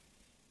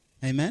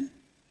 Amen?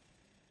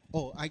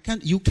 Oh,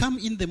 you come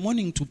in the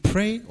morning to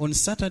pray on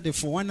Saturday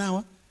for 1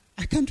 hour.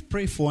 I can't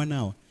pray for 1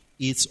 hour.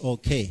 It's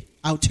okay.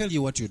 I'll tell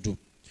you what you do.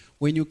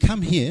 When you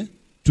come here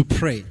to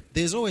pray,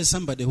 there's always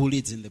somebody who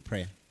leads in the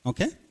prayer.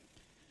 Okay?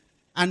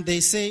 And they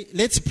say,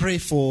 let's pray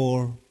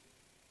for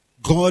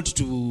God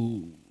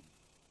to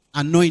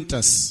anoint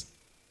us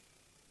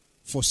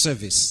for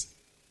service.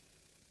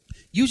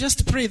 You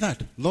just pray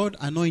that. Lord,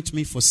 anoint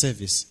me for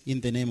service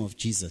in the name of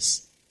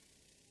Jesus.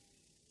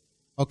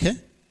 Okay?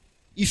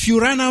 If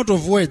you run out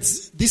of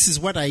words, this is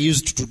what I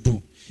used to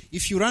do.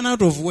 If you run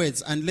out of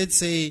words and let's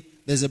say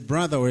there's a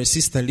brother or a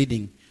sister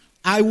leading,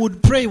 I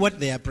would pray what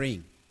they are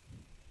praying.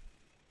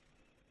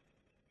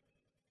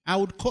 I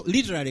would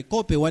literally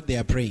copy what they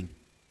are praying.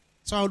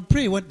 So I would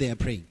pray what they are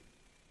praying.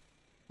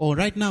 Or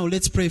right now,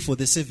 let's pray for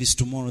the service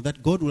tomorrow,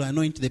 that God will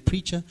anoint the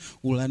preacher,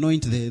 will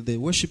anoint the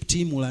worship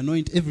team, will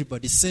anoint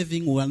everybody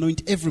serving, will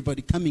anoint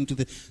everybody coming to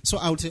the... So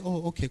I would say,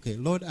 okay,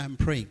 Lord, I'm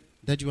praying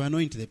that you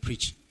anoint the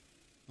preacher.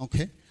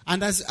 Okay?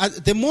 And as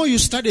the more you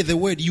study the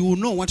word, you will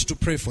know what to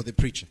pray for the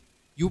preacher.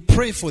 You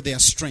pray for their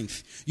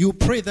strength. You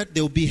pray that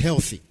they'll be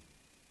healthy.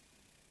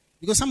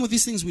 Because some of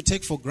these things we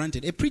take for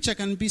granted. A preacher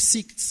can be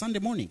sick Sunday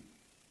morning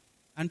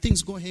and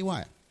things go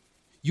haywire.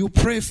 You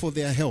pray for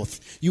their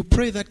health. You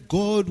pray that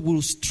God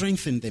will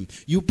strengthen them.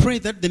 You pray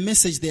that the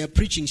message they are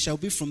preaching shall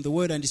be from the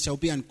word and it shall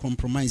be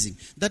uncompromising.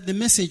 That the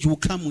message will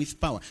come with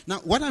power. Now,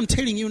 what I'm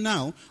telling you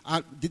now,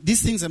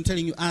 these things I'm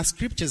telling you are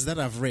scriptures that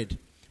I've read.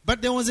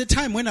 But there was a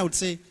time when I would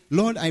say,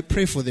 Lord, I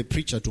pray for the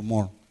preacher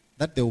tomorrow,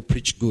 that they will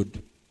preach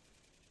good.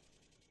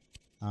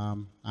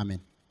 Amen.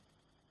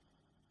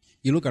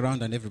 You look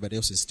around and everybody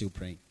else is still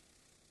praying.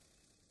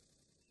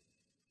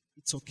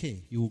 It's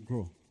okay. You will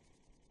grow.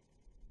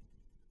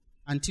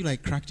 Until I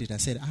cracked it, I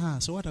said,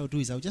 so what I'll do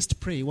is I'll just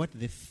pray what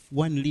the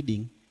one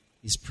leading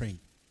is praying.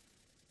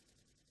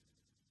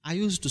 I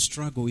used to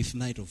struggle with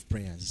night of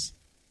prayers.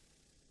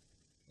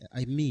 I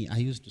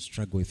used to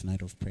struggle with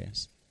night of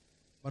prayers.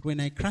 But when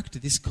I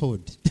cracked this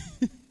code,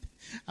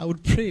 I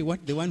would pray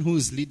what the one who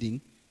is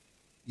leading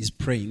is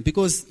praying.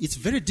 Because it's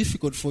very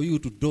difficult for you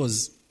to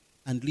doze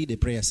and lead a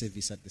prayer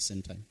service at the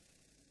same time.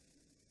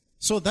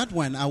 So that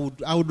one, I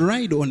would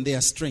ride on their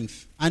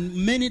strength. And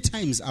many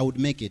times I would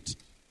make it.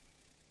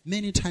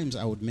 Many times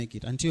I would make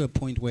it until a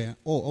point where,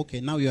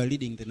 okay, now you are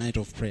leading the night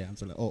of prayer. I'm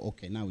so like,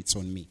 okay, now it's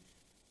on me.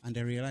 And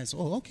I realized,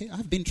 okay,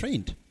 I've been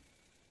trained.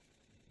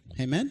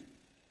 Amen?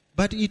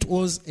 But it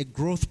was a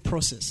growth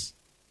process.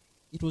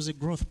 It was a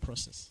growth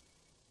process.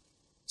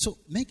 So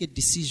make a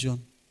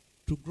decision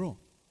to grow.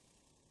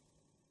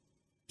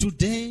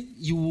 Today,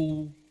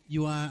 you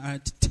are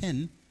at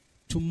 10.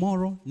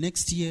 Tomorrow,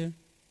 next year,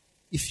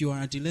 if you are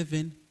at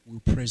 11, we'll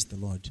praise the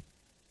Lord.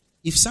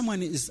 If someone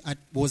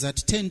was at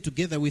 10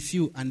 together with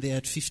you and they're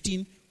at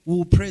 15,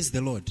 we'll praise the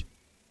Lord.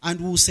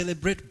 And we'll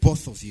celebrate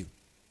both of you.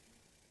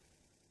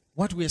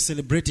 What we are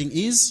celebrating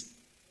is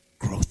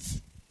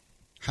growth.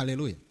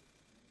 Hallelujah.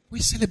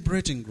 We're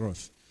celebrating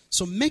growth.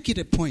 So make it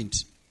a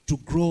point to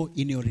grow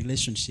in your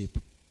relationship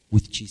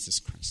with Jesus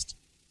Christ.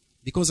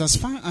 Because as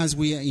far as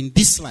we are in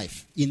this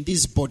life, in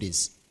these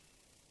bodies,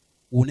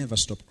 we'll never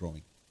stop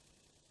growing.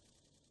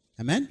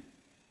 Amen?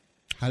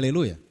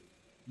 Hallelujah.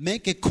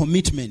 Make a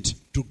commitment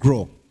to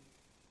grow.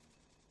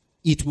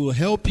 It will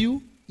help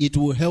you. It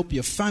will help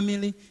your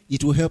family.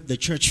 It will help the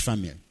church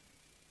family.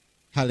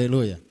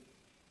 Hallelujah.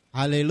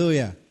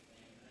 Hallelujah.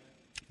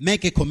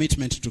 Make a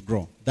commitment to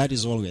grow. That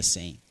is all we are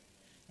saying.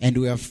 And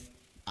we have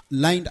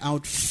lined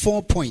out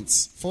 4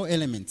 points, 4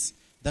 elements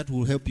that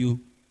will help you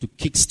to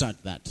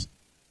kickstart that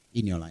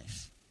in your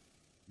life.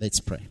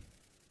 Let's pray.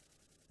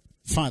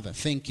 Father,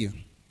 thank you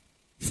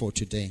for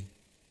today.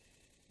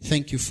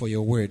 Thank you for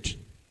your word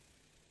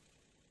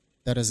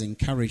that has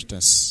encouraged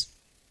us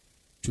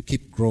to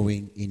keep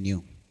growing in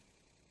you.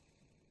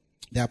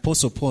 The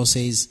Apostle Paul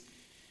said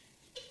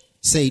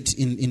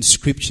in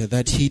Scripture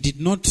that he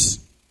did not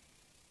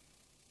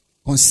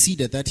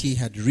consider that he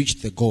had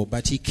reached the goal,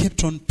 but he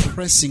kept on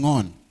pressing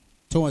on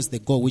towards the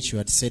goal which you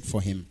had set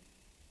for him.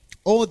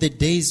 All the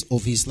days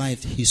of his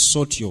life, he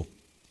sought you.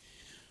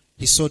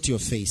 He sought your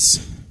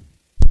face.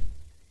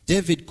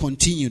 David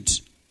continued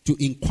to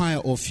inquire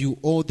of you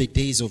all the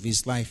days of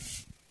his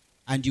life,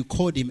 and you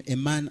called him a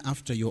man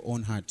after your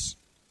own heart.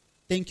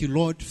 Thank you,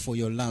 Lord, for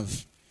your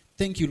love.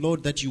 Thank you,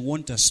 Lord, that you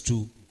want us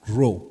to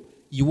grow.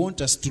 You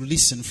want us to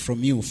listen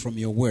from you, from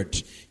your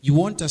word. You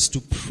want us to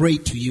pray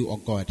to you, oh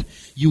God.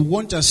 You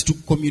want us to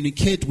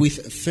communicate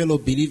with fellow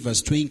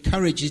believers, to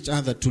encourage each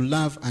other to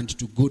love and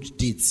to good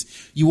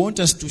deeds. You want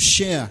us to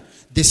share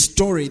the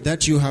story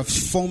that you have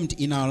formed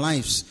in our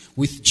lives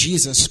with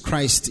Jesus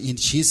Christ, in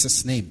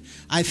Jesus' name.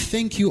 I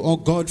thank you, oh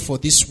God, for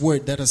this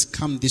word that has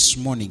come this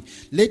morning.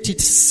 Let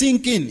it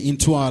sink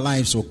into our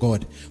lives, oh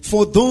God.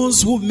 For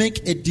those who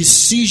make a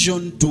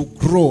decision to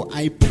grow,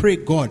 I pray,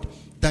 God,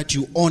 that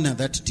you honor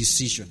that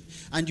decision.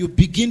 And you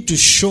begin to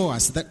show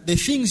us that the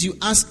things you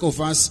ask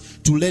of us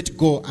to let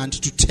go and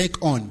to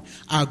take on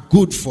are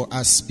good for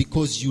us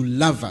because you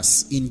love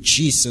us. In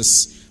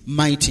Jesus'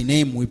 mighty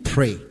name we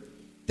pray.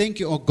 Thank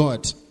you, oh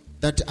God,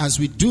 that as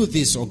we do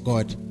this, oh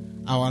God,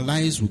 our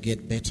lives will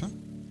get better.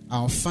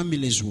 Our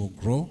families will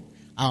grow.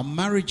 Our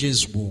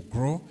marriages will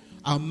grow.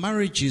 Our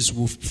marriages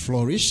will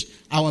flourish.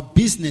 Our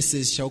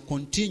businesses shall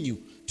continue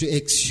to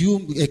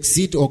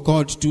exceed, oh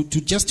God, to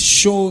just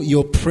show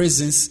your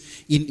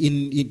presence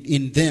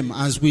in them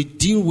as we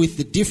deal with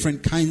the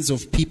different kinds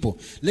of people.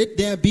 Let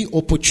there be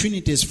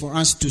opportunities for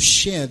us to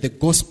share the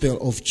gospel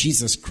of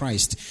Jesus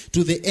Christ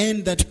to the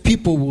end that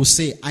people will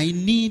say, I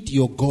need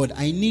your God.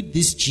 I need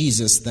this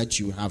Jesus that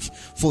you have.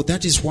 For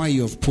that is why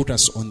you have put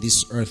us on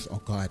this earth,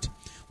 oh God.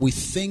 We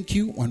thank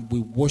you and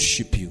we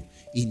worship you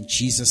in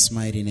Jesus'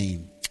 mighty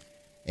name.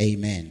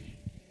 Amen.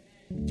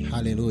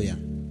 Hallelujah.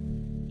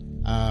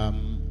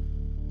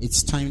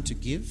 It's time to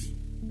give.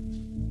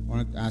 I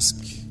want to ask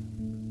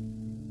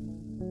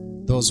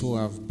those who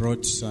have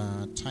brought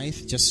tithe,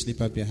 just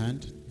slip up your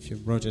hand if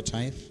you've brought a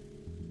tithe.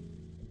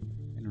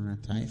 Anyone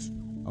a tithe?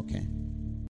 Okay.